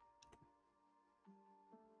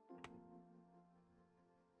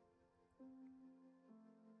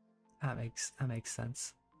 That makes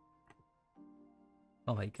sense.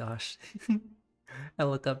 Oh my gosh. I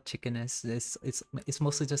look up chicken as it's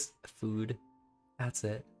mostly just food. That's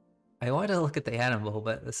it. I wanted to look at the animal,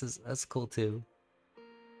 but that's cool too.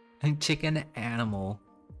 And chicken animal.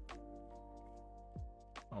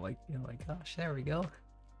 Oh my gosh, there we go.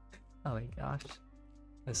 Oh my gosh.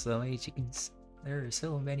 There's so many chickens. There are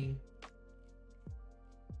so many.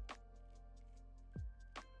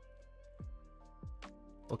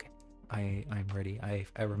 Okay. I'm ready.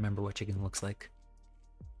 I remember what chicken looks like.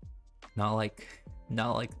 Not like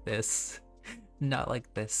this. Not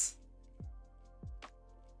like this.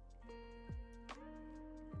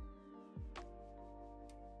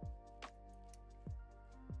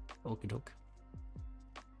 Okie doke.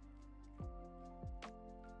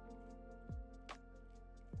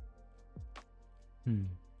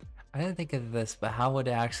 I didn't think of this, but how would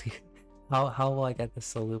it actually how will I get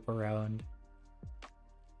this to loop around?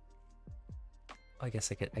 I guess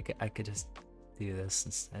I could just do this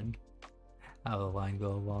instead. Have the line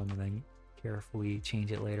go along and then carefully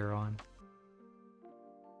change it later on.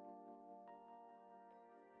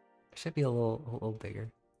 It should be a little bigger.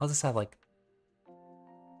 I'll just have like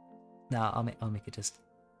I'll make it just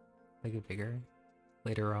make it bigger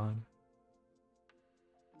later on.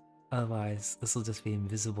 Otherwise, this will just be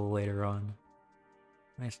invisible later on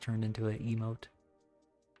when it's turned into an emote.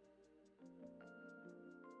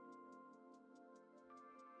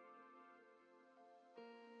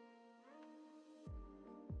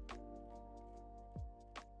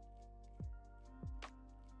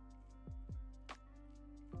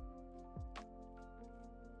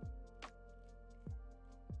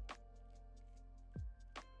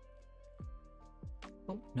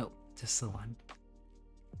 Oh, no, just the one.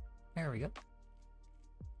 There we go.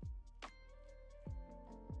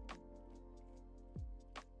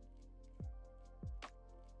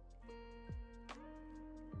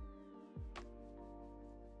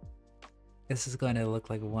 This is going to look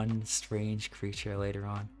like one strange creature later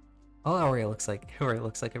on. Oh, already looks like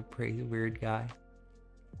a pretty weird guy.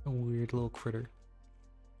 A weird little critter.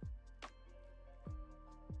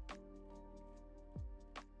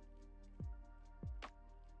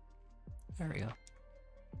 There we go.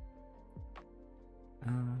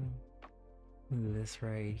 Move this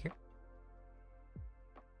right here.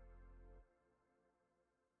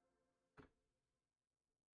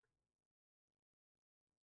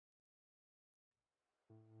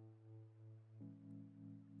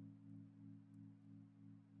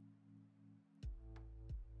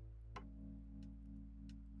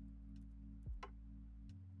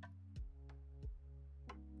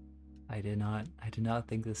 I did not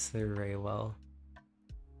think this through very well.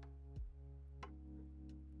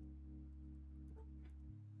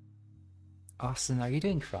 Austin, are you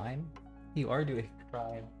doing crime? You are doing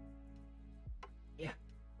crime. Yeah,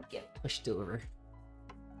 get pushed over.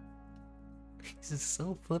 This is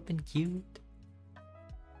so flippin' cute.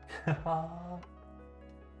 I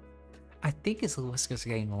think his whiskers are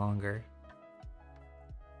getting longer.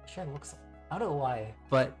 Sure looks like, I don't know why,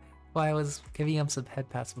 but while I was giving him some head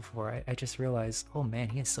pats before, I just realized, oh man,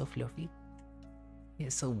 he is so fluffy. He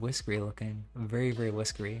is so whiskery looking. Very, very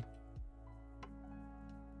whiskery.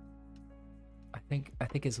 I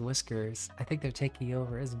think his whiskers, I think they're taking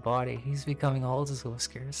over his body. He's becoming all his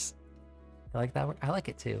whiskers. I like that word. I like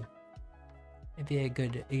it too. It'd be a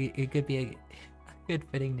good, it could be a good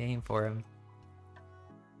fitting name for him.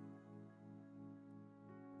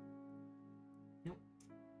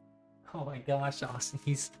 Oh my gosh, Austin,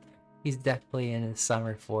 he's definitely in his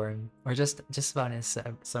summer form, or just about in his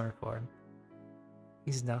summer form.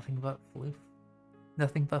 He's nothing but floof.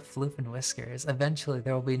 Nothing but floof and whiskers. Eventually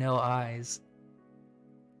there will be no eyes.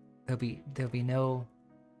 There'll be no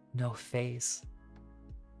face.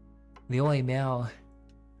 The only meow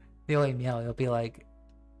it'll be like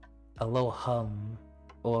a low hum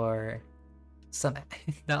or some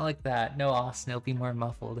not like that. No, Austin, it'll be more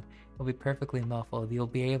muffled. It'll be perfectly muffled. You'll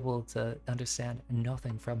be able to understand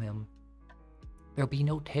nothing from him. There'll be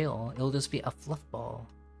no tail. It'll just be a fluff ball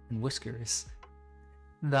and whiskers.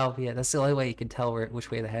 That'll be it. That's the only way you can tell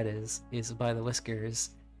which way the head is by the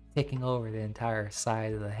whiskers taking over the entire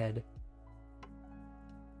side of the head.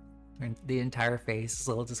 And the entire face is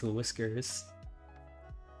all just whiskers.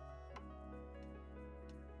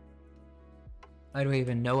 I don't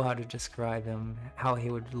even know how to describe him, how he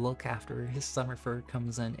would look after his summer fur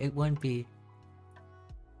comes in. It wouldn't be...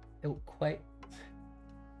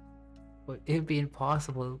 It'd be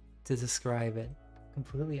impossible to describe it.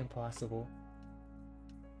 Completely impossible.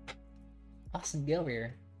 Austin, get over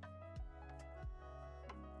here.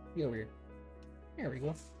 Get over here. There we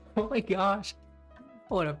go. Oh my gosh.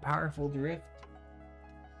 What a powerful drift.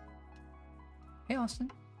 Hey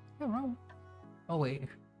Austin. What's wrong? Oh wait,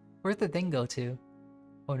 where'd the thing go to?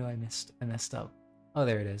 Oh no, I messed up. Oh,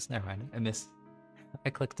 there it is. Never mind. I missed. I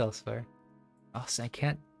clicked elsewhere. Oh, so I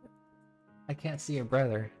can't see your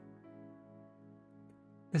brother.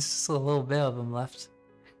 There's just a little bit of him left.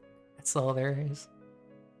 That's all there is.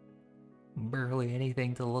 Barely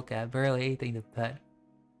anything to look at. Barely anything to pet.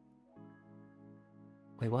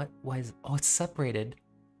 Wait, what? Why is? Oh, it's separated.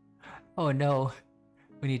 Oh no,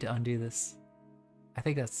 we need to undo this. I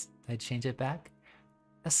think that's. Did I change it back?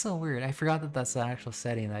 That's so weird. I forgot that that's an actual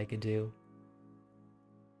setting that I could do.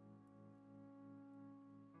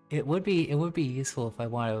 It would be useful if I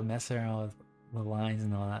wanted to mess around with the lines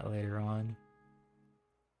and all that later on.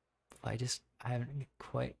 But I haven't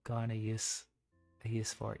quite gotten a use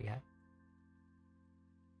for it yet.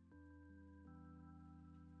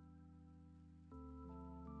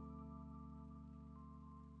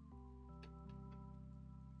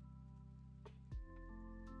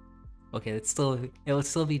 Okay, it would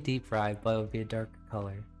still be deep fried, but it would be a darker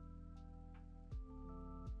color.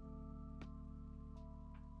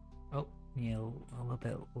 Oh, yeah, a little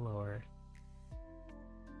bit lower.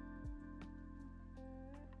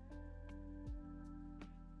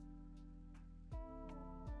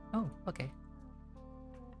 Oh, okay.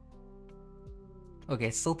 Okay,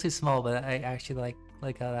 it's still too small, but I actually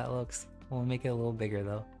like how that looks. We'll make it a little bigger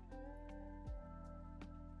though.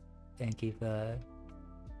 And keep a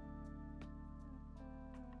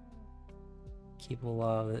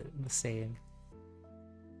lot of it the same.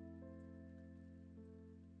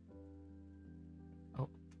 Oh,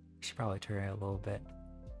 we should probably turn it a little bit.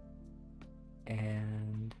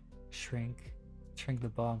 And shrink the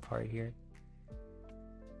bottom part here.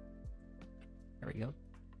 There we go.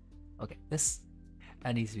 Okay,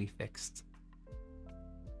 that needs to be fixed.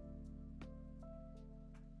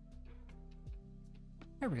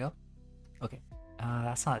 There we go. Okay,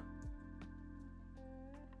 that's not.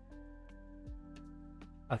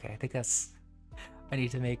 Okay, I think that's. I need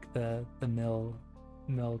to make the mill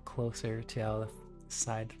closer to the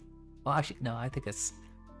side. Well, actually, no. I think it's.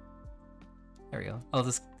 There we go. I'll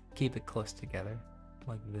just keep it close together,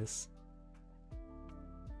 like this.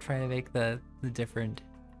 Try to make the different.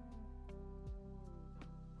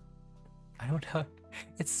 I don't know.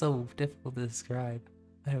 It's so difficult to describe.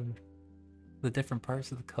 The different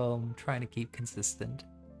parts of the comb. Trying to keep consistent.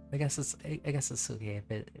 I guess it's okay if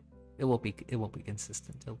it won't be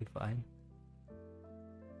consistent. It'll be fine.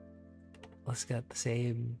 Let's get the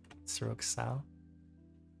same stroke style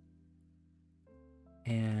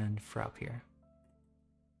and frop here.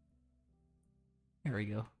 There we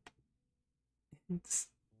go.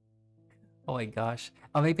 Oh my gosh.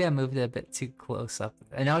 Oh, maybe I moved it a bit too close up.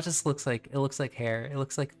 And now it just looks like hair. It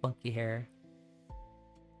looks like funky hair.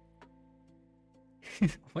 Oh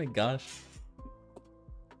my gosh.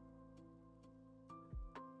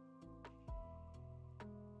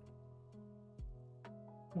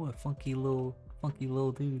 What a funky little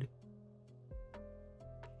dude.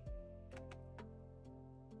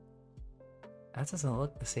 That doesn't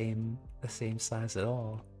look the same size at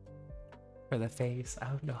all. For the face, I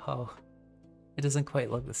don't know. It doesn't quite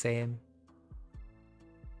look the same.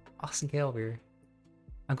 Austin, get over here.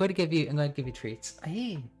 I'm going to give you treats.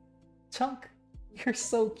 Hey, Chunk, you're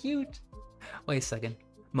so cute. Wait a second.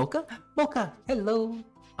 Mocha? Mocha, hello.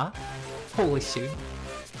 Huh? Holy shoot.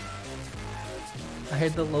 I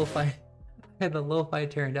had the lo-fi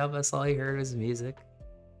turned up. That's all I heard was music.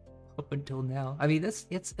 Up until now. I mean, it's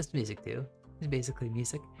music too. It's basically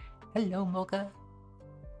music. Hello, Mocha.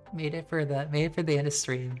 Made it for the end of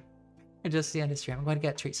stream. Just the end of stream. I'm going to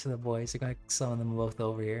get treats for the boys. I'm going to summon them both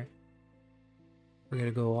over here. We're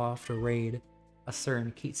going to go off to raid a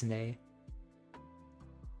certain kitsune.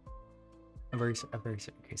 A very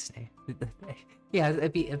certain kitsune. Yeah,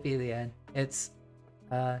 it'd be the end. It's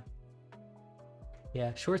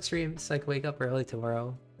yeah, short stream. It's like wake up early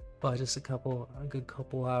tomorrow. Well, just a good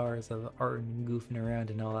couple hours of art and goofing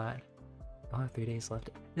around and all that. I have 3 days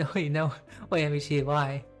left. No, wait, no. Wait, let me see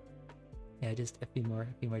why. Yeah, just a few more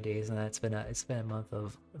days, and it's been a month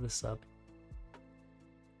of the sub.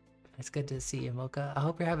 It's good to see you, Mocha. I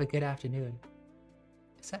hope you're having a good afternoon.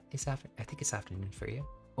 I think it's afternoon for you,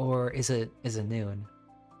 or is it noon?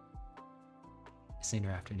 It's noon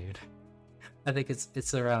or afternoon. I think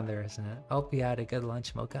it's around there, isn't it? I hope you had a good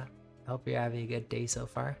lunch, Mocha. I hope you're having a good day so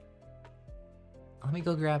far. Let me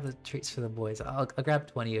go grab the treats for the boys. I'll grab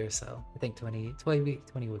 20 or so. I think 20 would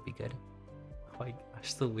be good. Oh my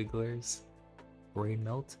gosh, the wigglers. Brain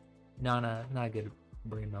melt? No, not good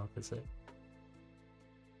brain melt, is it?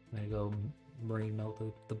 I'm gonna go brain melt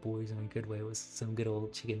the boys in a good way with some good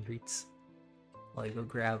old chicken treats. I'll go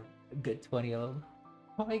grab a good 20 of them.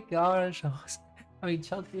 Oh my gosh. I mean,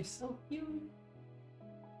 Chunk, you're so cute.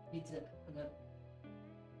 Need to put up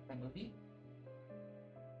my movie.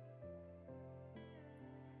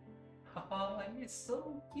 Oh, you're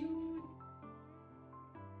so cute.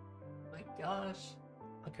 Oh my gosh.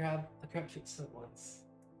 I'll grab treats at once.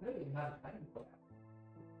 I don't even have a hiding place.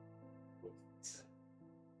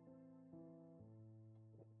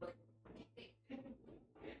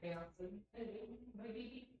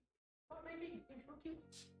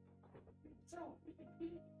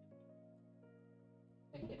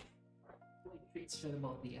 Okay. Treats for the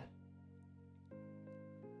both of you.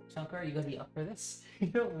 Chunker, are you gonna be up for this? You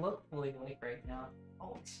don't look fully awake right now.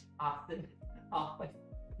 Oh, Austin. Oh,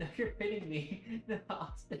 no, you're hitting me. No,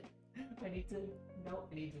 Austin. I need to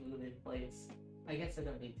move in place. I guess I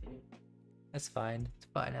don't need to. That's fine. It's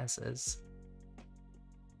fine as is.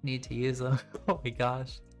 Need to use them. Oh my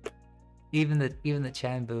gosh. Even the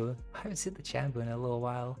Chanbu. I haven't seen the Chanbu in a little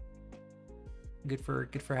while. Good for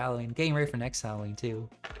Halloween. Getting ready for next Halloween too.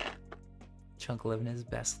 Chunk living his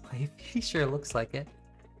best life. He sure looks like it.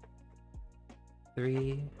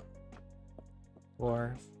 3,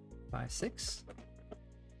 4, 5, 6,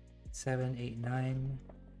 7, 8, 9,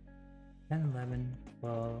 10, 11,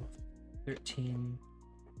 12, 13,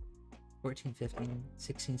 14, 15,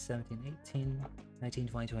 16, 17, 18, 19,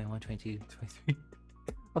 20, 21, 22, 23.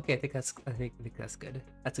 Okay, I think that's good.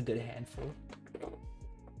 That's a good handful.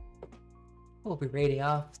 We'll be raiding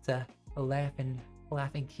off to a laughing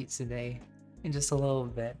cutes today in just a little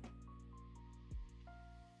bit.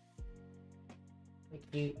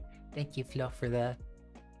 Thank you, Fluff, for the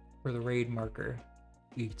raid marker.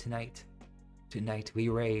 Tonight we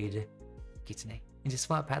raid. Kitsune. You just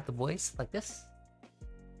want to pat the voice like this.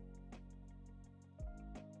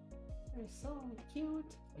 They're so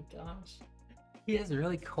cute. Oh my gosh. He has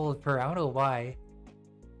really cold fur. I don't know why.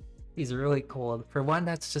 He's really cold. For one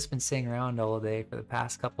that's just been sitting around all day for the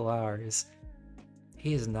past couple hours,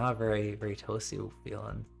 he is not very toasty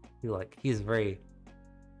feeling. He's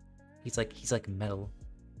like metal.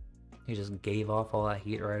 He just gave off all that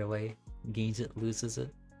heat right away. Gains it, loses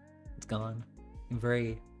it. It's gone.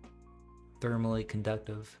 Very thermally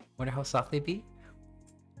conductive. Wonder how soft they'd be?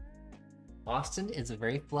 Austin is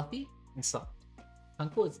very fluffy and soft.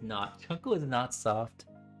 Chunko is not. Chunko is not soft.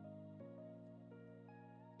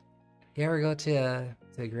 You ever go to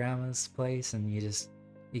grandma's place and you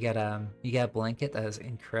get a blanket that is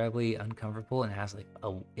incredibly uncomfortable and has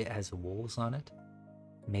it has wolves on it?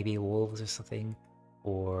 Maybe wolves or something,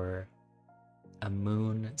 or a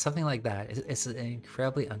moon, something like that. It's an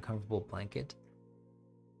incredibly uncomfortable blanket.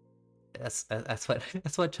 That's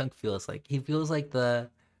what Chunk feels like. He feels like the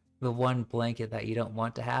one blanket that you don't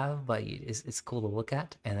want to have, but it's cool to look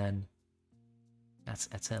at, and then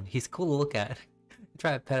that's him. He's cool to look at.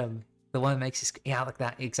 Try to pet him. The one that makes you like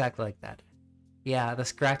that, exactly like that. Yeah, the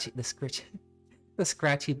scratchy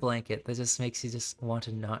blanket that just makes you just want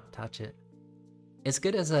to not touch it. It's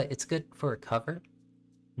good for a cover,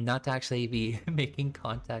 not to actually be making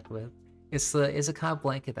contact with. It's a kind of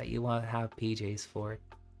blanket that you want to have PJs for.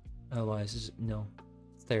 Otherwise, no,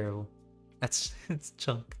 it's terrible. It's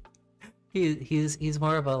Chunk. He's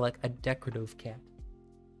more of a decorative cat.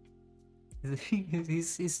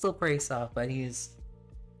 He's still pretty soft, but he's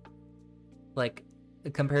like,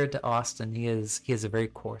 compared to Austin, he has a very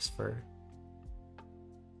coarse fur.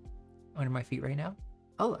 Under my feet right now.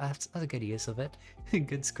 Oh, that's a good use of it.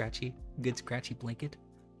 good scratchy blanket.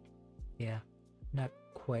 Yeah, not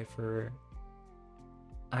quite for.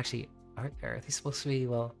 Actually, are they supposed to be?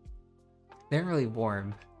 Well, they're really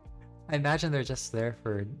warm. I imagine they're just there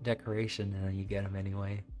for decoration, and then you get them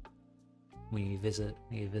anyway. When you visit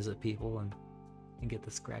people and get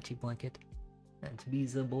the scratchy blanket. And to be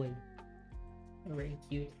the boy. Very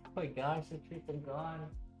cute. Oh my gosh, the treats are gone.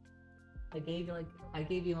 I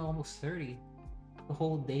gave you almost 30. The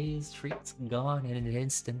whole day's treats gone in an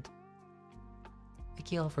instant.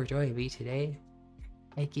 Thank you all for joining me today.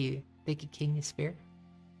 Thank you, King Spear,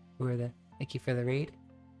 thank you for the raid.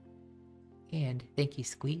 And thank you,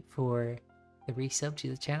 Squeak, for the resub to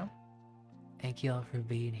the channel. Thank you all for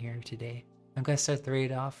being here today. I'm gonna start the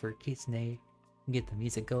raid off for Kitsune and get the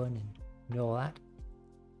music going and all that.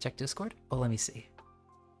 Check Discord? Oh, let me see.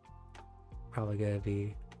 Probably gonna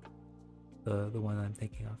be the one I'm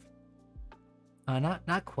thinking of.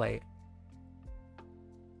 Not quite.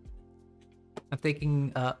 I'm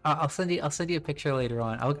thinking. I'll send you a picture later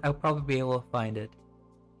on. I'll probably be able to find it.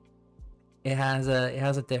 It has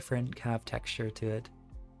a different kind of texture to it.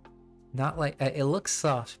 Not like it looks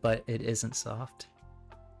soft, but it isn't soft.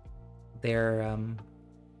 They're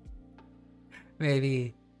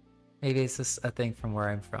maybe it's just a thing from where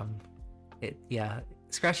I'm from. Yeah,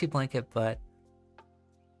 scratchy blanket, but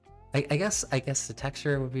I guess the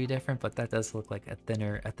texture would be different, but that does look like a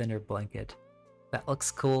thinner blanket. That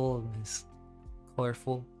looks cool, it's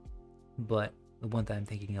colorful, but the one that I'm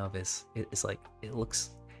thinking of is it's like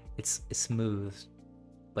it's smooth,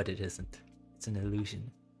 but it isn't. It's an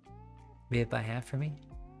illusion. Made by hand for me.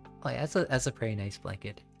 Oh yeah, that's a pretty nice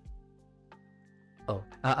blanket. Oh,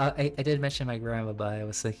 I did mention my grandma, but I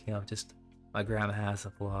was thinking of just my grandma has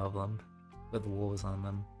a lot of them with wolves on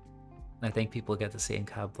them. I think people get the same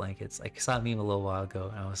kind of blankets. I saw a meme a little while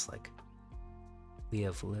ago, and I was like, we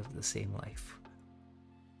have lived the same life.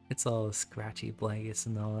 It's all scratchy blankets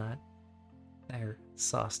and all that. They're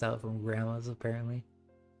sauced out from grandma's apparently.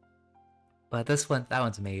 But that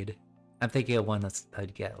one's made. I'm thinking of one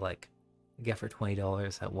I'd get for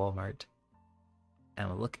 $20 at Walmart. And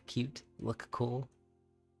it would look cute, look cool.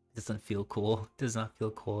 It doesn't feel cool. It does not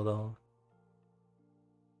feel cool at all.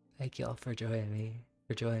 Thank y'all for joining me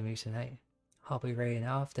tonight. I'll be right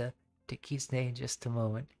now off to Kisne in just a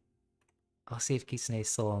moment. I'll see if Kisne is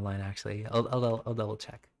still online actually. I'll double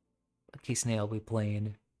check. But Kisne will be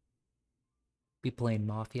playing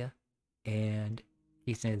Mafia, and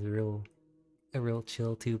Kisne is a real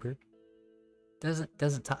chill tuber.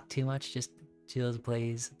 Doesn't talk too much, just chills,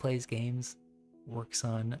 plays games, works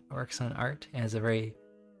on art, and is a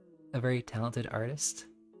very talented artist.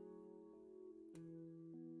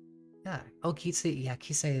 Yeah. Oh,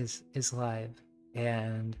 Kisne is live,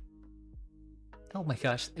 and oh my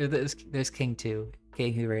gosh, there's King too.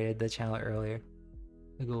 King who raided the channel earlier.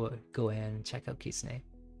 Go in and check out Kisne.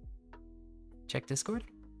 Check Discord.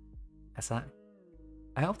 That's not.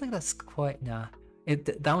 I don't think that's quite nah.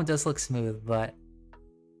 That one does look smooth, but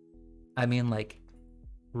I mean like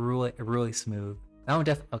really smooth. That one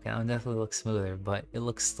definitely looks smoother, but it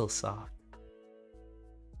looks still soft.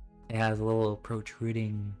 It has a little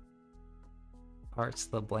protruding parts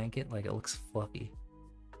of the blanket, like it looks fluffy.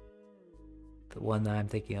 The one that I'm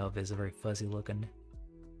thinking of is a very fuzzy looking.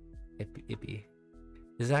 Ippy.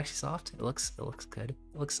 Is it actually soft? It looks good.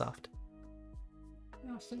 It looks soft.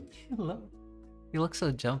 Hello. You look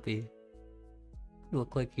so jumpy. You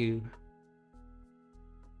look like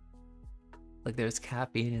there's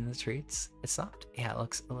caffeine in the treats. It's soft. Yeah, it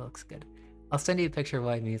looks good. I'll send you a picture of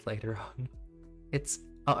what I mean later on.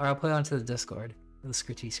 I'll put it onto the Discord. The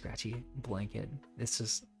scratchy blanket. It's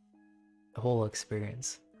just a whole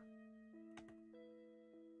experience.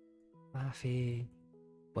 Laughing.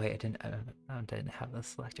 Wait, I didn't have the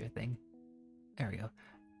selector thing. There we go.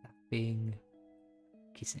 Laughing.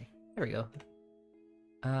 Kisne. There we go.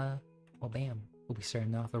 Well, bam. We'll be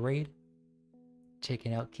starting off a raid.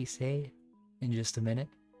 Checking out Kisne in just a minute.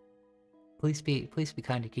 Please be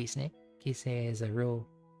kind to Kisne. Kisne is a real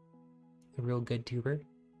good tuber.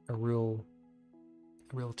 A real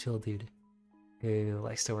chill dude who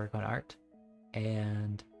likes to work on art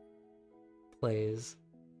and plays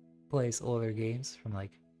older games from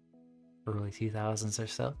like early 2000s or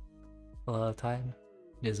so. A lot of time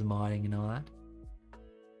does modding and all that.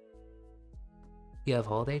 You have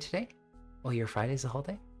holiday today? Oh, your Friday's a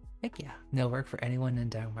holiday? Heck yeah. No work for anyone in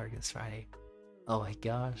Denmark this Friday. Oh my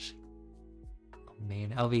gosh. Oh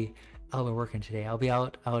man, I'll be working today. I'll be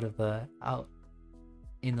out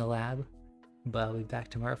in the lab, but I'll be back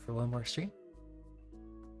tomorrow for one more stream.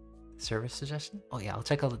 Service suggestion? Oh yeah, I'll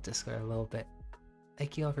check out the Discord a little bit.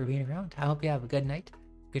 Thank you all for being around. I hope you have a good night,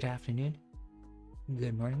 good afternoon,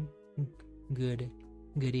 good morning, good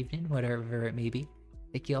evening, whatever it may be.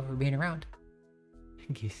 Thank you all for being around.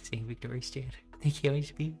 Thank you, St. Victoria's Chan. Thank you,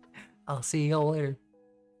 HB. I'll see you all later.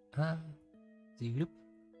 There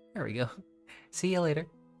we go. See you later.